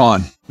power's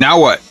on. Now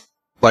what?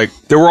 Like,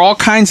 there were all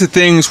kinds of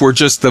things where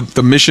just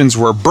the missions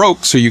were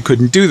broke, so you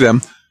couldn't do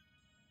them.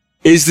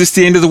 Is this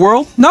the end of the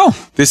world? No.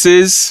 This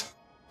is,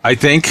 I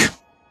think,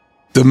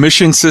 the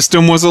mission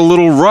system was a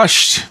little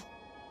rushed.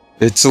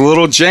 It's a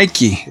little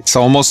janky. It's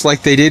almost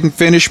like they didn't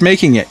finish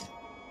making it.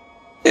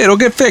 It'll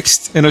get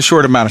fixed in a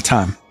short amount of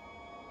time.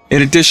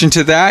 In addition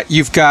to that,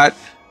 you've got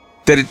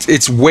that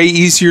it's way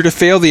easier to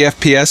fail the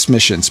FPS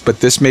missions, but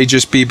this may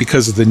just be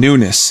because of the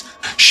newness.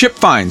 Ship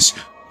fines.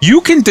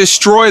 You can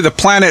destroy the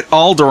planet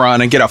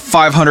Alderaan and get a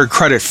 500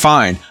 credit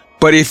fine,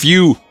 but if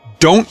you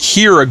don't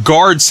hear a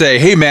guard say,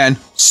 hey man,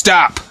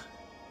 stop,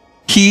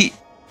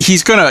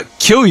 he's gonna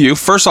kill you.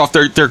 First off,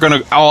 they're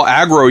gonna all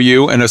aggro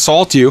you and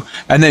assault you,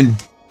 and then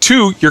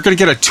 2, you're going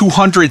to get a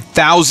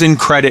 200,000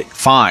 credit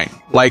fine.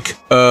 Like,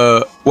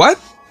 what?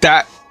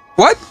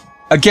 What?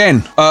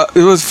 Again,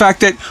 it was the fact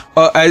that,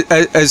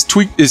 as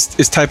Tweak is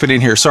typing in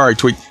here, sorry,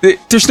 Tweak,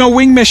 there's no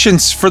wing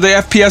missions for the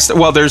FPS.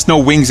 Well, there's no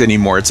wings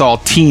anymore. It's all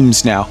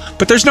teams now.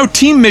 But there's no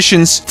team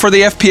missions for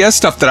the FPS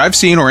stuff that I've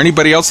seen or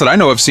anybody else that I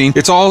know have seen.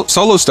 It's all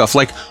solo stuff.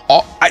 Like,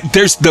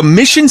 the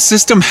mission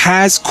system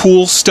has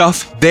cool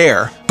stuff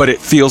there, but it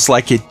feels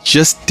like it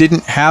just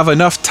didn't have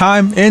enough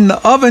time in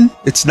the oven.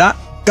 It's not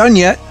done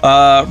yet.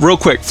 Real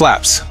quick,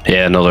 Flaps.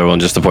 Yeah, another one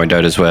just to point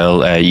out as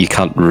well. You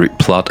can't route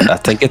plot. I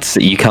think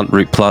you can't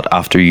route plot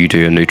after you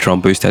do a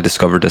neutron boost. I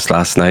discovered this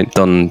last night.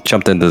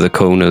 Jumped into the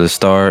cone of the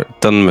star,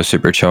 done my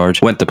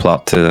supercharge, went to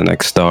plot to the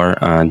next star,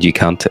 and you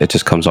can't. It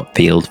just comes up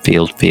field.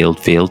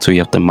 So you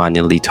have to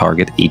manually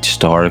target each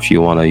star if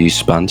you want to use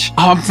Sponge.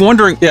 I'm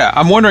wondering.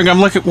 I'm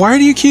looking. Why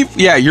do you keep?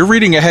 Yeah, you're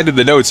reading ahead of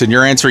the notes and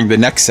you're answering the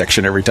next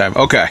section every time.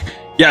 Okay.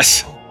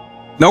 Yes.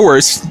 No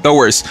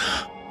worries.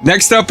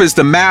 Next up is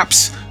the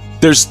maps.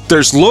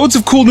 There's loads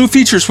of cool new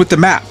features with the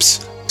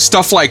maps.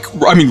 Stuff like,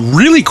 I mean,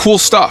 really cool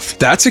stuff.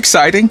 That's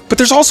exciting, but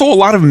there's also a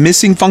lot of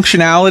missing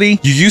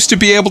functionality. You used to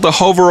be able to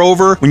hover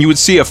over when you would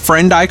see a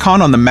friend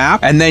icon on the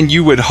map, and then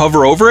you would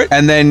hover over it,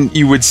 and then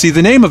you would see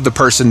the name of the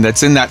person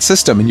that's in that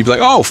system, and you'd be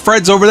like, oh,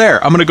 Fred's over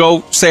there. I'm gonna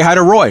go say hi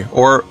to Roy,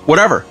 or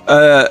whatever.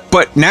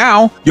 But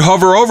now, you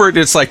hover over it,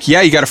 it's like,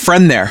 yeah, you got a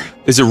friend there.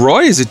 Is it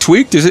Roy? Is it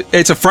Tweaked?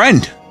 It's a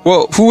friend.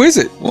 Well, who is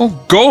it? Well,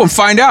 go and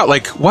find out.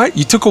 Like, what?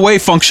 You took away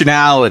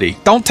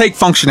functionality. Don't take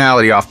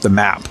functionality off the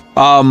map.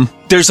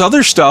 There's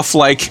other stuff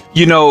like,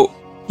 you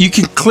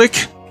can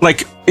click,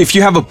 like, if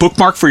you have a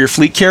bookmark for your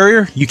fleet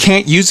carrier, you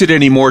can't use it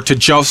anymore to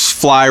just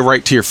fly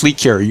right to your fleet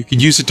carrier. You can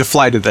use it to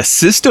fly to the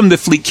system the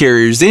fleet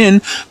carrier is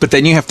in, but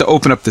then you have to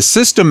open up the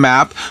system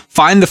map,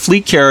 find the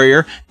fleet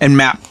carrier, and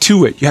map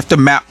to it. You have to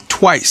map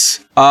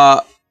twice.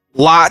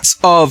 Lots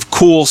of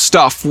cool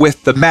stuff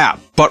with the map,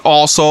 but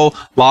also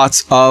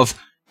lots of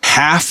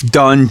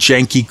half-done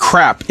janky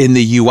crap in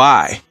the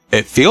UI.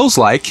 It feels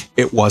like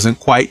it wasn't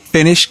quite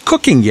finished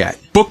cooking yet.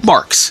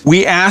 Bookmarks.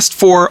 We asked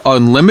for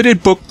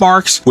unlimited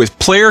bookmarks with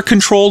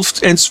player-controlled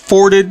and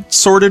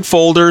sorted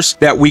folders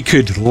that we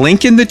could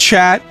link in the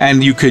chat,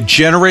 and you could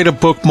generate a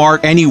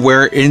bookmark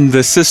anywhere in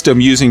the system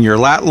using your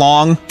lat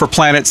long for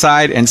planet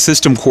side and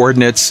system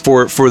coordinates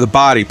for the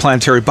body,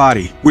 planetary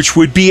body, which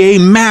would be a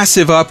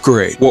massive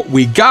upgrade. What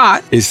we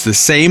got is the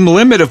same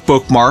limit of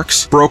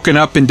bookmarks broken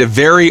up into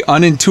very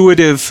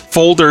unintuitive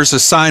folders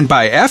assigned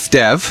by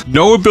FDev,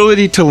 no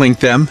ability to link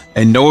them,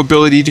 and no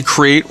ability to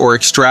create or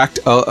extract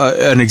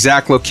an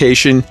exact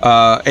location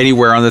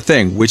anywhere on the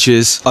thing, which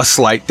is a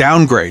slight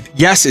downgrade.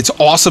 Yes, it's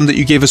awesome that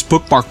you gave us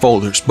bookmark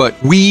folders, but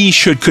we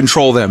should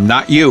control them,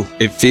 not you.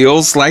 It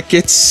feels like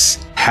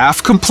it's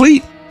half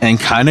complete and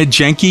kind of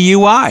janky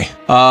UI.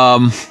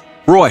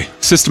 Roy,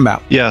 system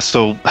map. Yeah,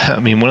 so, I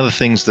mean, one of the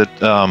things that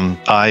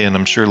I, and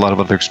I'm sure a lot of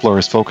other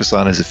explorers focus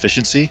on is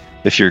efficiency.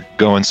 If you're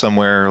going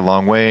somewhere a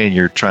long way and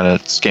you're trying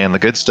to scan the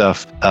good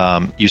stuff,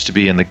 used to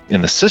be in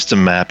the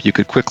system map, you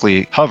could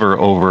quickly hover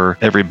over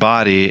every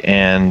body.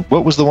 And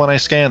what was the one I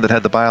scanned that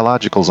had the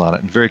biologicals on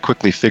it? And very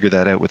quickly figure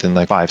that out within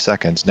like 5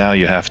 seconds. Now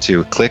you have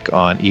to click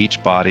on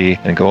each body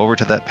and go over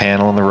to that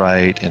panel on the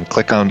right and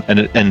click on,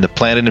 and the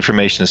planet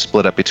information is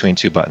split up between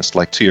 2 buttons.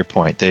 Like, to your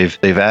point, they've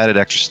added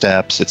extra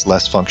steps. It's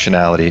less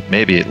functionality.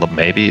 Maybe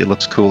it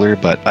looks cooler,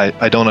 but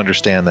I don't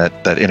understand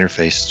that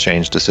interface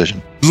change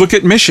decision. Look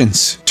at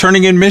missions.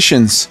 Turning in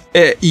missions.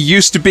 It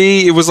used to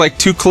be, it was like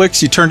 2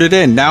 clicks, you turned it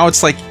in. Now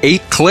it's like 8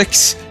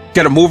 clicks. You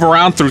got to move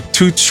around through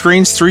 2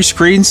 screens, 3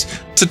 screens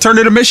to turn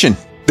in a mission.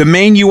 The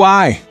main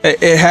UI,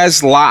 it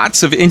has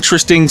lots of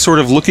interesting sort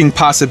of looking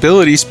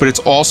possibilities, but it's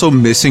also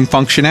missing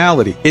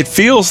functionality. It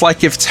feels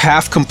like it's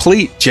half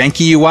complete,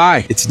 janky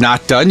UI. It's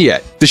not done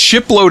yet. The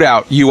ship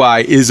loadout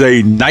UI is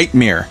a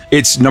nightmare.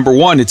 It's, number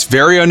one, it's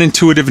very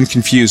unintuitive and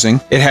confusing.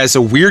 It has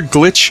a weird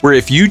glitch where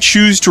if you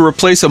choose to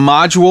replace a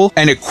module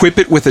and equip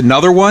it with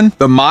another one,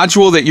 the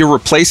module that you're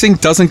replacing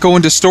doesn't go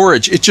into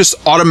storage. It just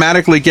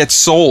automatically gets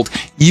sold,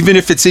 even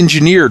if it's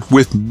engineered,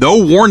 with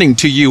no warning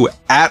to you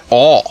at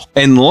all.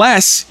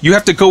 Unless you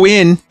have to go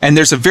in and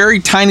there's a very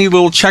tiny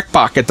little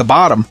checkbox at the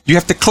bottom. You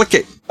have to click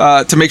it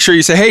to make sure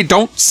you say, hey,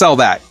 don't sell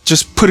that.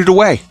 Just put it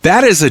away.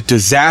 That is a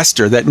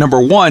disaster that, number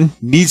one,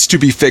 needs to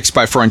be fixed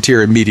by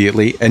Frontier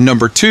immediately. And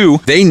number two,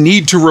 they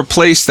need to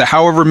replace the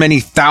however many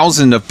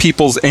thousand of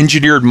people's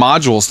engineered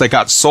modules that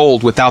got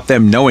sold without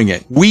them knowing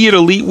it. We at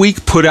Elite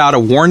Week put out a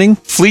warning.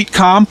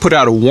 FleetCom put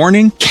out a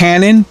warning.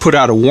 Canon put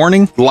out a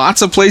warning.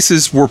 Lots of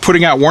places were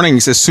putting out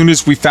warnings as soon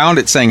as we found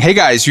it, saying, hey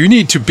guys, you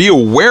need to be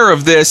aware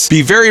of this.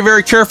 Be very,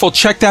 very careful.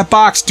 Check that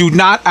box. Do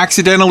not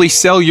accidentally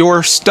sell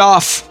your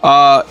stuff.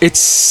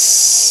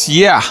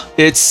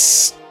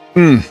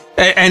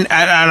 And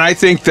I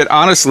think that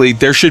honestly,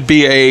 there should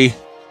be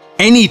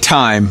any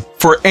time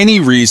for any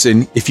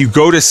reason, if you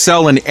go to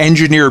sell an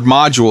engineered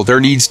module, there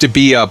needs to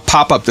be a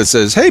pop-up that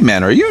says, hey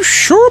man, are you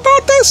sure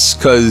about this?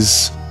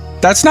 Because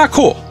that's not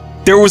cool.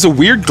 There was a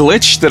weird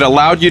glitch that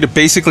allowed you to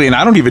basically, and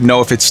I don't even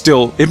know if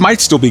it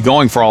might still be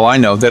going for all I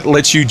know, that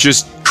lets you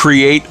just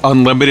create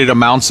unlimited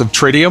amounts of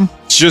tritium.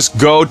 Just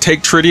go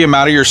take tritium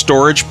out of your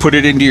storage, put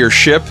it into your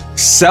ship,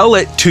 sell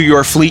it to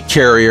your fleet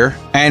carrier,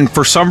 and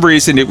for some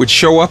reason it would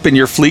show up in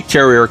your fleet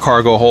carrier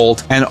cargo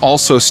hold and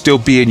also still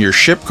be in your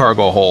ship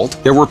cargo hold.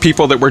 There were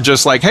people that were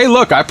just like, hey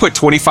look, I put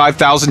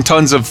 25,000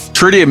 tons of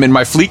tritium in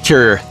my fleet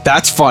carrier.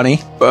 That's funny.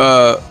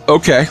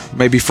 Okay,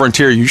 maybe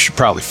Frontier, you should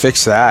probably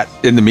fix that.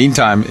 In the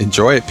meantime,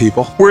 enjoy it,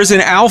 people. Whereas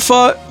in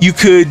Alpha, you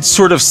could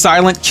sort of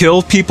silent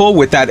kill people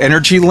with that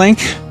energy link.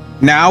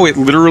 Now it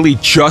literally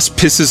just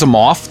pisses them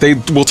off. They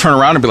will turn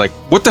around and be like,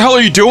 what the hell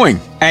are you doing?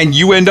 And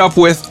you end up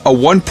with a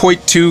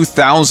 1.2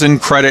 thousand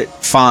credit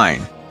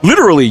fine.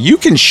 Literally, you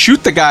can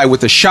shoot the guy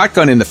with a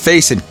shotgun in the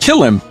face and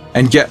kill him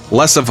and get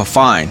less of a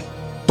fine.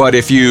 But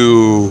if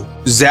you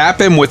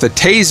zap him with a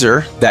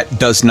taser that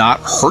does not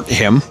hurt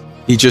him,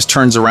 he just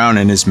turns around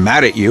and is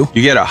mad at you,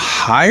 you get a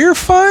higher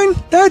fine?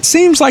 That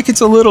seems like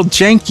it's a little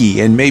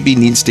janky and maybe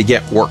needs to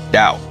get worked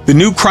out. The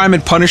new crime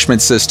and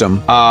punishment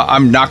system,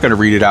 I'm not going to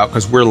read it out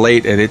because we're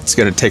late and it's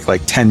going to take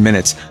like 10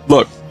 minutes.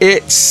 Look,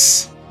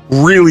 it's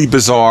really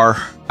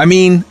bizarre. I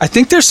mean, I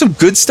think there's some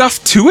good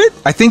stuff to it.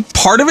 I think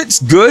part of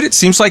it's good. It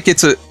seems like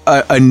it's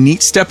a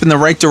neat step in the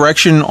right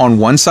direction on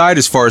one side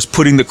as far as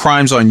putting the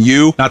crimes on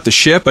you, not the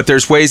ship, but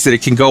there's ways that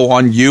it can go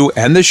on you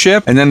and the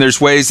ship. And then there's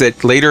ways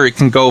that later it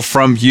can go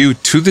from you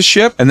to the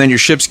ship, and then your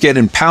ships get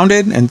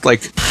impounded. And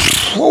like,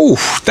 oh,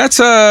 that's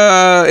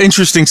a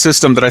interesting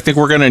system that I think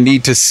we're going to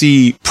need to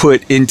see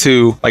put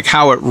into like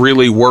how it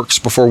really works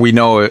before we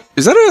know it.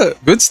 Is that a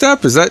good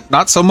step? Is that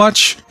not so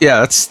much? Yeah,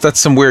 that's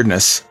some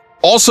weirdness.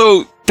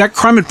 Also, that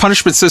crime and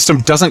punishment system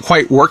doesn't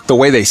quite work the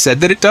way they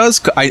said that it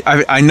does.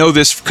 I know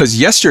this because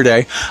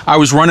yesterday I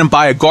was running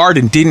by a guard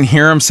and didn't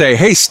hear him say,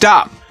 hey,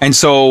 stop. And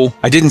so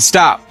I didn't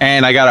stop,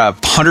 and I got a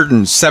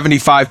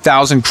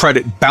 175,000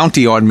 credit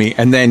bounty on me.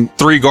 And then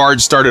 3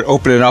 guards started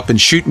opening up and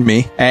shooting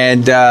me.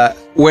 And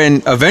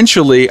when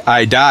eventually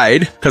I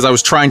died, because I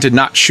was trying to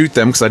not shoot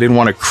them because I didn't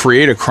want to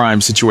create a crime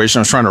situation.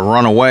 I was trying to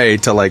run away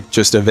to like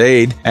just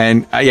evade.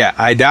 And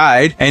I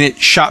died, and it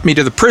shot me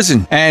to the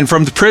prison. And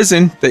from the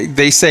prison,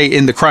 they say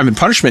in the crime and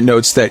punishment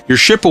notes that your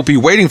ship will be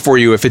waiting for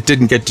you if it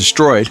didn't get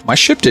destroyed. My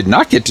ship did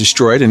not get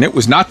destroyed, and it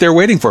was not there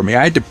waiting for me.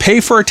 I had to pay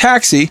for a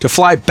taxi to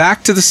fly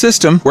back to the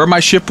system where my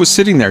ship was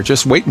sitting there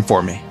just waiting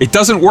for me. It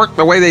doesn't work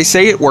the way they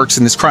say it works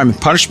in this crime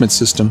and punishment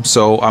system,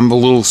 so I'm a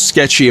little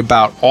sketchy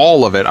about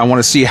all of it. I want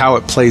to see how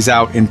it plays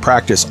out in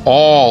practice,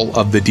 all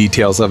of the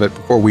details of it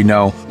before we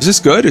know, is this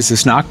good? Is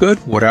this not good?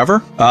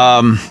 Whatever.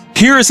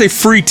 Here is a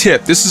free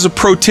tip. This is a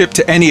pro tip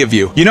to any of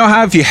you. You know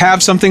how if you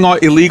have something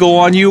illegal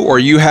on you, or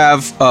you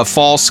have a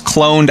false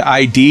cloned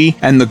ID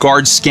and the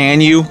guards scan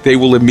you, they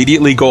will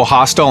immediately go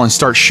hostile and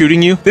start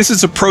shooting you? This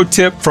is a pro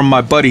tip from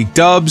my buddy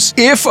Dubs.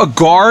 If a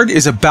guard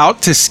is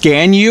about to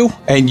scan you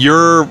and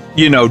you're,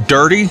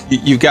 dirty,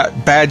 you've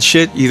got bad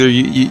shit, either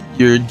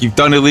you've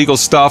done illegal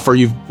stuff or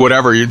you've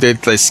whatever,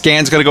 the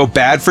scan's gonna go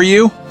bad for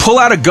you, pull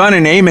out a gun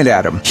and aim it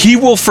at him. He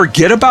will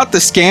forget about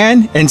the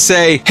scan and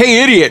say,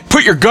 hey, idiot,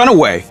 put your gun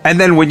away. And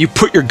then when you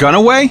put your gun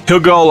away, he'll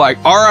go like,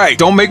 all right,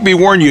 don't make me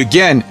warn you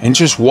again, and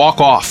just walk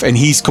off. And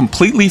he's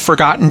completely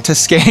forgotten to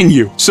scan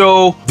you.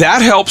 So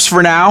that helps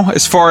for now,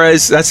 as far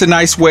as that's a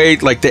nice way,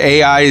 like the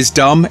AI is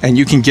dumb and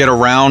you can get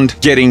around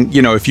getting,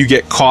 if you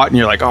get caught and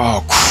you're like,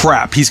 oh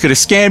crap, he's going to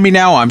scan me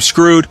now, I'm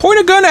screwed. Point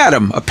a gun at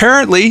him.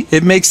 Apparently,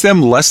 it makes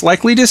them less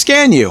likely to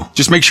scan you.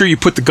 Just make sure you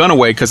put the gun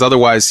away, because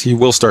otherwise he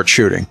will start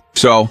shooting.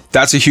 So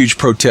that's a huge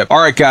pro tip.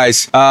 All right,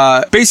 guys.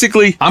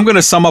 Basically, I'm going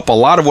to sum up a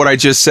lot of what I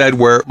just said,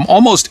 where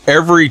almost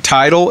every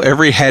title,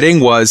 every heading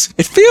was,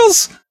 it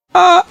feels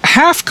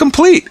half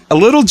complete, a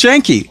little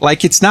janky,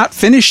 like it's not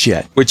finished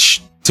yet,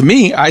 which to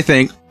me, I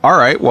think, all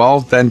right,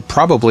 well, then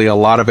probably a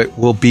lot of it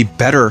will be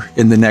better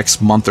in the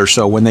next month or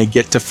so when they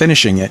get to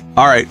finishing it.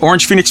 All right,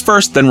 Orange Phoenix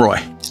first, then Roy.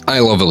 I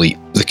love Elite.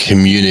 The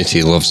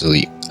community loves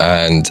Elite,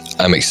 and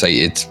I'm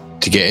excited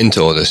to get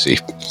into Odyssey.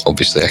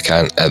 Obviously, I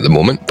can't at the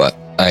moment, but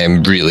I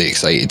am really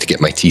excited to get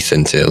my teeth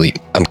into Elite.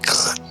 I'm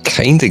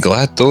kind of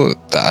glad, though,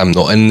 that I'm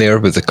not in there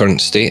with the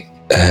current state.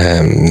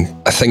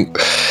 I think,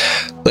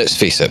 let's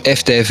face it,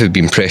 FDev have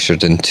been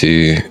pressured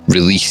into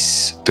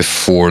release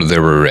before they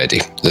were ready.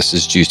 This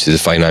is due to the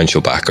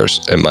financial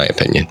backers, in my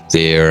opinion.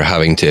 They're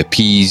having to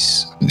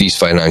appease these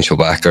financial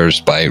backers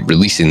by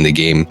releasing the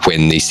game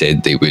when they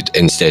said they would,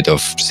 instead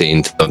of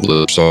saying to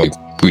them, sorry,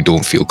 we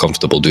don't feel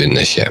comfortable doing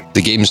this yet.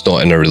 The game's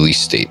not in a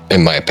release state,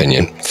 in my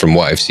opinion, from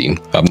what I've seen.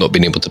 I've not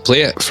been able to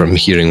play it, from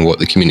hearing what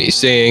the community is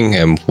saying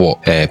and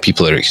what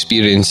people are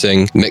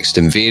experiencing. Mixed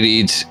and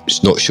varied.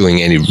 It's not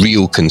showing any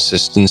real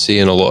consistency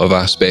in a lot of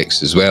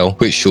aspects as well,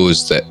 which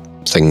shows that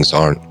things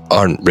aren't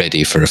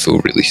ready for a full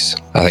release.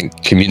 I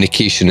think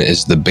communication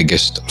is the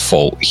biggest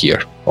fault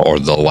here, or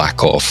the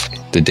lack of.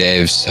 The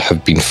devs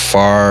have been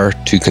far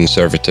too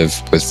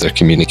conservative with their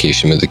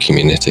communication with the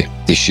community.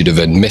 They should have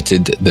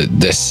admitted that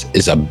this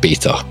is a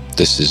beta.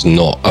 This is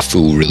not a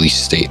full release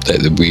state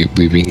that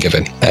we've been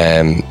given.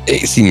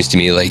 It seems to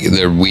me like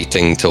they're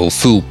waiting till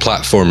full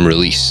platform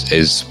release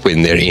is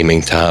when they're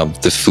aiming to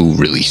have the full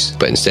release.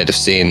 But instead of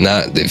saying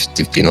that,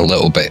 they've been a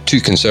little bit too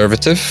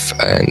conservative,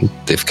 and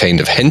they've kind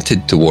of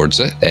hinted towards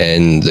it.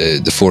 And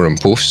the forum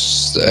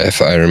posts,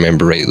 if I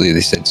remember rightly,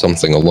 they said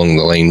something along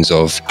the lines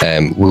of,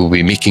 we'll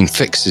be making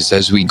fixes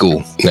as we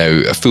go.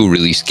 Now, a full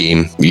release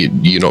game,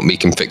 you're not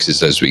making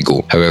fixes as we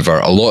go. However,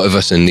 a lot of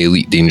us in the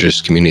Elite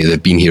Dangerous community that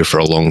have been here for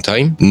a long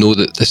time know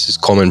that this is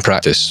common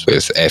practice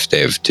with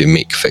FDev to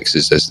make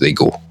fixes as they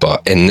go.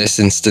 But in this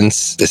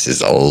instance, this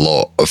is a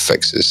lot of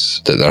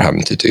fixes that they're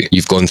having to do.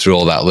 You've gone through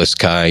all that list,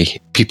 Kai.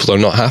 People are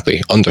not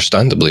happy,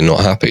 understandably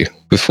not happy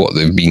with what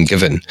they've been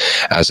given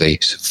as a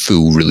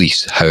full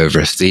release. However,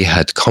 if they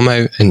had come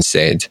out and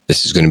said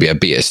this is going to be a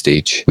beta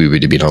stage, we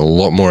would have been a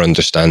lot more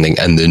understanding,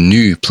 and the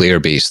new player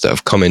base that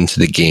have come into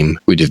the game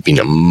would have been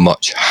a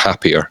much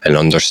happier and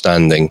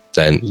understanding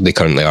than they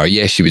currently are.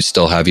 Yes, you would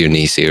still have your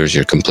naysayers,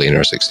 your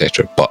complainers,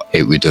 etc., but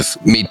it would have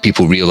made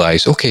people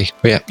realise, okay,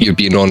 yeah, you're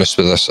being honest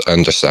with us, I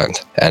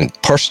understand. And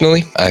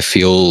personally, I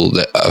feel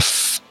that a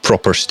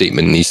proper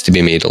statement needs to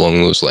be made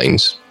along those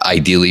lines,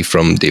 ideally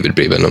from David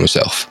Braben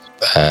himself.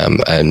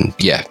 And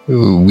yeah,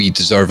 we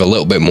deserve a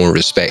little bit more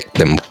respect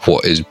than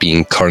what is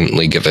being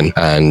currently given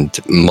and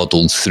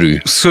muddled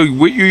through. So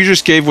what you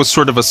just gave was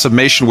sort of a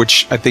summation,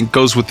 which I think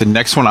goes with the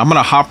next one. I'm going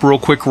to hop real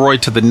quick, Roy,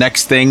 to the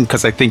next thing,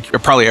 because I think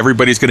probably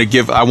everybody's going to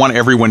give, I want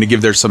everyone to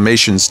give their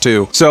summations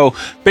too. So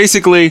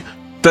basically,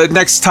 the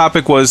next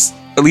topic was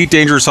Elite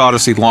Dangerous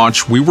Odyssey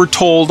launch. We were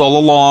told all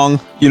along,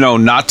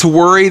 not to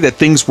worry, that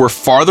things were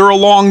farther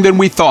along than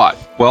we thought.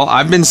 Well,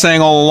 I've been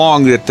saying all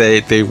along that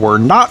they were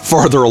not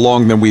farther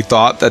along than we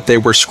thought, that they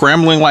were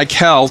scrambling like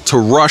hell to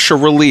rush a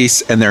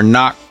release, and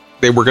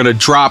they were going to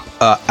drop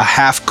a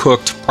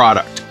half-cooked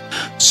product.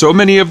 So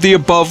many of the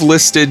above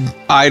listed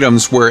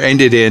items were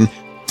ended in,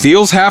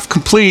 feels half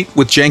complete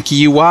with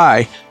janky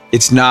UI,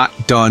 it's not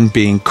done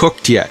being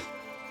cooked yet.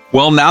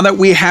 Well, now that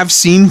we have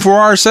seen for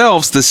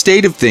ourselves the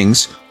state of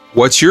things,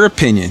 what's your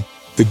opinion?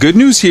 The good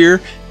news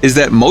here is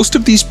that most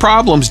of these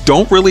problems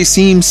don't really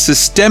seem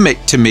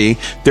systemic to me.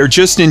 They're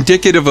just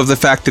indicative of the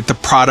fact that the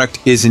product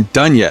isn't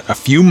done yet. A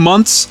few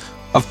months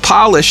of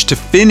polish to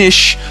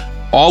finish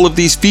all of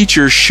these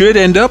features should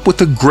end up with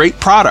a great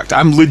product.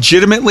 I'm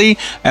legitimately,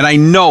 and I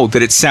know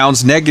that it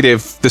sounds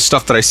negative, the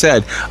stuff that I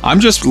said, I'm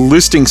just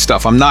listing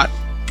stuff. I'm not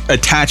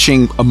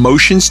attaching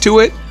emotions to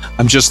it.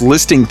 I'm just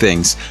listing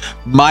things.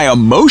 My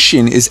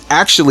emotion is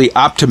actually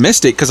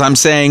optimistic because I'm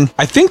saying,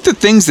 I think the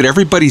things that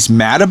everybody's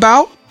mad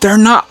about, they're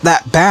not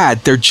that bad.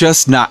 They're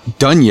just not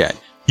done yet.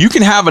 You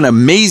can have an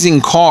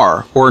amazing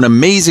car or an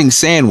amazing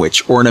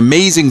sandwich or an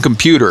amazing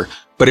computer,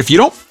 but if you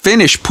don't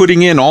finish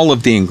putting in all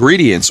of the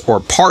ingredients or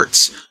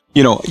parts,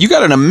 you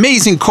got an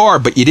amazing car,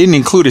 but you didn't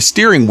include a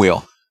steering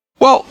wheel.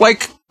 Well,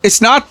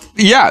 it's not,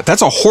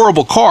 that's a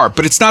horrible car,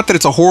 but it's not that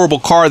it's a horrible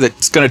car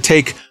that's going to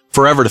take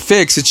forever to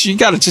fix. You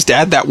got to just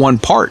add that one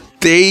part.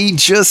 They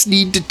just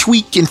need to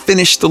tweak and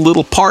finish the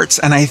little parts,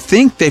 and I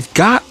think they've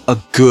got a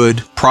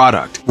good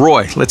product.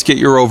 Roy, let's get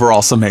your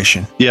overall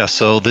summation. Yeah,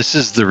 so this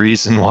is the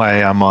reason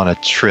why I'm on a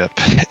trip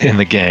in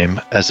the game,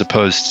 as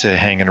opposed to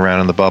hanging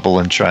around in the bubble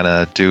and trying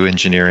to do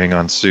engineering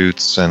on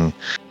suits and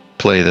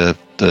play the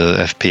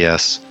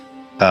FPS.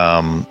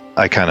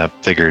 I kind of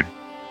figured,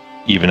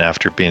 even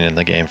after being in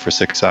the game for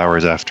 6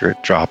 hours after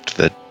it dropped,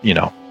 that,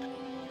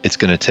 it's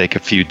going to take a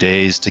few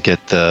days to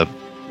get the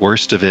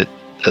worst of it,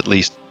 at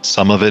least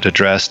some of it,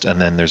 addressed,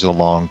 and then there's a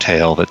long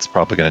tail that's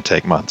probably going to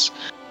take months.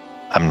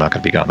 I'm not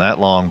going to be gone that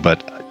long,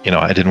 but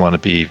I didn't want to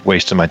be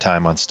wasting my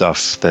time on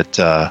stuff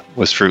that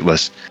was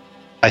fruitless.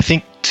 I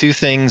think two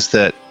things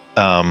that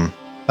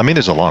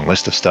there's a long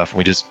list of stuff,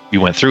 and we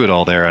went through it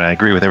all there, and I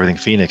agree with everything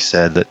Phoenix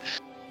said, that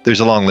there's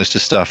a long list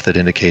of stuff that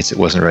indicates it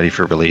wasn't ready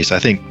for release. I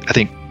think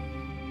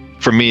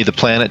for me, the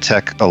Planet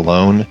Tech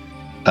alone,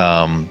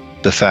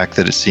 the fact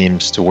that it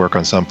seems to work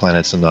on some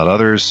planets and not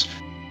others,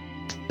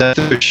 that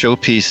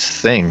showpiece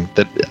thing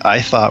that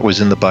I thought was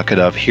in the bucket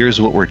of,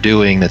 here's what we're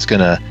doing that's going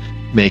to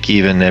make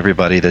even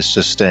everybody that's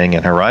just staying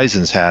in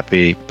Horizons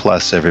happy,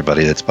 plus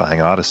everybody that's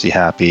buying Odyssey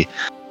happy,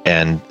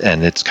 and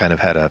it's kind of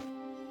had a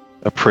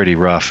pretty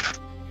rough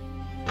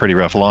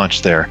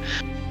launch there.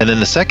 And then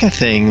the second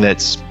thing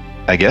that's,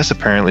 I guess,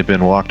 apparently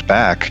been walked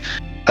back,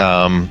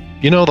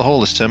 the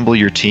whole assemble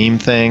your team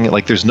thing,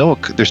 there's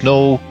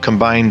no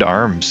combined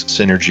arms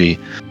synergy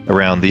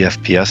around the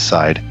FPS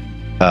side.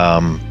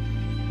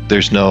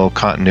 There's no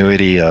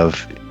continuity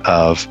of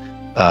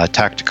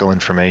tactical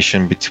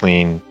information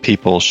between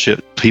people,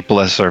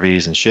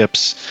 SRVs, and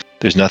ships.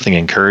 There's nothing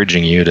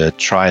encouraging you to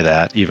try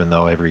that, even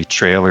though every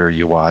trailer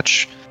you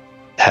watch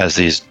has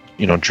these,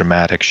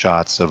 dramatic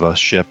shots of a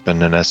ship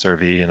and an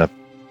SRV and an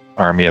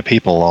army of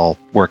people all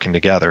working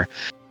together.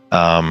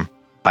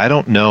 I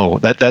don't know.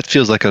 That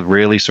feels like a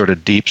really sort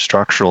of deep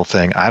structural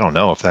thing. I don't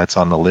know if that's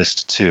on the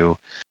list to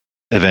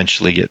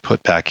eventually get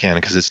put back in,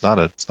 because it's not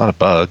a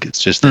bug.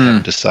 It's just they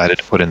haven't decided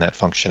to put in that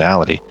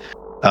functionality.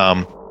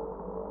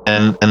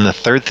 And the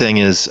third thing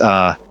is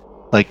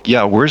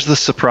where's the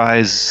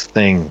surprise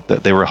thing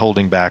that they were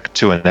holding back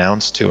to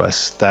announce to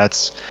us?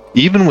 That's,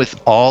 even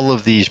with all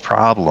of these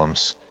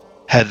problems,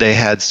 had they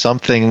had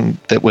something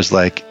that was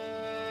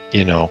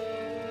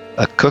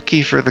a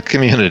cookie for the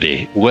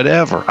community,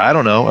 whatever, I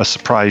don't know, a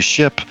surprise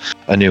ship,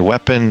 a new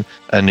weapon,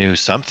 a new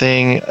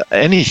something,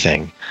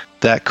 anything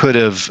that could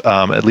have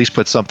at least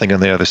put something on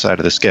the other side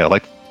of the scale.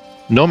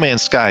 No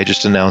Man's Sky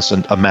just announced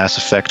a Mass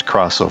Effect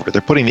crossover.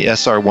 They're putting the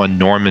SR-1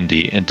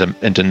 Normandy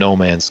into No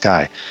Man's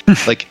Sky.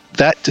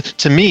 That,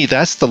 to me,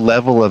 that's the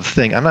level of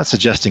thing. I'm not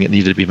suggesting it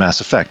needed to be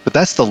Mass Effect, but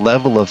that's the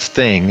level of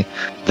thing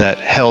that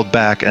held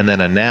back and then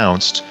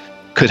announced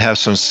could have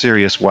some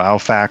serious wow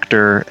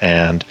factor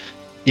and,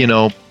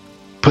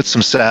 put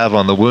some salve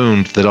on the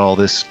wound that all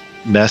this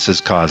mess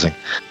is causing.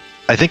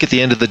 I think at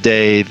the end of the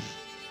day,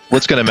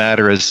 what's going to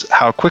matter is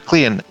how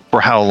quickly and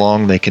for how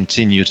long they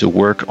continue to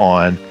work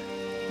on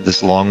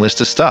this long list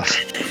of stuff.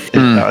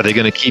 Are they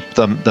going to keep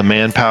the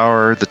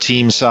manpower, the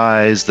team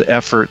size, the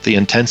effort, the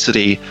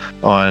intensity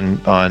on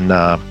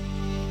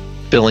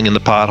filling in the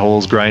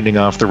potholes, grinding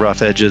off the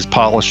rough edges,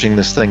 polishing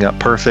this thing up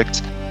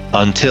perfect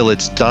until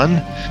it's done?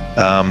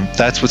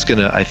 That's what's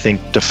going to, I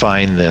think,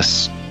 define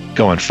this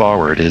going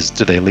forward, is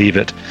do they leave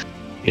it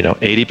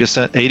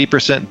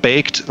 80%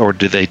 baked, or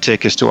do they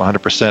take us to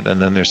 100%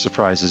 and then there's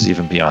surprises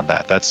even beyond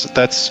that?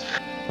 That's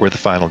where the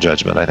final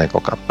judgment, I think,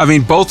 will come. I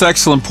mean, both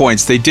excellent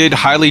points. They did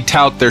highly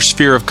tout their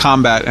sphere of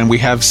combat, and we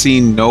have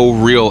seen no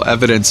real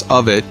evidence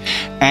of it.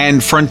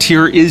 And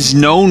Frontier is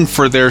known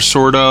for their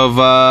sort of,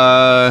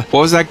 what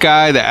was that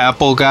guy? The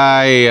Apple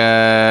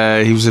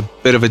guy? He was a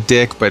bit of a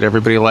dick, but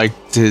everybody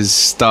liked his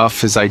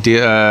stuff, his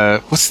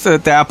idea. What's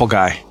the Apple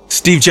guy?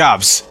 Steve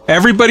Jobs.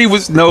 Everybody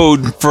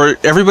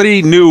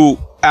knew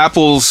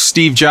Apple's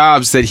Steve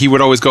Jobs, that he would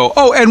always go,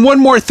 oh, and one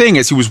more thing,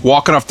 as he was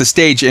walking off the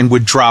stage and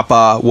would drop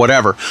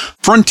whatever.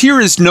 Frontier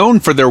is known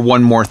for their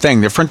one more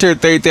thing. Frontier,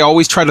 they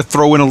always try to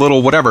throw in a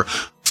little whatever.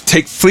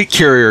 Take fleet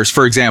carriers,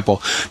 for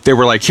example. They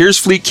were like, here's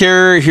fleet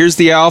carrier, here's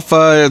the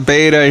alpha,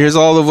 beta, here's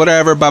all the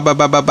whatever, blah, blah,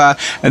 blah, blah, blah.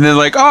 And then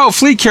like, oh,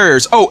 fleet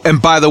carriers. Oh, and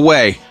by the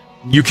way,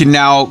 you can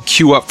now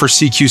queue up for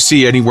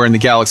CQC anywhere in the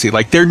galaxy.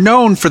 Like, they're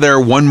known for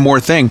their one more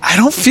thing. I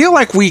don't feel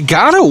like we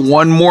got a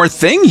one more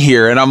thing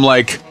here. And I'm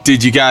like,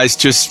 did you guys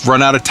just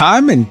run out of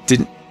time and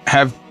didn't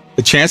have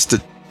a chance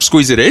to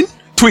squeeze it in?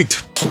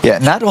 Tweaked. Yeah,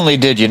 not only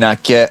did you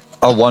not get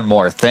a one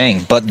more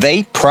thing, but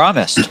they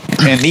promised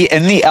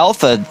in the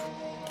alpha.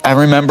 I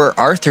remember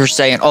Arthur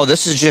saying, oh,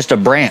 this is just a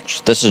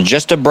branch. This is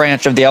just a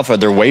branch of the alpha.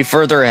 They're way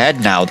further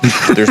ahead now.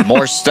 There's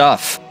more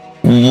stuff.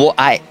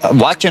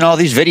 Watching all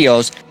these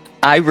videos,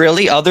 I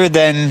really, other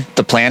than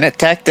the Planet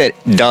Tech that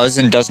does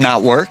and does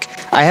not work,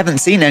 I haven't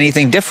seen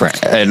anything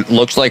different. It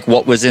looks like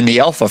what was in the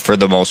alpha for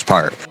the most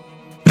part.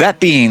 That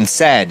being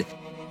said,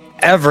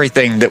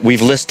 everything that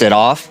we've listed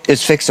off is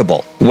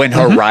fixable. When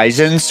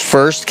Horizons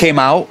first came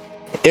out,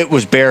 it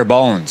was bare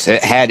bones.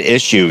 It had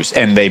issues,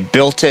 and they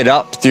built it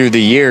up through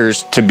the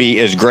years to be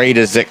as great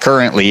as it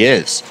currently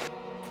is.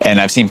 And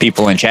I've seen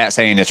people in chat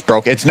saying it's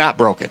broken. It's not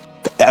broken.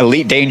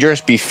 Elite Dangerous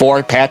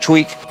before Patch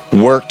Week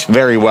worked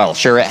very well.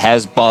 Sure, it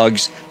has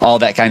bugs, all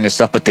that kind of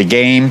stuff, but the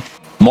game,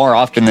 more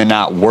often than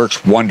not,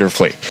 works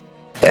wonderfully.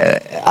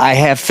 I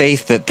have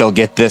faith that they'll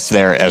get this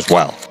there as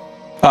well.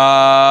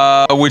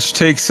 Which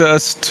takes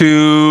us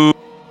to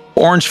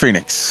Orange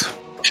Phoenix.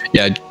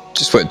 Yeah, I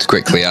just wanted to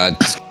quickly add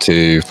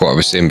to what I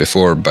was saying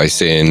before by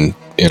saying,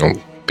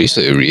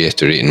 basically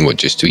reiterating what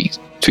just Tweet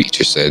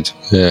just said.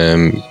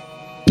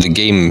 The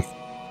game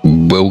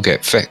will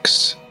get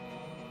fixed.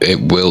 It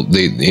will.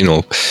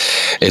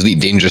 Elite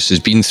Dangerous has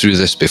been through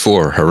this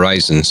before.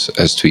 Horizons,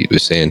 as Tweet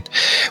was saying,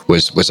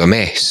 was a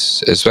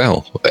mess as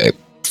well.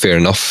 Fair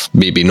enough,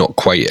 maybe not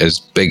quite as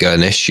big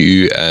an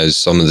issue as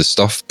some of the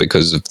stuff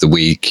because of the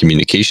way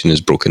communication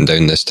is broken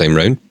down this time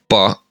round.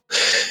 But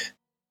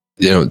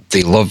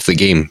they love the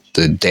game.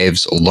 The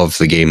devs love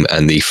the game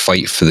and they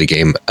fight for the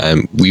game.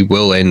 And we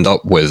will end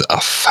up with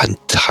a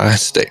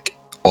fantastic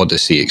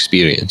Odyssey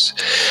experience,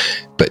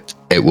 but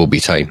it will be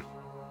time.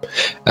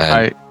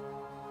 I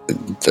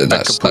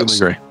completely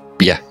agree.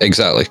 Yeah,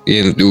 exactly.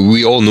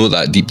 We all know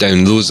that deep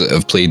down. Those that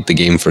have played the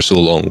game for so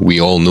long, we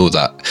all know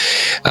that.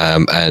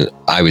 And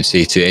I would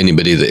say to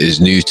anybody that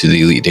is new to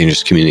the Elite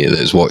Dangerous community that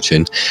is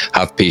watching,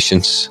 have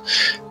patience.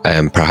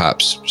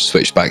 Perhaps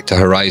switch back to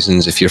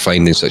Horizons if you're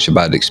finding such a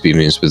bad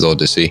experience with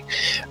Odyssey.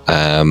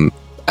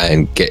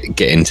 And get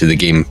into the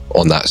game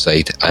on that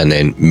side, and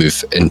then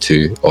move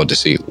into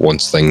Odyssey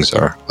once things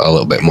are a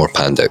little bit more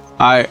panned out.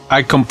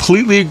 I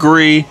completely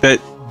agree that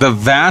the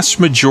vast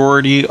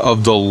majority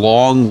of the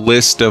long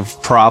list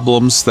of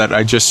problems that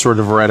I just sort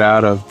of read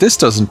out of, this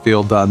doesn't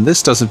feel done,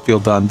 this doesn't feel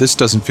done, this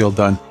doesn't feel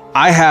done.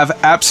 I have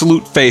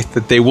absolute faith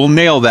that they will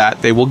nail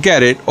that. They will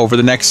get it over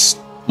the next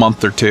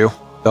month or two.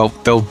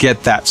 They'll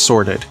get that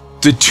sorted.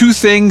 The two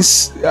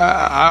things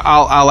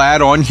I'll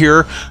add on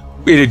here,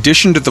 in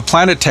addition to the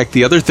Planet Tech,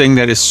 the other thing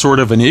that is sort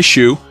of an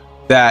issue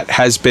that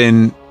has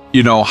been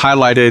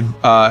highlighted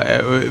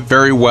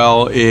very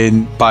well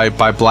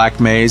by Black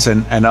Maze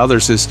and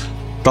others is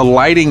the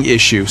lighting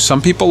issue.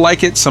 Some people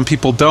like it, some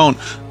people don't.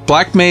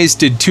 Black Maze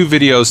did 2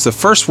 videos. The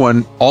first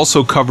one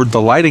also covered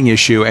the lighting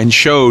issue and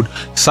showed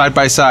side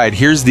by side,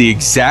 here's the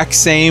exact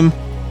same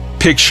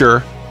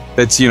picture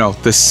that's,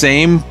 the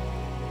same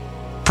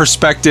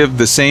perspective,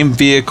 the same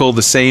vehicle,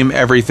 the same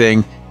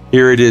everything.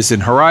 Here it is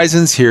in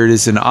Horizons, here it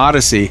is in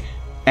Odyssey.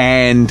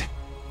 And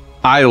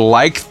I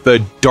like the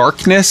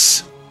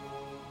darkness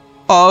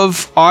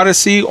of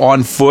Odyssey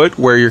on foot,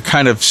 where you're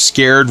kind of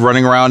scared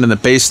running around in the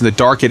base in the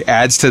dark. It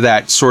adds to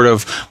that sort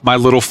of, my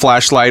little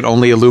flashlight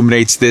only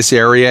illuminates this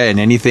area and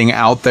anything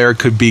out there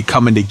could be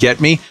coming to get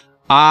me.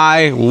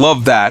 I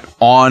love that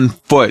on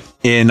foot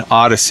in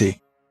Odyssey.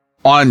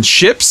 On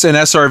ships and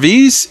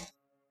SRVs,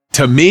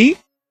 to me,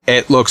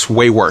 it looks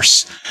way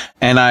worse.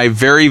 And I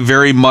very,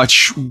 very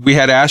much, we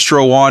had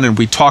Astro on and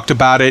we talked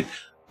about it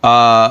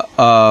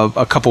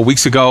a couple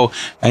weeks ago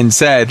and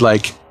said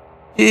like,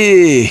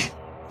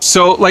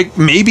 So like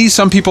maybe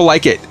some people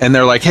like it and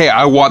they're like, hey,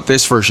 I want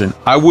this version.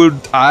 I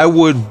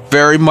would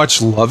very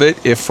much love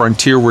it if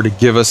Frontier were to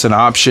give us an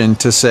option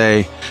to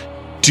say,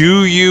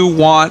 do you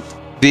want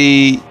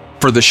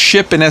for the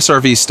ship and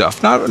SRV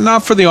stuff,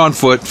 not for the on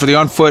foot. For the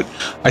on foot,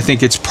 I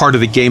think it's part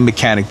of the game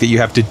mechanic that you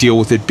have to deal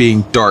with it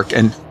being dark.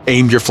 And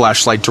aim your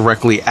flashlight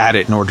directly at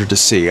it in order to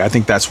see. I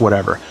think that's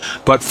whatever.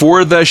 But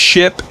for the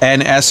ship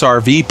and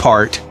SRV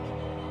part,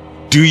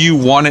 do you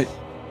want it?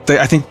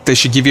 I think they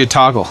should give you a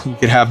toggle. You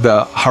could have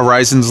the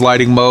Horizons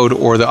lighting mode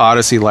or the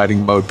Odyssey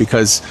lighting mode,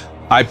 because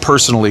I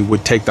personally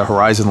would take the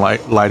Horizon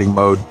lighting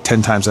mode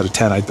 10 times out of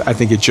 10. I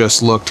think it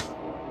just looked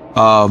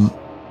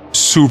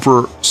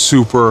super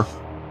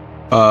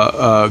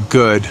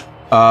good.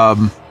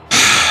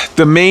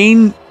 The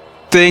main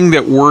thing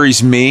that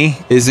worries me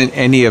isn't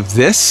any of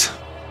this.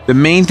 The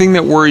main thing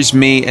that worries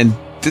me, and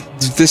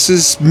this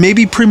is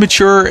maybe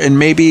premature and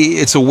maybe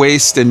it's a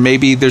waste and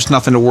maybe there's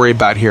nothing to worry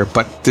about here,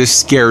 but this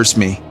scares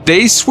me.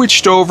 They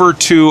switched over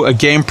to a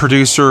game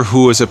producer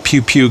who is a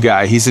pew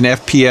guy. He's an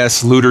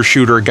FPS looter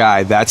shooter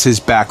guy. That's his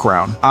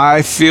background.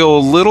 I feel a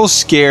little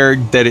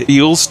scared that it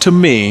feels to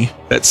me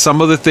that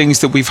some of the things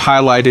that we've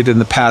highlighted in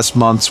the past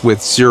months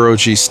with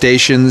zero-G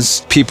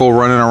stations, people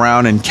running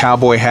around in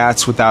cowboy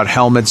hats without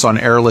helmets on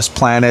airless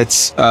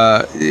planets,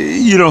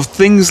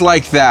 things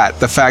like that.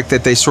 The fact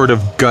that they sort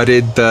of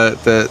gutted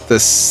the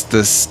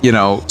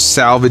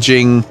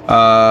salvaging,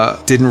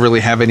 didn't really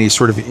have any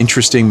sort of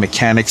interesting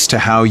mechanics to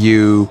how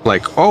you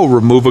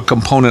remove a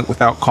component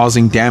without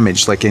causing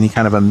damage, like any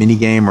kind of a mini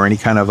game or any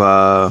kind of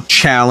a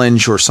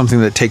challenge or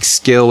something that takes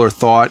skill or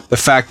thought. The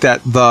fact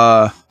that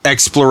the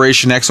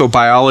exploration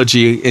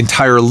exobiology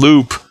entire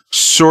loop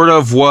sort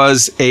of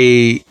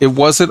it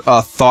wasn't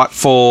a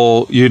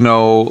thoughtful, you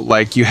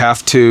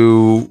have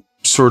to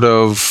sort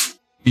of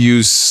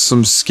use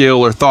some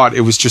skill or thought.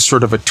 It was just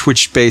sort of a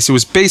Twitch base. It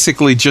was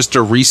basically just a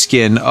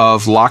reskin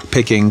of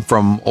lockpicking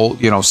from old,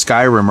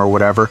 Skyrim or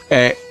whatever.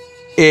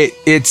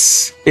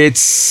 It's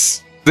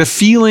the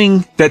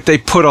feeling that they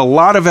put a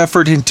lot of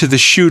effort into the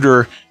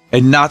shooter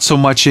and not so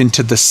much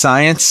into the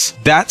science.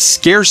 That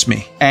scares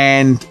me.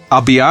 And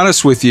I'll be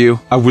honest with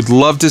you, I would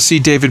love to see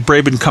David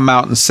Braben come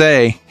out and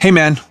say, hey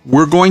man,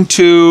 we're going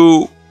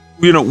to,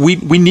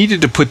 we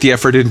needed to put the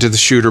effort into the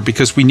shooter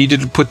because we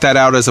needed to put that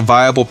out as a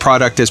viable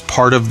product as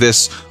part of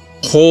this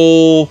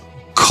whole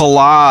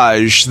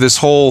collage, this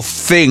whole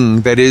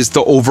thing that is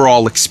the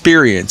overall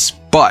experience.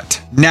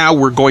 But now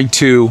we're going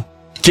to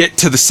get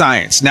to the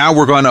science. Now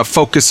we're going to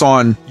focus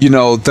on,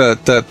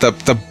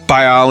 the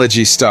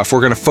biology stuff. We're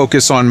going to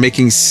focus on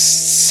making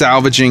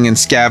salvaging and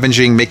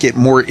scavenging, make it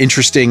more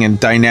interesting and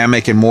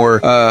dynamic and more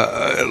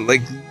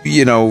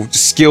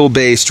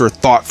skill-based or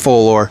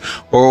thoughtful,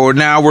 or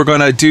now we're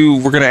going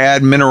to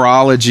add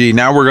mineralogy.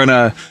 Now we're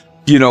going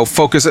to,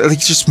 focus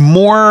just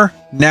more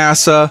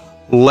NASA,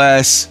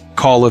 less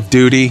Call of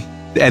Duty.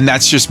 And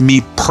that's just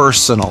me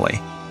personally.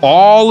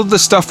 All of the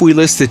stuff we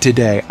listed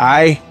today,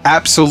 I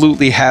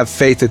absolutely have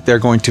faith that they're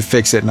going to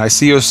fix it. And I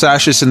see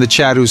Osashis in the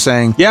chat who's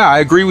saying, yeah, I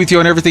agree with you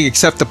on everything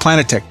except the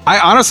Planet Tech. I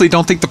honestly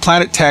don't think the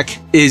Planet Tech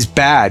is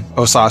bad,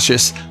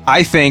 Osashis.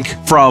 I think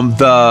from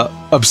the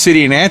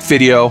Obsidian Ant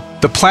video,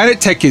 the Planet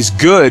Tech is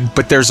good,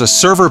 but there's a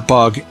server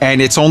bug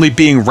and it's only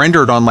being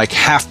rendered on like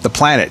half the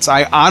planets.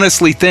 I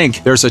honestly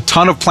think there's a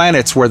ton of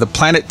planets where the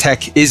Planet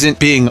Tech isn't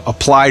being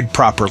applied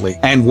properly.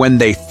 And when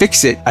they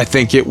fix it, I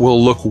think it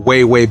will look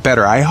way, way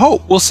better. I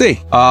hope. We'll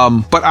see.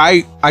 But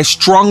I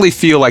strongly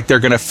feel like they're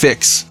going to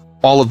fix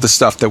all of the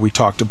stuff that we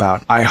talked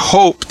about. I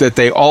hope that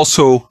they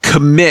also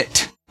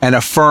commit and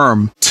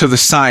affirm to the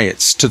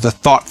science, to the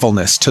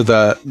thoughtfulness, to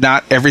the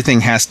not everything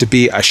has to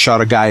be I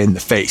shot a guy in the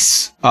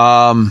face.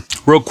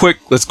 Real quick,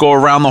 let's go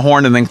around the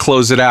horn and then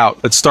close it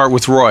out. Let's start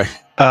with Roy.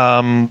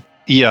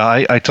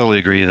 Yeah, I totally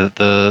agree that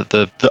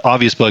the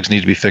obvious bugs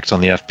need to be fixed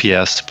on the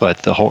FPS, but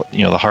the whole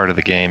the heart of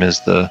the game is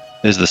the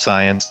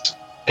science.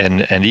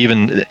 And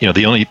even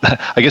the only part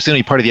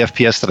of the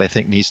FPS that I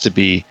think needs to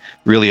be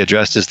really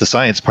addressed is the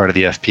science part of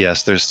the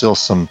FPS. There's still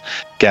some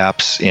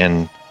gaps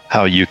in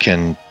how you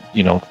can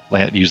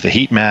use the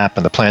heat map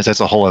and the planets. That's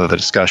a whole other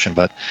discussion,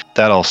 but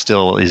that all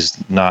still is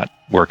not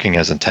working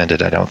as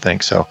intended, I don't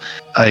think. So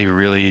I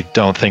really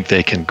don't think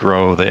they can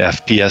grow the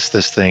FPS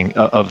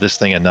of this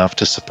thing enough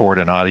to support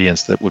an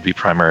audience that would be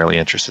primarily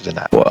interested in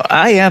that. Well,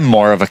 I am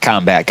more of a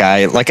combat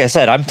guy. Like I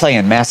said, I'm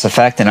playing Mass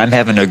Effect and I'm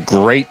having a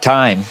great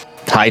time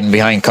hiding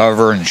behind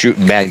cover and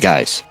shooting bad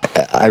guys.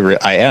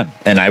 I am,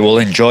 and I will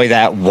enjoy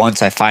that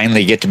once I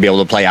finally get to be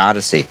able to play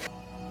Odyssey.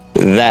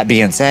 That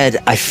being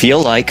said, I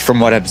feel like from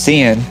what I'm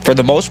seeing, for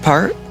the most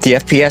part, the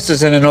FPS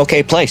is in an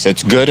okay place.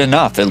 It's good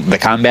enough. The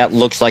combat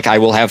looks like I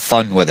will have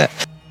fun with it.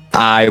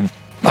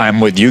 I'm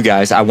with you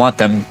guys. I want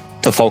them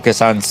to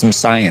focus on some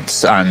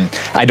science.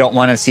 I don't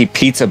want to see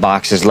pizza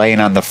boxes laying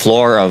on the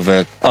floor of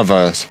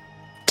a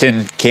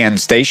tin can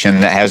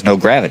station that has no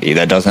gravity.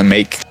 That doesn't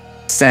make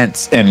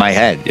sense in my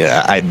head.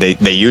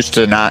 They used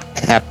to not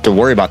have to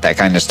worry about that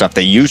kind of stuff.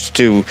 They used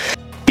to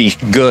be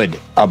good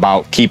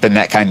about keeping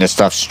that kind of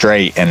stuff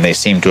straight, and they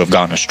seem to have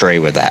gone astray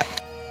with that.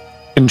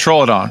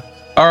 Control it on.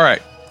 All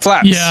right,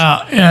 Flaps.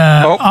 Yeah,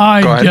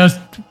 I just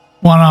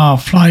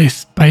want to fly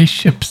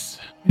spaceships.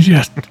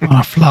 Just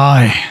want to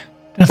fly.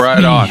 That's right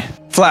me. on.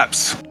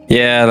 Flaps.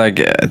 Yeah, like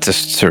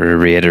just to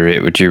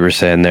reiterate what you were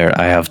saying there,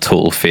 I have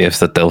total faith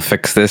that they'll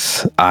fix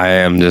this. I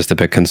am just a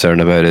bit concerned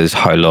about is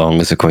how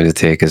long is it going to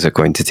take? Is it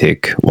going to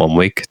take 1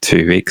 week,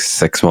 2 weeks,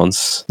 6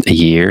 months, a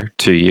year,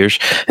 2 years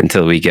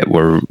until we get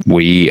where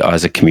we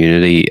as a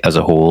community as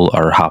a whole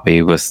are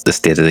happy with the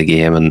state of the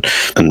game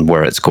and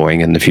where it's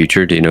going in the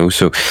future, do you know?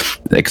 So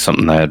like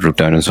something I had wrote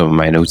down in some of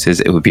my notes is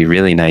it would be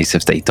really nice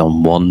if they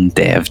done one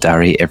dev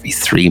diary every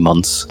 3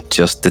 months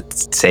just to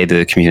say to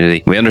the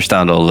community, we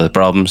understand all the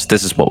problems,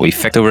 this is what we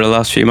fixed over the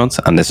last few months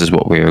and this is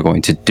what we are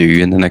going to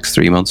do in the next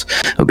 3 months.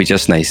 It would be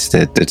just nice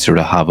to sort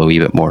of have a wee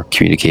bit more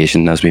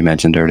communication, as we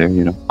mentioned earlier,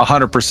 you know.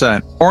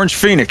 100%. Orange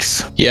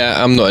Phoenix.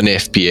 Yeah, I'm not an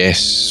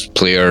FPS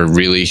player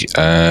really.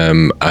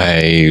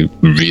 I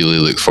really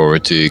look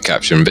forward to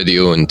capturing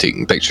video and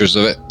taking pictures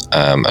of it.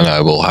 And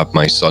I will have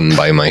my son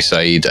by my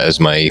side as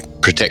my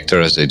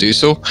protector as I do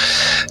so.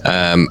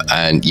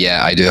 And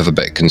yeah, I do have a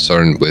bit of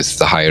concern with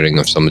the hiring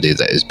of somebody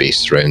that is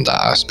based around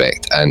that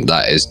aspect, and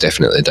that is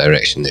definitely the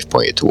direction they've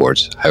pointed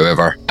towards.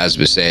 However, as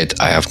we said,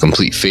 I have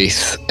complete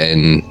faith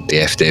in the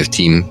FDev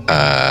team.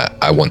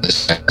 I want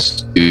this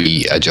to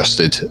be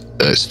adjusted.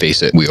 Let's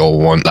face it, we all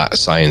want that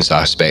science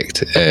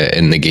aspect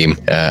in the game,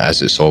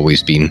 as it's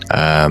always been.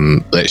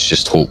 Let's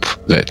just hope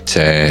that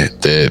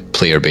the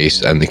player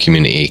base and the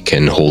community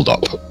can hold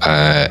up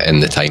in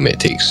the time it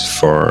takes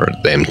for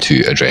them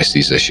to address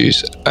these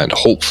issues, and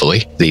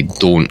hopefully they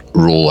don't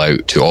roll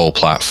out to all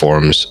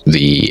platforms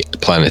the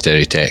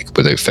planetary tech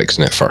without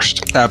fixing it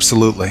first.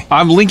 Absolutely.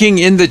 I'm linking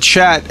in the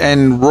chat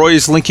and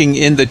Roy's linking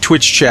in the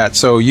Twitch chat,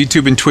 so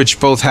YouTube and Twitch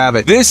both have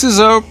it. This is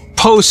a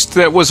post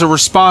that was a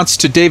response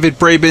to David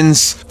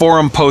Braben's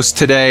forum post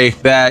today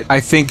that I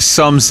think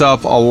sums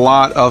up a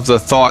lot of the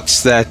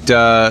thoughts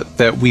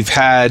that we've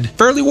had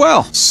fairly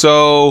well.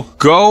 So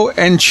go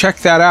and check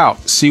that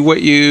out. See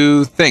what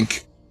you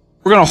think.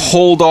 We're going to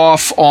hold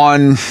off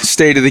on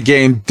State of the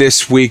Game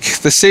this week.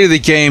 The State of the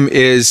Game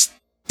is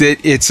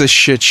that it's a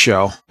shit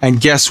show. And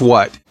guess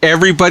what?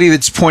 Everybody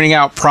that's pointing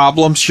out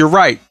problems, you're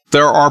right.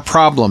 There are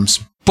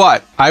problems.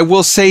 But I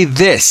will say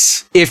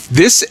this,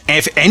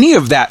 if any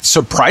of that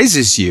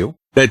surprises you,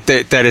 that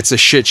it's a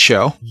shit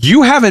show,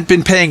 you haven't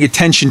been paying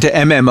attention to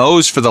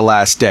MMOs for the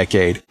last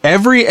decade.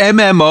 Every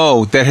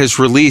MMO that has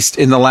released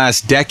in the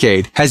last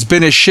decade has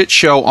been a shit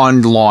show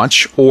on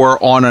launch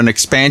or on an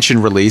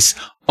expansion release,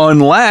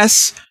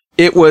 unless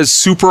it was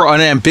super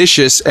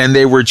unambitious and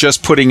they were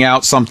just putting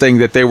out something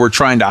that they were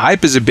trying to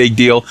hype as a big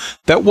deal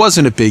that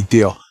wasn't a big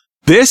deal.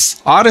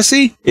 This,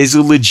 Odyssey, is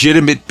a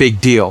legitimate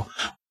big deal,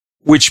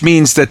 which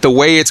means that the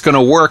way it's going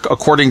to work,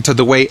 according to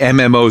the way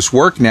MMOs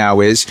work now,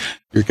 is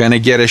you're going to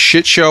get a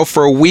shit show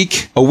for a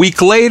week. A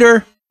week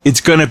later, it's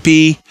going to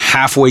be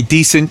halfway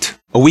decent.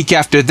 A week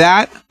after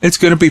that, it's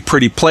going to be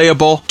pretty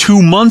playable.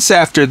 2 months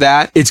after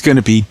that, it's going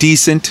to be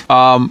decent.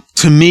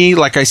 To me,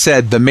 like I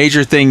said, the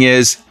major thing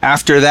is,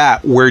 after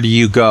that, where do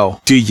you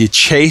go? Do you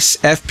chase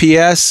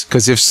FPS?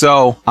 Because if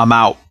so, I'm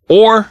out.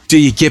 Or do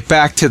you get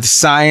back to the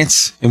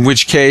science? In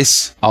which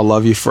case, I'll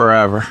love you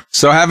forever.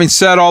 So having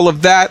said all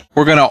of that,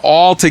 we're going to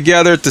all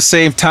together at the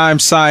same time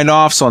sign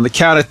off. So on the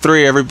count of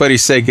 3, everybody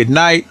say good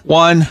night.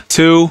 1,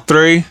 2,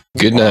 3.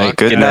 Good night.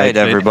 Good night,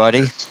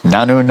 everybody.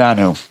 Nanu,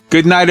 nanu.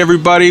 Good night,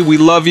 everybody. We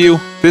love you.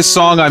 This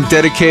song I'm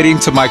dedicating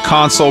to my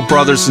console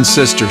brothers and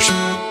sisters.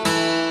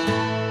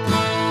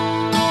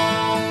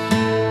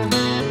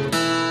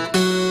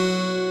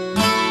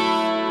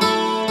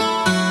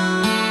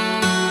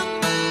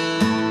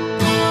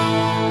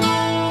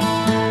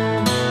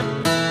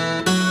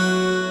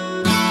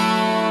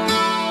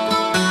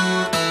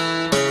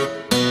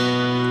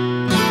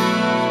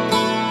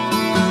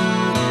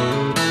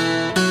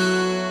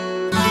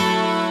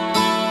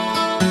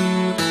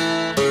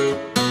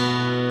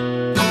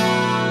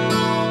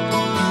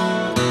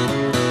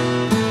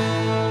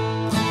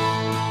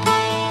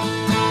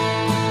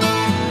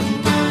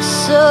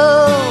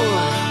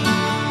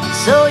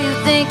 So you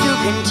think you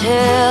can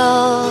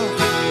tell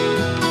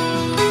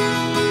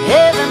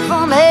heaven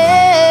from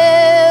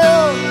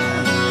hell,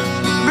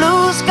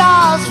 blue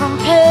skies from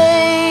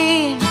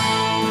pain?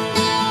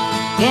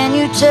 Can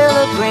you tell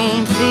a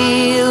green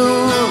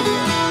field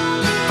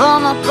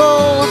from a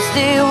cold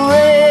steel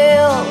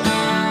rail,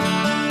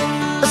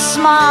 a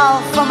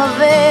smile from a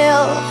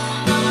veil?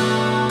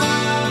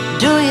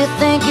 Do you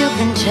think you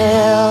can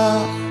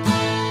tell?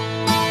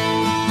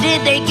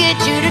 Did they get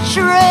you to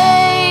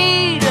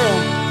trade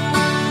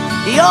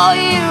your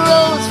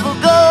heroes for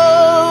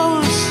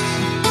ghosts,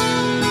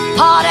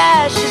 hot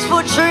ashes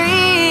for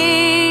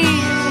trees,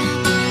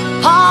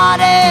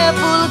 hot air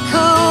full of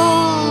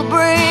cool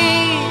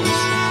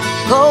breeze,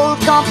 cold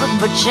comfort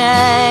for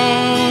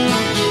change?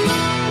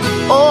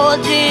 Or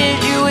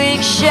did you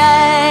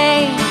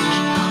exchange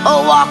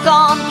a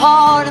walk-on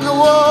part in the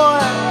war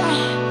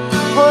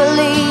for a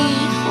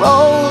lead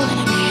role in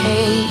a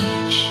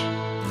cage?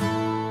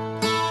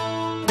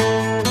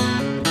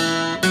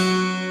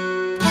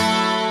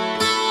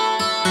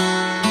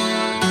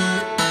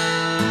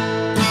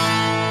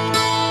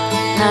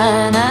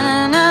 Na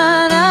na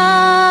na na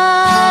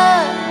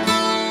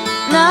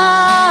na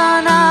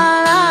na na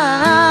na.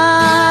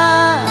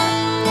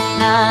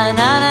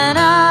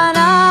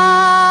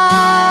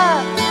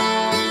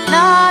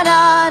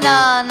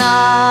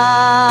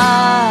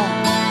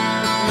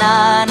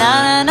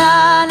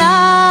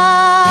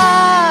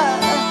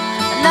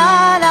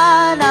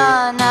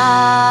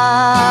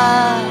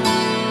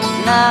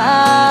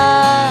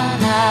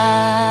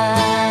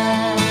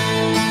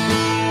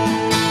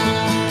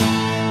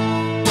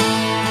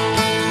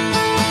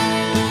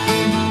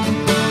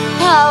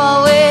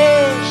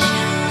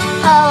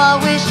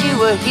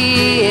 were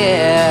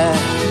here.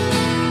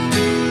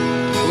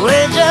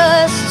 We're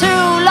just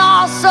two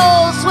lost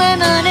souls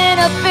swimming in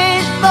a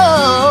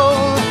fishbowl,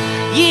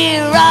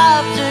 year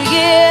after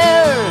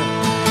year,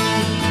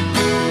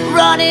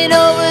 running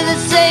over the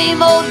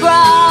same old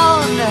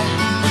ground,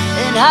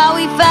 and how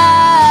we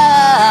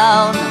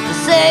found the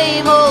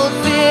same old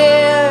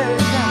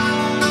fears.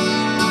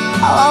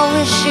 Oh, I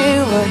wish you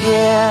were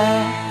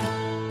here.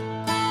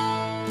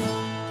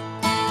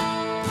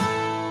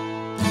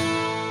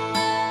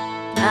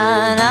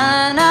 Na, na.